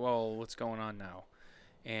kind of like, well, what's going on now?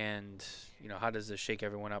 And, how does this shake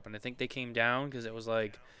everyone up? And I think they came down because it was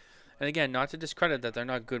like, and again, not to discredit that they're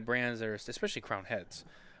not good brands, they're especially Crown Heads.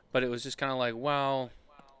 But it was just kind of like, well,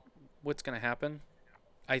 what's going to happen?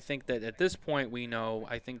 I think that at this point we know,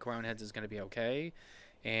 I think Crown Heads is going to be okay.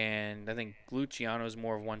 And I think Luciano is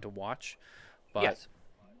more of one to watch. But yes.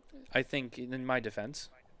 I think, in my defense,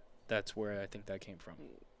 that's where I think that came from.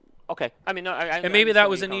 Okay. I mean, no, and maybe that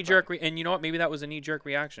was a knee-jerk, and you know what? Maybe that was a knee-jerk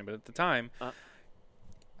reaction. But at the time,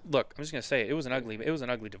 look, I'm just gonna say it was an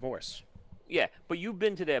ugly divorce. Yeah, but you've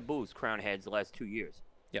been to their booths, Crown Heads, the last 2 years.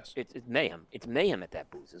 Yes. It's mayhem. It's mayhem at that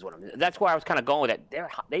booth, is what I'm. That's why I was kind of going with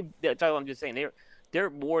that. That's all I'm just saying. They're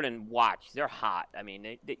more than watch. They're hot. I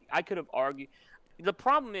mean, I could have argued. The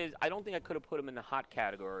problem is, I don't think I could have put them in the hot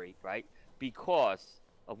category, right? Because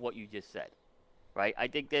of what you just said. Right, I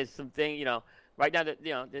think there's something, right now that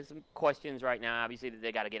there's some questions right now, obviously that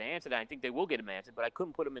they got to get answered. And I think they will get them answered, but I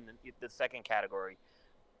couldn't put them in the second category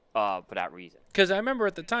for that reason. Because I remember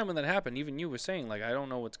at the time when that happened, even you were saying like, I don't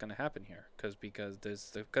know what's going to happen here, because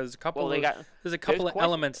there's a couple of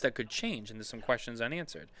elements that could change, and there's some questions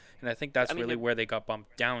unanswered, and I think that's really where they got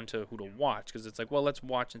bumped down to who to watch, because it's like, well, let's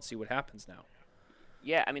watch and see what happens now.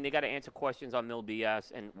 Yeah, I mean, they got to answer questions on Mil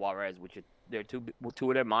BS and Juarez, which they're two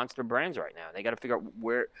of their monster brands right now. They got to figure out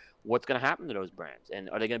what's going to happen to those brands, and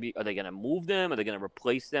are they going to move them? Are they going to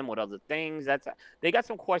replace them with other things? They got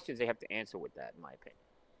some questions they have to answer with that, in my opinion.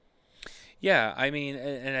 Yeah, I mean,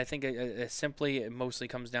 and I think it mostly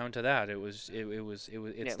comes down to that.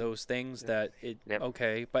 It's those things that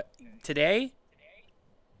okay, but today,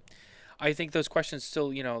 I think those questions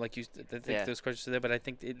still, like you, I think those questions are there, but I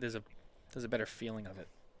think there's a better feeling of it.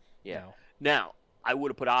 Yeah. Now, I would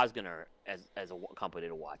have put Osgoner as a company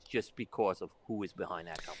to watch just because of who is behind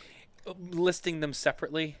that company. Listing them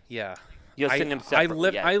separately, yeah. Listing them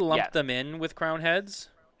separately. I lumped them in with Crown Heads.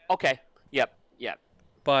 Okay. Yep.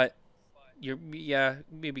 But you're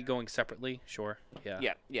maybe going separately, sure.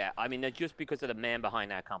 Yeah. I mean, just because of the man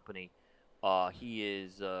behind that company, he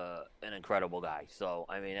is an incredible guy. So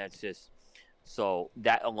I mean,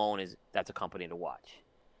 that alone that's a company to watch.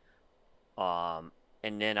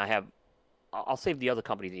 And then I'll save the other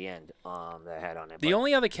company to the end that I had on there. The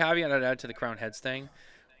only other caveat I'd add to the Crown Heads thing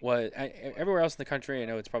was everywhere else in the country, I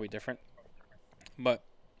know it's probably different, but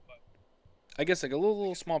I guess like a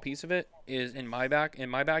little small piece of it is in my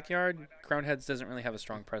backyard, Crown Heads doesn't really have a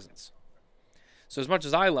strong presence. So as much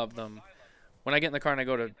as I love them, when I get in the car and I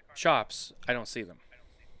go to shops, I don't see them.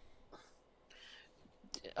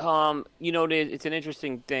 It's an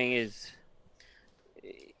interesting thing is.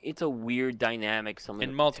 It's a weird dynamic. Some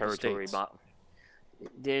in multiple territory, states.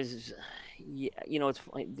 There's, it's.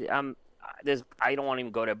 I don't want to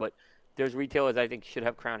even go there, but there's retailers I think should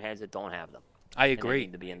have crown heads that don't have them. I And they agree.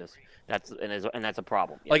 need to be in this. That's a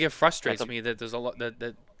problem. Yeah. Like it frustrates That's a- me that there's a lot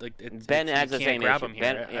that like Ben you has the can't same grab issue. them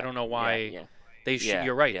here. Ben, I don't know why Yeah. they should. Yeah,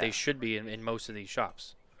 You're right. yeah. They should be in most of these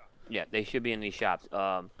shops. Yeah, they should be in these shops.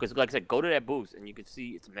 Because like I said, go to that booth and you can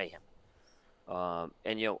see it's mayhem.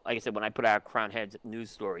 And like I said, when I put out a Crown Heads news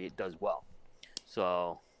story, it does well.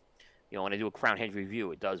 So, when I do a Crown Heads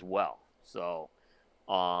review, it does well. So,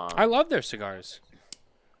 I love their cigars.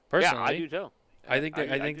 Personally, yeah, I do too. I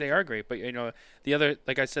think they are great, but the other,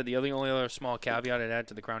 like I said, the only other small caveat I'd add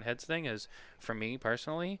to the Crown Heads thing is, for me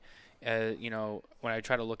personally, when I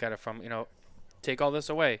try to look at it from, take all this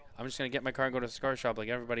away, I'm just gonna get my car and go to the cigar shop like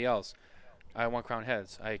everybody else. I want Crown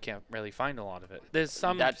Heads. I can't really find a lot of it. There's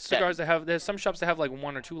some there's some shops that have like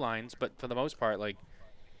 1 or 2 lines, but for the most part, like,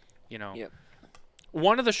 Yep.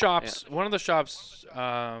 one of the shops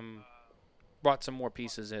brought some more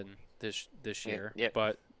pieces in this year, Yep.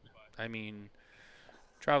 but I mean,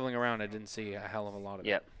 traveling around, I didn't see a hell of a lot of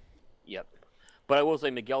it. Yep. But I will say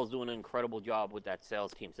Miguel's doing an incredible job with that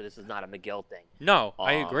sales team. So this is not a Miguel thing. No,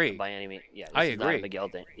 I agree. By any means, yeah. I This is not agree. a Miguel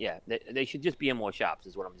thing. Yeah, they should just be in more shops.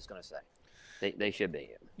 Is what I'm just gonna say. They should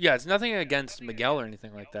be. Yeah, it's nothing against Miguel or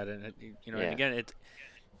anything like that, and and again,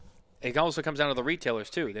 it also comes down to the retailers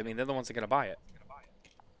too. I mean, they're the ones that are gonna buy it.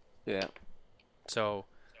 Yeah. So.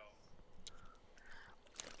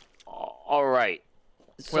 All right.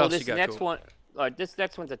 So else this you got, next Coop? one, this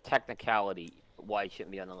next one's a technicality why it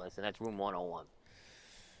shouldn't be on the list, and that's Room 101.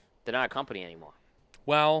 They're not a company anymore.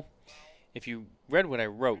 Well, if you read what I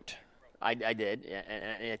wrote. I did,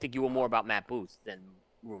 and I think you were more about Matt Booth than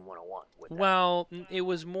Room 101. With that. Well, it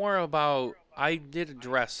was more about I did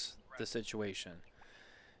address the situation.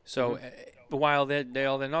 So while they're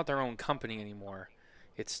not their own company anymore,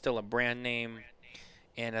 it's still a brand name,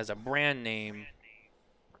 and as a brand name,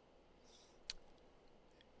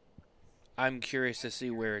 I'm curious to see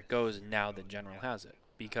where it goes now that General has it,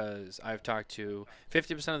 because I've talked to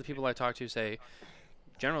 50% of the people I talk to say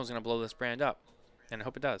General's going to blow this brand up, and I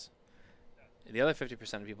hope it does. The other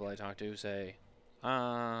 50% of people I talk to say,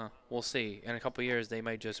 we'll see. In a couple of years, they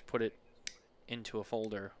might just put it into a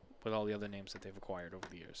folder with all the other names that they've acquired over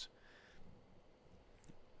the years.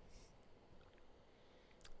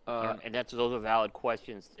 And those are valid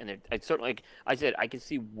questions, and it's certainly, like I said, I can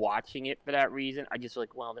see watching it for that reason. I just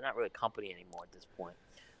like, well, they're not really a company anymore at this point.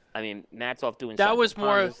 I mean, Matt's off doing That was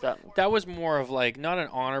stuff. more of like not an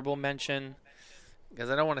honorable mention, because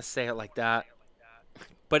I don't want to say it like that,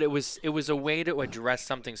 but it was a way to address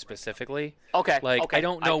something specifically. Okay. Like okay. I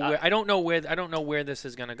don't know where this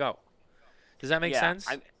is gonna go. Does that make sense?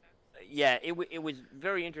 It was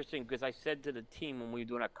very interesting because I said to the team when we were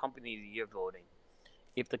doing our company of the year voting,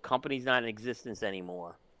 if the company's not in existence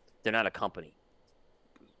anymore, they're not a company.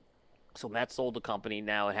 So Matt sold the company.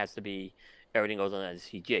 Now it has to be everything goes on as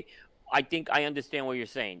CJ. I think I understand what you're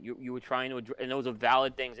saying. You were trying to address, and those are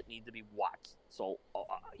valid things that need to be watched. So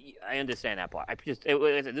I understand that part.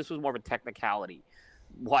 This was more of a technicality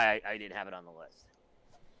why I didn't have it on the list.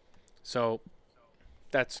 So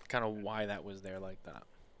that's kind of why that was there like that.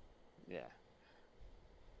 Yeah.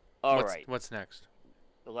 All right. What's next?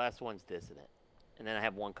 The last one's Dissident. And then I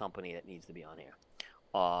have one company that needs to be on here,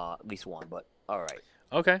 at least one. But all right.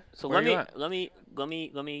 Okay. So Where let me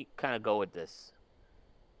kind of go with this.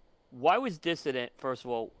 Why was Dissident, first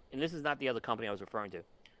of all, and this is not the other company I was referring to.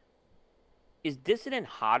 Is Dissident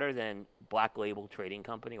hotter than Black Label Trading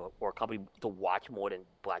Company, or a company to watch more than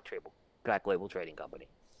Black Label Trading Company,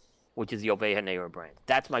 which is the Oveja Negra brand?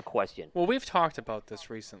 That's my question. Well, we've talked about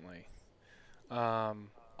this recently.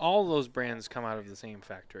 All those brands come out of the same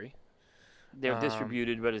factory. They're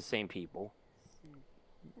distributed by the same people.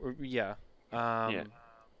 Yeah.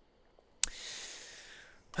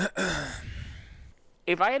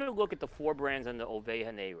 If I had to look at the 4 brands on the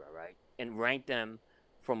Oveja Negra, right, and rank them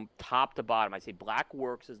from top to bottom, I'd say Black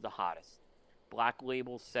Works is the hottest. Black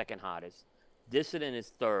Label's second hottest. Dissident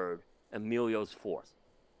is third. Emilio's fourth.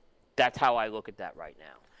 That's how I look at that right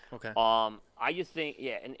now. Okay. I just think,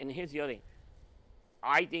 and here's the other thing.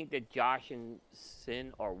 I think that Josh and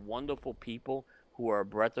Sin are wonderful people who are a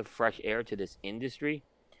breath of fresh air to this industry.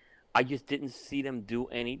 I just didn't see them do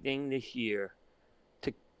anything this year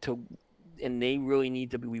and they really need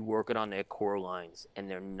to be working on their core lines, and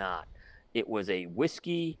they're not. It was a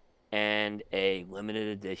whiskey and a limited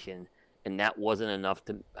edition, and that wasn't enough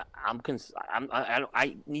to.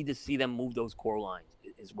 I need to see them move those core lines.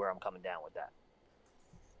 Is where I'm coming down with that.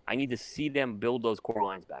 I need to see them build those core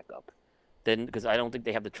lines back up. Then, because I don't think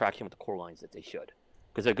they have the traction with the core lines that they should,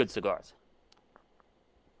 because they're good cigars.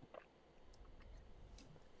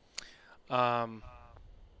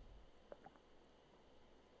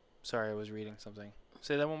 Sorry, I was reading something.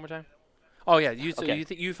 Say that one more time. Oh yeah, Okay.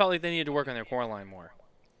 you felt like they needed to work on their core line more.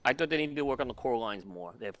 I thought they needed to work on the core lines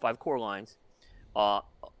more. They have 5 core lines. Uh,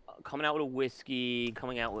 coming out with a whiskey,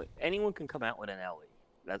 coming out with anyone can come out with an LE.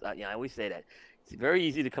 That's, I always say that. It's very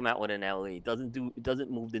easy to come out with an LE. It doesn't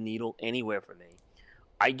move the needle anywhere for me.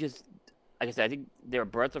 I just, like I said, I think they're a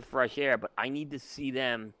breath of fresh air, but I need to see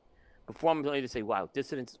them before I'm ready to say, wow,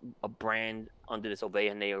 this is a brand under this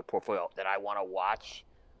Oveja Negra portfolio that I want to watch.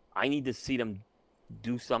 I need to see them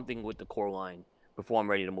do something with the core line before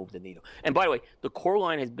I'm ready to move the needle. And by the way, the core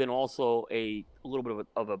line has been also a little bit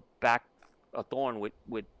of a thorn with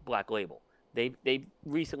Black Label. They've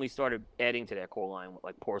recently started adding to their core line with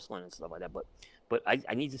like porcelain and stuff like that. But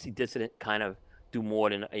I need to see Dissident kind of do more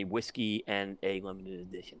than a whiskey and a limited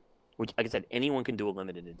edition. Which, like I said, anyone can do a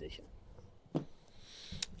limited edition.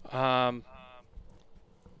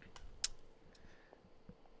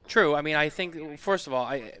 True. I mean, I think first of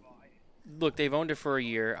all, look, they've owned it for a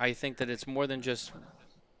year. I think that it's more than just.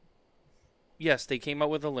 Yes, they came out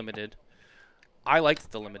with a limited. I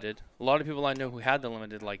liked the limited. A lot of people I know who had the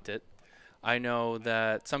limited liked it. I know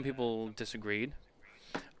that some people disagreed.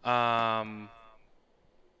 I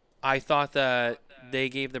thought that they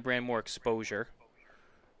gave the brand more exposure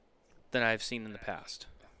than I've seen in the past.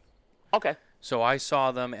 Okay. So I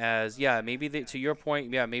saw them as, maybe to your point,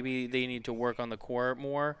 maybe they need to work on the core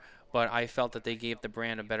more, but I felt that they gave the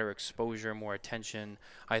brand a better exposure, more attention.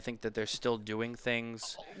 I think that they're still doing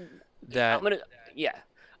things that...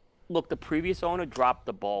 Look, the previous owner dropped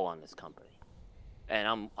the ball on this company.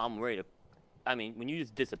 And I'm ready to... I mean, when you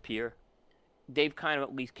just disappear, they've kind of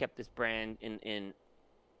at least kept this brand in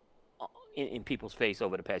people's face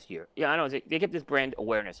over the past year. Yeah, I know. They kept this brand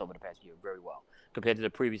awareness over the past year very well compared to the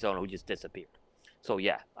previous owner who just disappeared. So,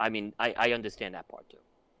 yeah, I mean, I understand that part, too.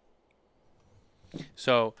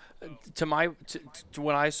 So, to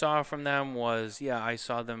what I saw from them was, I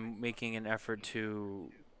saw them making an effort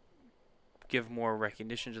to give more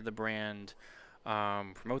recognition to the brand,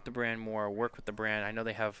 promote the brand more, work with the brand. I know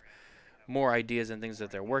they have more ideas and things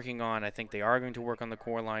that they're working on. I think they are going to work on the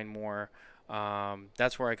core line more.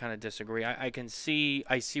 That's where I kind of disagree. I see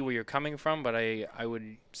where you're coming from, but I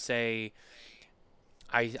would say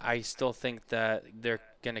I still think that they're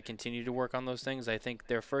going to continue to work on those things. I think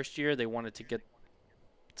their first year they wanted to get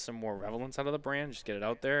some more relevance out of the brand, just get it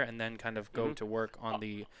out there, and then kind of go to work on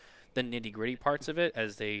the nitty-gritty parts of it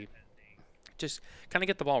as they just kind of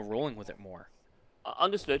get the ball rolling with it more.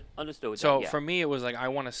 Understood. So for me, it was like I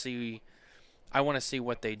want to see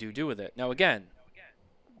what they do with it. Now again,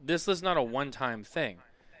 this is not a one-time thing.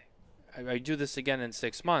 I do this again in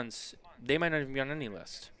 6 months, they might not even be on any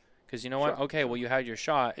list. Because you know what? Okay, well you had your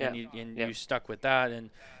shot and you stuck with that, and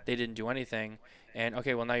they didn't do anything. And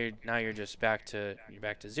okay, well now you're just back to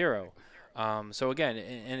zero. So again,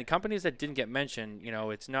 in companies that didn't get mentioned,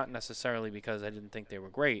 it's not necessarily because I didn't think they were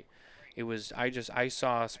great. It was I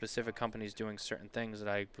saw specific companies doing certain things that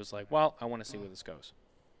I was like, well, I want to see where this goes.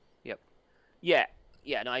 Yep. Yeah.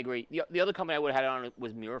 No, I agree. The other company I would have had on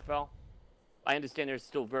was Mirafell. I understand they're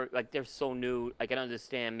still they're so new. I can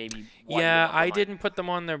understand maybe. Yeah, I didn't put them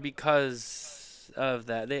on there because of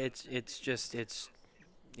that. It's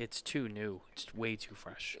too new. It's way too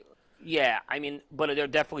fresh. Yeah, I mean, but they're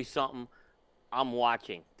definitely something I'm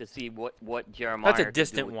watching to see what Jeremiah. That's a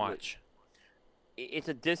distant watch. It's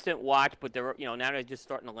a distant watch, but they're now they're just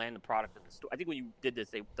starting to land the product in the store. I think when you did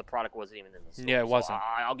this, the product wasn't even in the store. Yeah, it wasn't.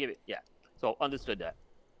 I'll give it. Yeah, so understood that.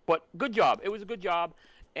 But good job. It was a good job.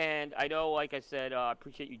 And I know, like I said, I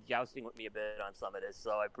appreciate you jousting with me a bit on some of this,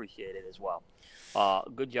 so I appreciate it as well.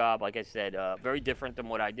 Good job. Like I said, very different than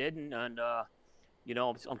what I did, and I'm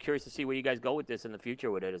curious to see where you guys go with this in the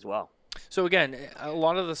future with it as well. So again, a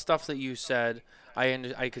lot of the stuff that you said,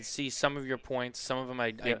 I could see some of your points. Some of them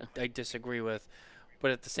I disagree with,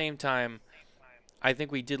 but at the same time, I think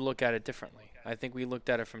we did look at it differently. I think we looked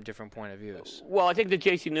at it from different point of views. Well, I think the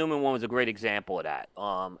J.C. Newman one was a great example of that.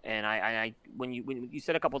 And I when you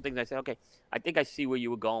said a couple of things, I said, okay, I think I see where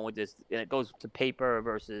you were going with this. And it goes to paper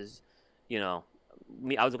versus,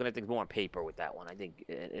 me. I was looking at things more on paper with that one. I think,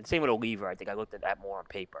 and same with Oliva. I think I looked at that more on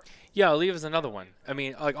paper. Yeah, Oliva's another one. I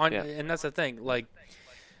mean, and that's the thing. Like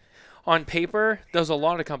on paper, there's a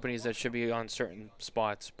lot of companies that should be on certain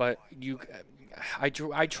spots, but I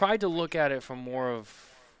tried to look at it from more of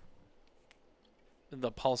the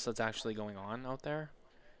pulse that's actually going on out there.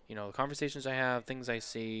 The conversations I have, things I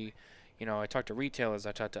see. I talk to retailers,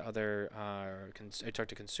 I talk to other, I talk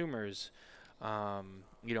to consumers,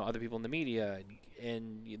 other people in the media,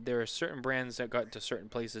 and there are certain brands that got to certain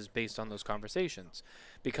places based on those conversations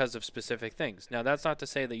because of specific things. Now, that's not to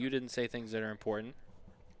say that you didn't say things that are important.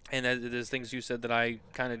 And there's things you said that I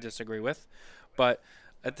kind of disagree with, but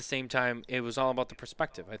at the same time, it was all about the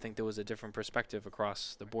perspective. I think there was a different perspective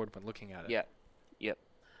across the board when looking at it. Yeah. Yep.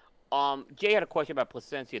 Jay had a question about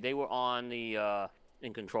Placencia. They were on the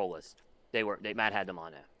in control list. Matt had them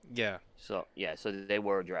on there. Yeah. So yeah, so they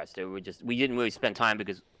were addressed. We didn't really spend time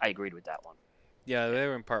because I agreed with that one. Yeah, they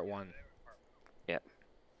were in part 1. Yeah.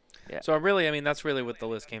 Yeah. So really, I mean, that's really what the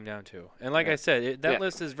list came down to. And like Yeah. I said, that Yeah.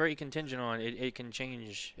 list is very contingent on it can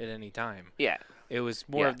change at any time. Yeah. It was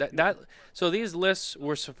more of that. So these lists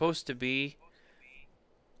were supposed to be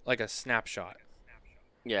like a snapshot.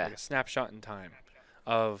 Yeah. Like a snapshot in time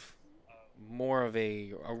of more of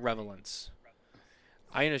a relevance.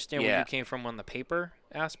 I understand where Yeah. you came from on the paper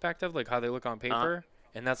aspect of like how they look on paper,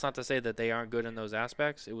 and that's not to say that they aren't good in those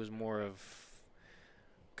aspects. It was more of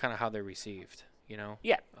kind of how they're received, you know?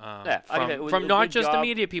 Yeah. Yeah. I think it was From a not good just the job.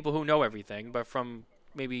 media people who know everything, but from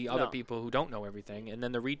maybe other No. people who don't know everything, and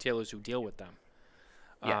then the retailers who deal with them.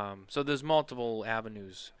 Yeah. So there's multiple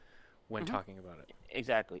avenues when Mhm. talking about it.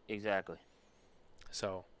 Exactly.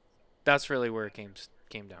 So that's really where it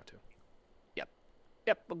came down to.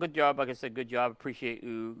 Yep. Well, good job. Like I said, good job. Appreciate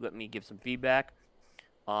you letting me give some feedback.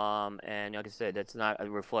 And like I said, that's not a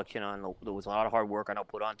reflection on. There was a lot of hard work I know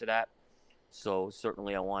put onto that. So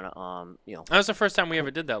certainly I want to That was the first time we ever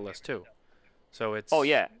did that list too. So it's Oh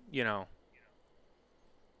yeah. you know,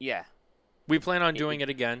 Yeah. we plan on doing it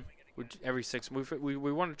again every 6 months. We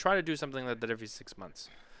want to try to do something like that every 6 months.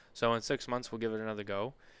 So in 6 months we'll give it another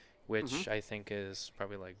go, which I think is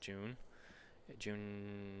probably like June,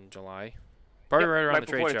 July. Probably Yep, right around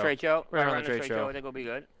the before trade show. Right around around the trade show. I think it'll be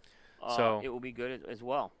good. So- it will be good as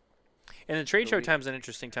well. And the trade It'll show be- time's an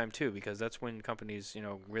interesting time too, because that's when companies,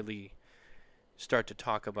 really start to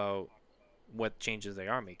talk about what changes they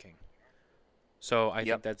are making. So I think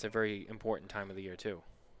Yep. that's a very important time of the year too.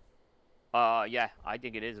 Yeah, I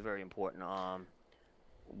think it is very important.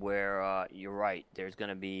 Where you're right, there's going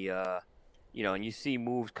to be, and you see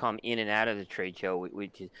moves come in and out of the trade show,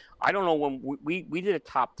 which is, I don't know, when we did a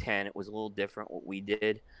top 10, it was a little different what we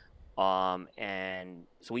did. And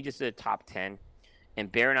so we just did a top 10,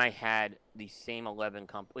 and Bear and I had the same 11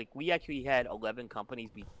 companies. Like, we actually had 11 companies.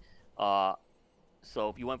 So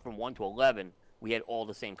if you went from 1 to 11, we had all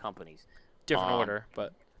the same companies. Different order,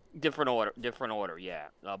 but Different order, yeah.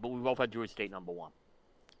 But we both had Drew Estate number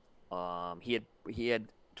 1. He had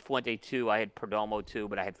Fuente 2, I had Perdomo 2,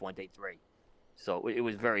 but I had Fuente 3. So it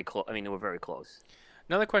was very close. I mean, they were very close.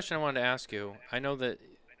 another question I wanted to ask you. I know that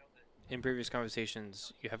in previous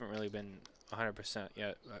conversations you haven't really been 100%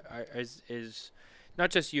 yet. Is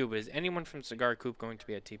not just you, but is anyone from Cigar Coop going to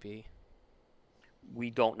be at TPE? We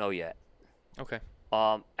don't know yet. Okay.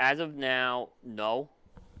 As of now, no.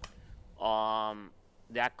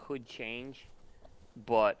 That could change.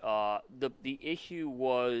 But the issue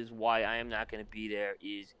was why I am not going to be there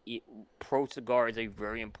is Pro Cigar is a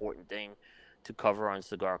very important thing to cover on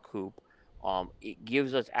Cigar Coop. It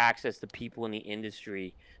gives us access to people in the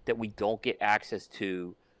industry that we don't get access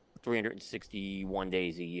to 361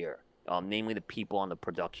 days a year, namely the people on the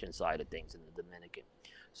production side of things in the Dominican.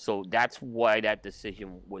 So that's why that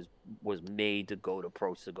decision was made to go to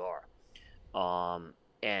Pro Cigar.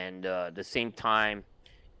 And at the same time,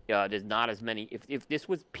 there's not as many. If this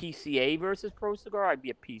was PCA versus Pro Cigar, I'd be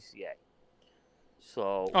a PCA.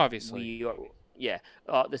 So Obviously.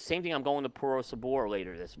 the same thing. I'm going to Puro Sabor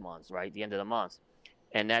later this month, right? The end of the month,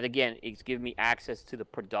 and that again, it's giving me access to the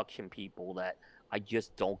production people that I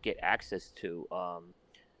just don't get access to.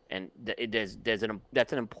 And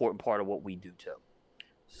that's an important part of what we do too.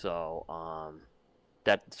 So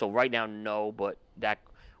so right now, no, but that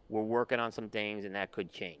we're working on some things, and that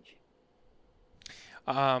could change.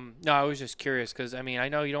 No, I was just curious because I mean I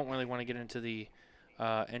know you don't really want to get into the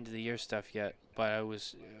end of the year stuff yet, but I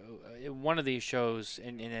was one of these shows,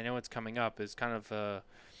 and I know it's coming up, is kind of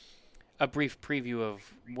a brief preview of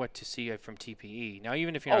what to see from TPE. Now,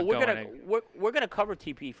 even if you're not going, we're gonna cover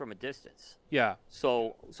TPE from a distance. Yeah.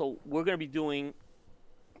 So we're gonna be doing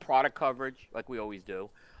product coverage like we always do.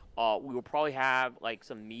 We will probably have like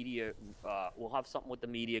some media. We'll have something with the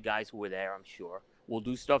media guys who were there, I'm sure. We'll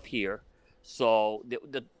do stuff here. So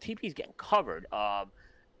the TP is getting covered.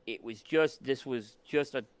 This was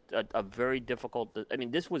just a very difficult. I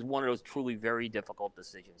mean, this was one of those truly very difficult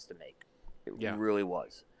decisions to make. It really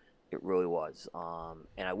was. It really was.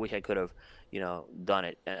 And I wish I could have, done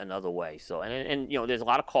it another way. So and there's a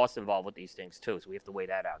lot of costs involved with these things too. So we have to weigh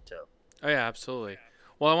that out too. Oh yeah, absolutely.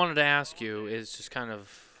 Well, I wanted to ask you is just kind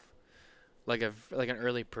of like an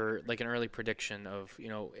early prediction of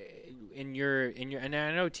in your and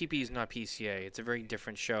I know TP is not PCA, it's a very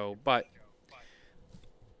different show, but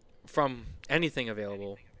from anything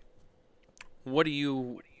available, what do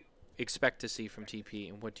you expect to see from TPE,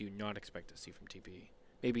 and what do you not expect to see from TPE?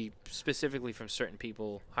 Maybe specifically from certain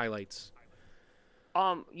people, highlights.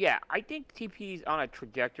 Yeah, I think TP's on a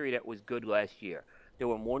trajectory that was good last year. There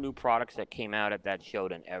were more new products that came out at that show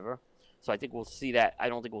than ever. So I think we'll see that. I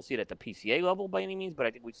don't think we'll see it at the PCA level by any means, but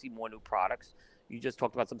I think we see more new products. You just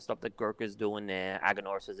talked about some stuff that Gurkha's doing there.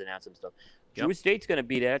 Aganor's has announced some stuff. Yep. Drew Estate's going to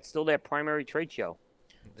be there. It's still their primary trade show.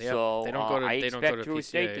 Yep. So They don't go to. I They don't go expect to Drew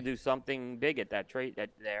Estate to PCA. do something big at that trade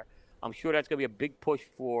there. I'm sure that's going to be a big push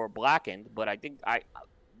for Blackened, but I think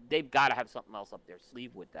they've got to have something else up their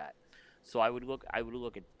sleeve with that. So I would look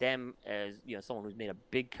at them as someone who's made a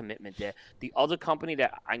big commitment there. The other company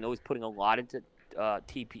that I know is putting a lot into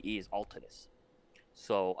TPE is Altidus.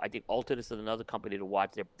 So I think Altidus is another company to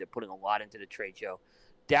watch. They're putting a lot into the trade show.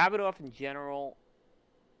 Davidoff in general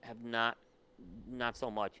have not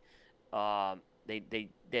so much. They're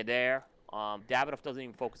there. Davidoff doesn't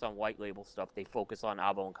even focus on white label stuff. They focus on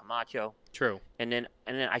Avo and Camacho. True. And then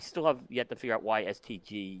I still have yet to figure out why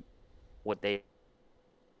STG, what they.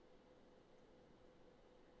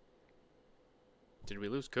 Did we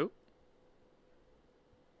lose Coop?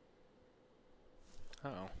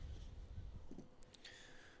 Uh-oh.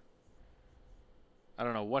 I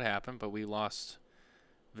don't know what happened, but we lost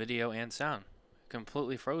video and sound.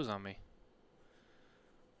 Completely froze on me.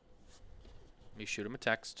 Let me shoot him a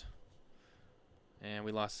text. And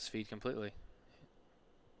we lost his feed completely.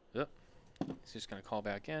 Yep. He's just going to call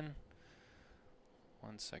back in.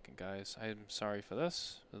 1 second, guys. I'm sorry for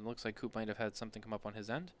this. It looks like Coop might have had something come up on his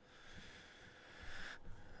end.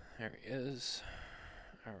 There he is.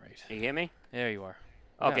 All right. You hear me? There you are.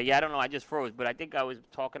 Okay, yeah, I don't know. I just froze, but I think I was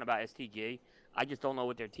talking about STG. I just don't know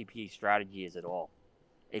what their TPE strategy is at all.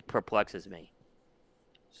 It perplexes me.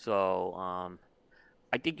 So,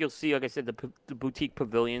 I think you'll see, like I said, the boutique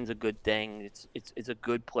pavilion's a good thing. It's a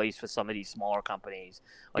good place for some of these smaller companies.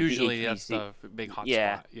 Like Usually the that's the big hot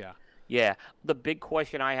Yeah. spot. Yeah. Yeah. The big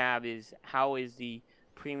question I have is how is the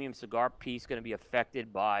premium cigar piece going to be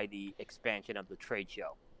affected by the expansion of the trade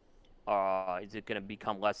show? Is it going to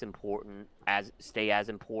become less important, stay as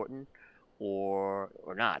important, or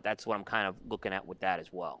not? That's what I'm kind of looking at with that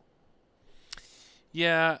as well.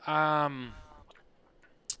 Yeah.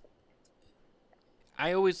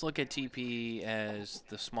 I always look at TP as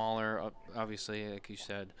the smaller, obviously, like you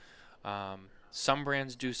said. Some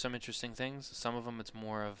brands do some interesting things. Some of them, it's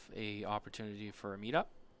more of a opportunity for a meetup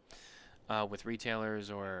with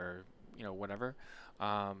retailers or whatever.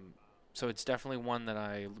 So it's definitely one that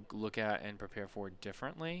I look at and prepare for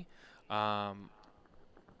differently.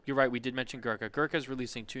 You're right. We did mention Gurkha. Gurkha's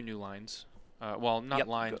releasing 2 new lines. Well, not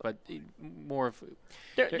lines, but more of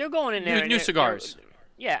they're going in there new cigars.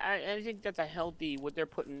 Yeah, I think that's a healthy. What they're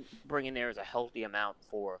bringing there is a healthy amount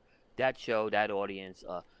for that show, that audience.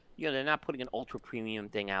 They're not putting an ultra premium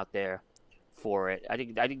thing out there for it. I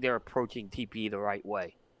think they're approaching TP the right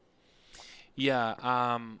way. Yeah.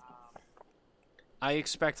 I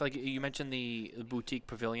expect, like you mentioned, the boutique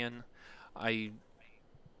pavilion.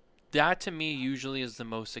 That to me usually is the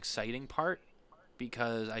most exciting part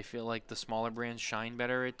because I feel like the smaller brands shine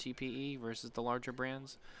better at TPE versus the larger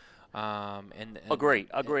brands. And agree.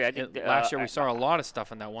 I think last year we saw a lot of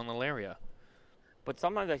stuff in that one little area. But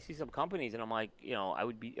sometimes I see some companies and I'm like, I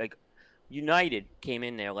would be like, United came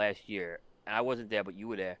in there last year. And I wasn't there, but you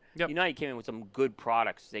were there. Yep. United came in with some good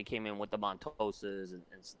products. They came in with the Montosas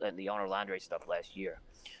and the Honor Landre stuff last year.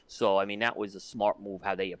 So, I mean, that was a smart move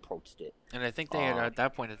how they approached it. And I think they had, at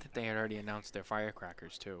that point, they had already announced their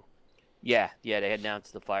firecrackers, too. Yeah, they had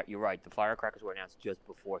announced the fire. You're right. The firecrackers were announced just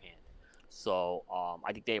beforehand. So,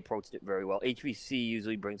 I think they approached it very well. HVC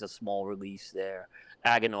usually brings a small release there.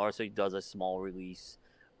 Aganorsa does a small release.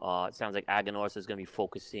 It sounds like Aganorsa is going to be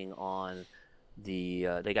focusing on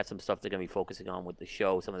they got some stuff they're going to be focusing on with the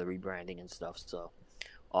show, some of the rebranding and stuff. So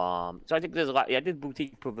I think there's a lot. Yeah, I think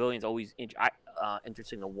boutique pavilion's always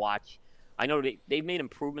interesting to watch. I know they've made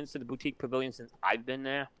improvements to the boutique pavilion since I've been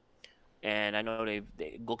there, and I know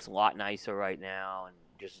it looks a lot nicer right now, and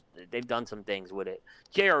just they've done some things with it.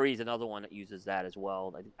 JRE is another one that uses that as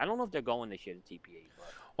well. I don't know if they're going this year to TPA. But.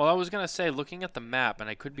 Well, I was going to say, looking at the map, and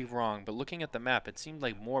I could be wrong, but looking at the map, it seemed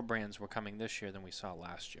like more brands were coming this year than we saw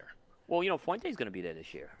last year. Well, Fuente's going to be there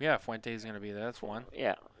this year. Yeah, Fuente's going to be there. That's one.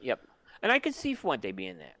 Yeah, yep. And I could see Fuente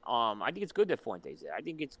being there. I think it's good that Fuente's there. I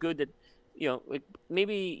think it's good that,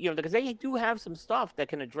 maybe, because they do have some stuff that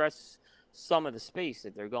can address some of the space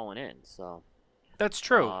that they're going in. So that's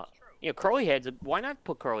true. Curly Heads. Why not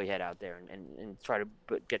put Curly Head out there and try to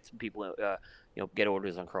get some people, get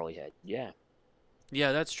orders on Curly Head? Yeah.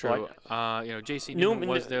 Yeah, that's true. J.C. Newman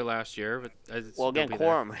was there last year, but again,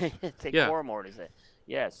 quorum. Take quorum orders.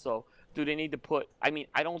 Yeah, so do they need to put? I mean,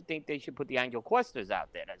 I don't think they should put the Angel Questers out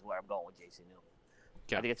there. That's where I'm going with Jason Newman.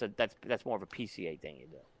 Yeah. I think that's more of a PCA thing you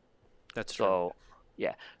do. That's true. So,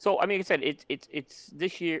 yeah. So I mean, like I said, it's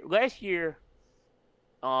this year. Last year,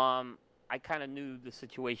 I kind of knew the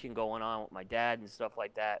situation going on with my dad and stuff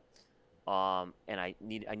like that. And I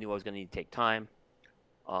knew I was going to need to take time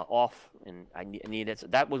off, and I needed. So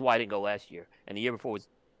that was why I didn't go last year. And the year before was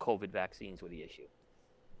COVID vaccines were the issue.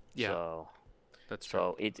 Yeah. So that's true.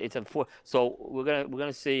 So it's unfortunate. So we're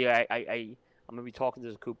gonna see. I'm gonna be talking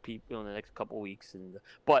to the Coop people in the next couple of weeks,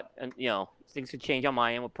 but you know, things could change on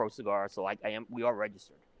my end with Pro Cigar. So we are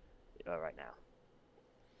registered right now.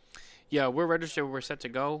 Yeah, we're registered. We're set to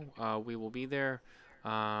go. We will be there,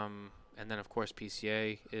 and then of course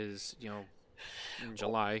PCA is in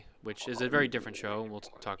July, which is a very different show, and we'll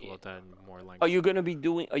talk about that in more length. Are you gonna be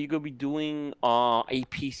doing a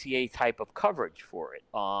PCA type of coverage for it,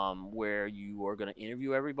 where you are gonna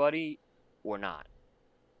interview everybody, or not?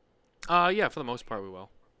 Yeah, for the most part we will.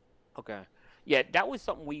 Okay. Yeah, that was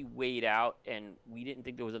something we weighed out, and we didn't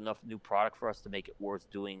think there was enough new product for us to make it worth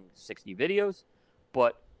doing 60 videos.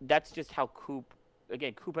 But that's just how Coop.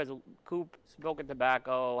 Again, Coop smoking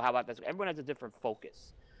tobacco. How about this? Everyone has a different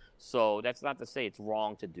focus, so that's not to say it's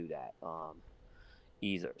wrong to do that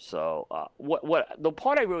either. So what the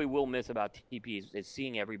part I really will miss about TP is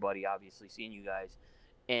seeing everybody, obviously seeing you guys,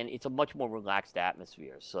 and it's a much more relaxed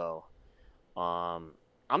atmosphere. So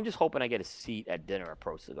I'm just hoping I get a seat at dinner at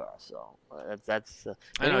Pro Cigar. So that's if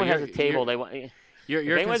anyone has a table they want. Your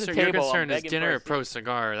concern is begging dinner for a at Pro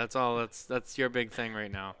Cigar. That's all. That's your big thing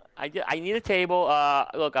right now. I need a table.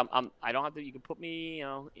 Look, I don't have to. You can put me,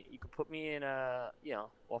 you can put me in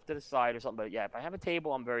off to the side or something. But yeah, if I have a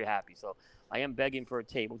table, I'm very happy. So I am begging for a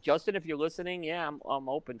table. Justin, if you're listening, yeah, I'm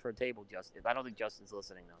open for a table, Justin. I don't think Justin's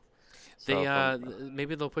listening though. So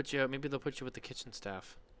maybe they'll put you with the kitchen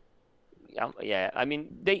staff. Yeah. I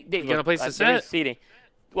mean, they you got a place to sit. sit. Seating.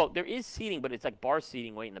 Well, there is seating, but it's like bar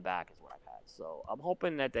seating way in the back is what I've had. So I'm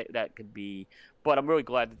hoping that could be. But I'm really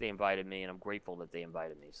glad that they invited me, and I'm grateful that they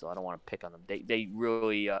invited me. So I don't want to pick on them. They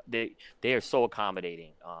really they are so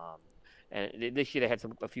accommodating. And this year they had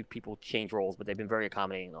a few people change roles, but they've been very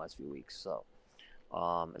accommodating the last few weeks. So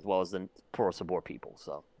as well as the Pro Sabor people.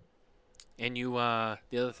 So. And you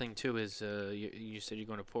the other thing too is you said you're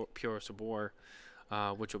going to Pure Sabor,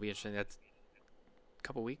 which will be interesting. That's a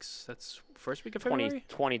couple weeks. That's first week of February.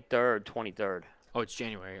 23rd. Oh, it's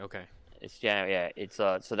January. Okay. It's January. Yeah. It's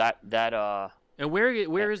so that. And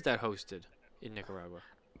where is that hosted in Nicaragua?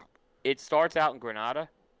 It starts out in Granada.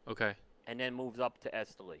 Okay. And then moves up to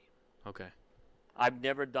Esteli. Okay. I've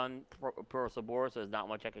never done Pro Sabor, so there's not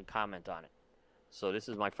much I can comment on it. So this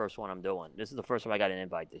is my first one I'm doing. This is the first time I got an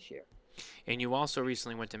invite this year. And you also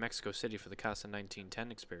recently went to Mexico City for the Casa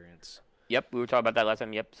 1910 experience. Yep, we were talking about that last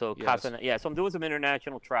time. Yep, so yes. Casa, yeah, so I'm doing some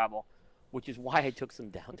international travel, which is why I took some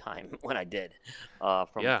downtime when I did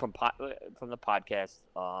from the podcast.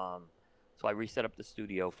 So I reset up the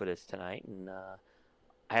studio for this tonight, and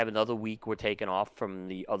I have another week we're taking off from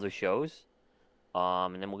the other shows,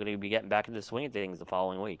 and then we're going to be getting back into the swing of things the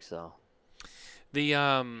following week. So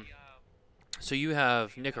so you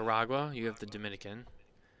have Nicaragua, you have the Dominican.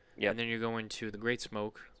 Yep. And then you're going to the Great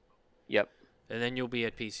Smoke. Yep. And then you'll be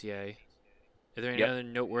at PCA. Are there any other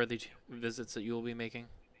noteworthy visits that you will be making?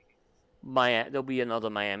 There'll be another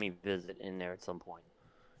Miami visit in there at some point.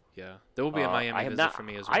 Yeah, there will be a Miami visit for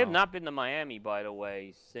me as well. I have not been to Miami, by the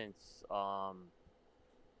way, since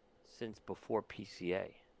before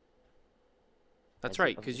PCA. That's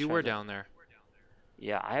right, because you were down there.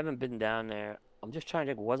 Yeah, I haven't been down there. I'm just trying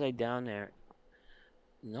to think, was I down there?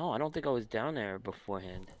 No, I don't think I was down there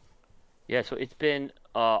beforehand. Yeah, so it's been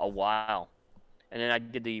a while. And then I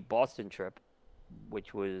did the Boston trip,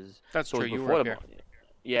 which was... That's true, you were here.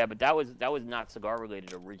 Yeah, but that was not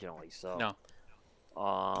cigar-related originally, so... No.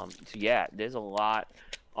 So, yeah, there's a lot.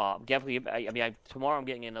 Definitely, tomorrow I'm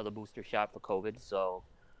getting another booster shot for COVID, so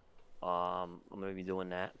I'm going to be doing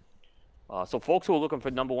that. So folks who are looking for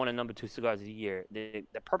number 1 and number 2 cigars of the year, the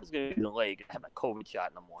purpose is going to be delayed. I have my COVID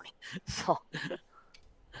shot in the morning. So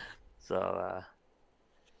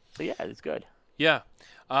yeah, it's good. Yeah.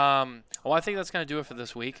 Well, I think that's gonna do it for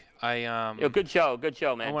this week. Good show,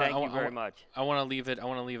 man. Thank you very much. I want to leave it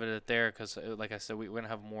at there because, like I said, we're gonna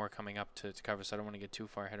have more coming up to cover. So I don't want to get too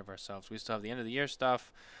far ahead of ourselves. We still have the end of the year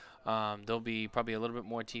stuff. There'll be probably a little bit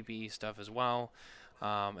more TPE stuff as well.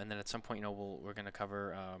 And then at some point, we're gonna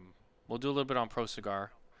cover. We'll do a little bit on Pro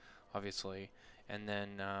Cigar, obviously. And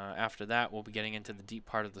then after that, we'll be getting into the deep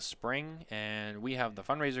part of the spring. And we have the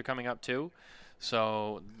fundraiser coming up, too.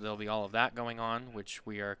 So there'll be all of that going on, which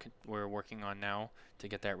we're working on now to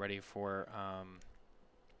get that ready for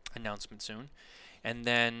announcement soon. And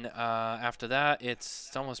then after that,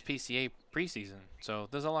 it's almost PCA preseason. So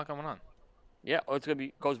there's a lot going on. Yeah, it's gonna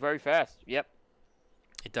be goes very fast. Yep.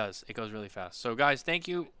 It does. It goes really fast. So, guys, thank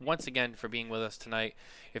you once again for being with us tonight.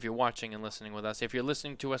 If you're watching and listening with us, if you're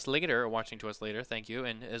listening to us later or watching to us later, thank you.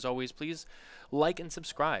 And as always, please like and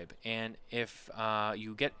subscribe. And if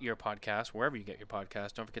you get your podcast, wherever you get your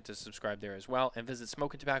podcast, don't forget to subscribe there as well. And visit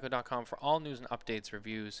smokeandtobacco.com for all news and updates,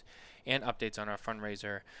 reviews, and updates on our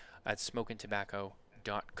fundraiser at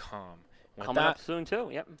smokeandtobacco.com. Coming up soon, too.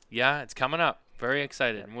 Yep. Yeah, it's coming up. Very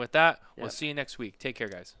excited. And with that, we'll see you next week. Take care,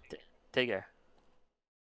 guys. Take care.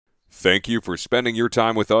 Thank you for spending your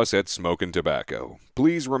time with us at Smokin' Tobacco.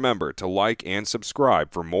 Please remember to like and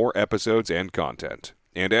subscribe for more episodes and content.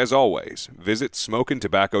 And as always, visit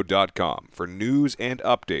smokeandtobacco.com for news and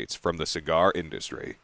updates from the cigar industry.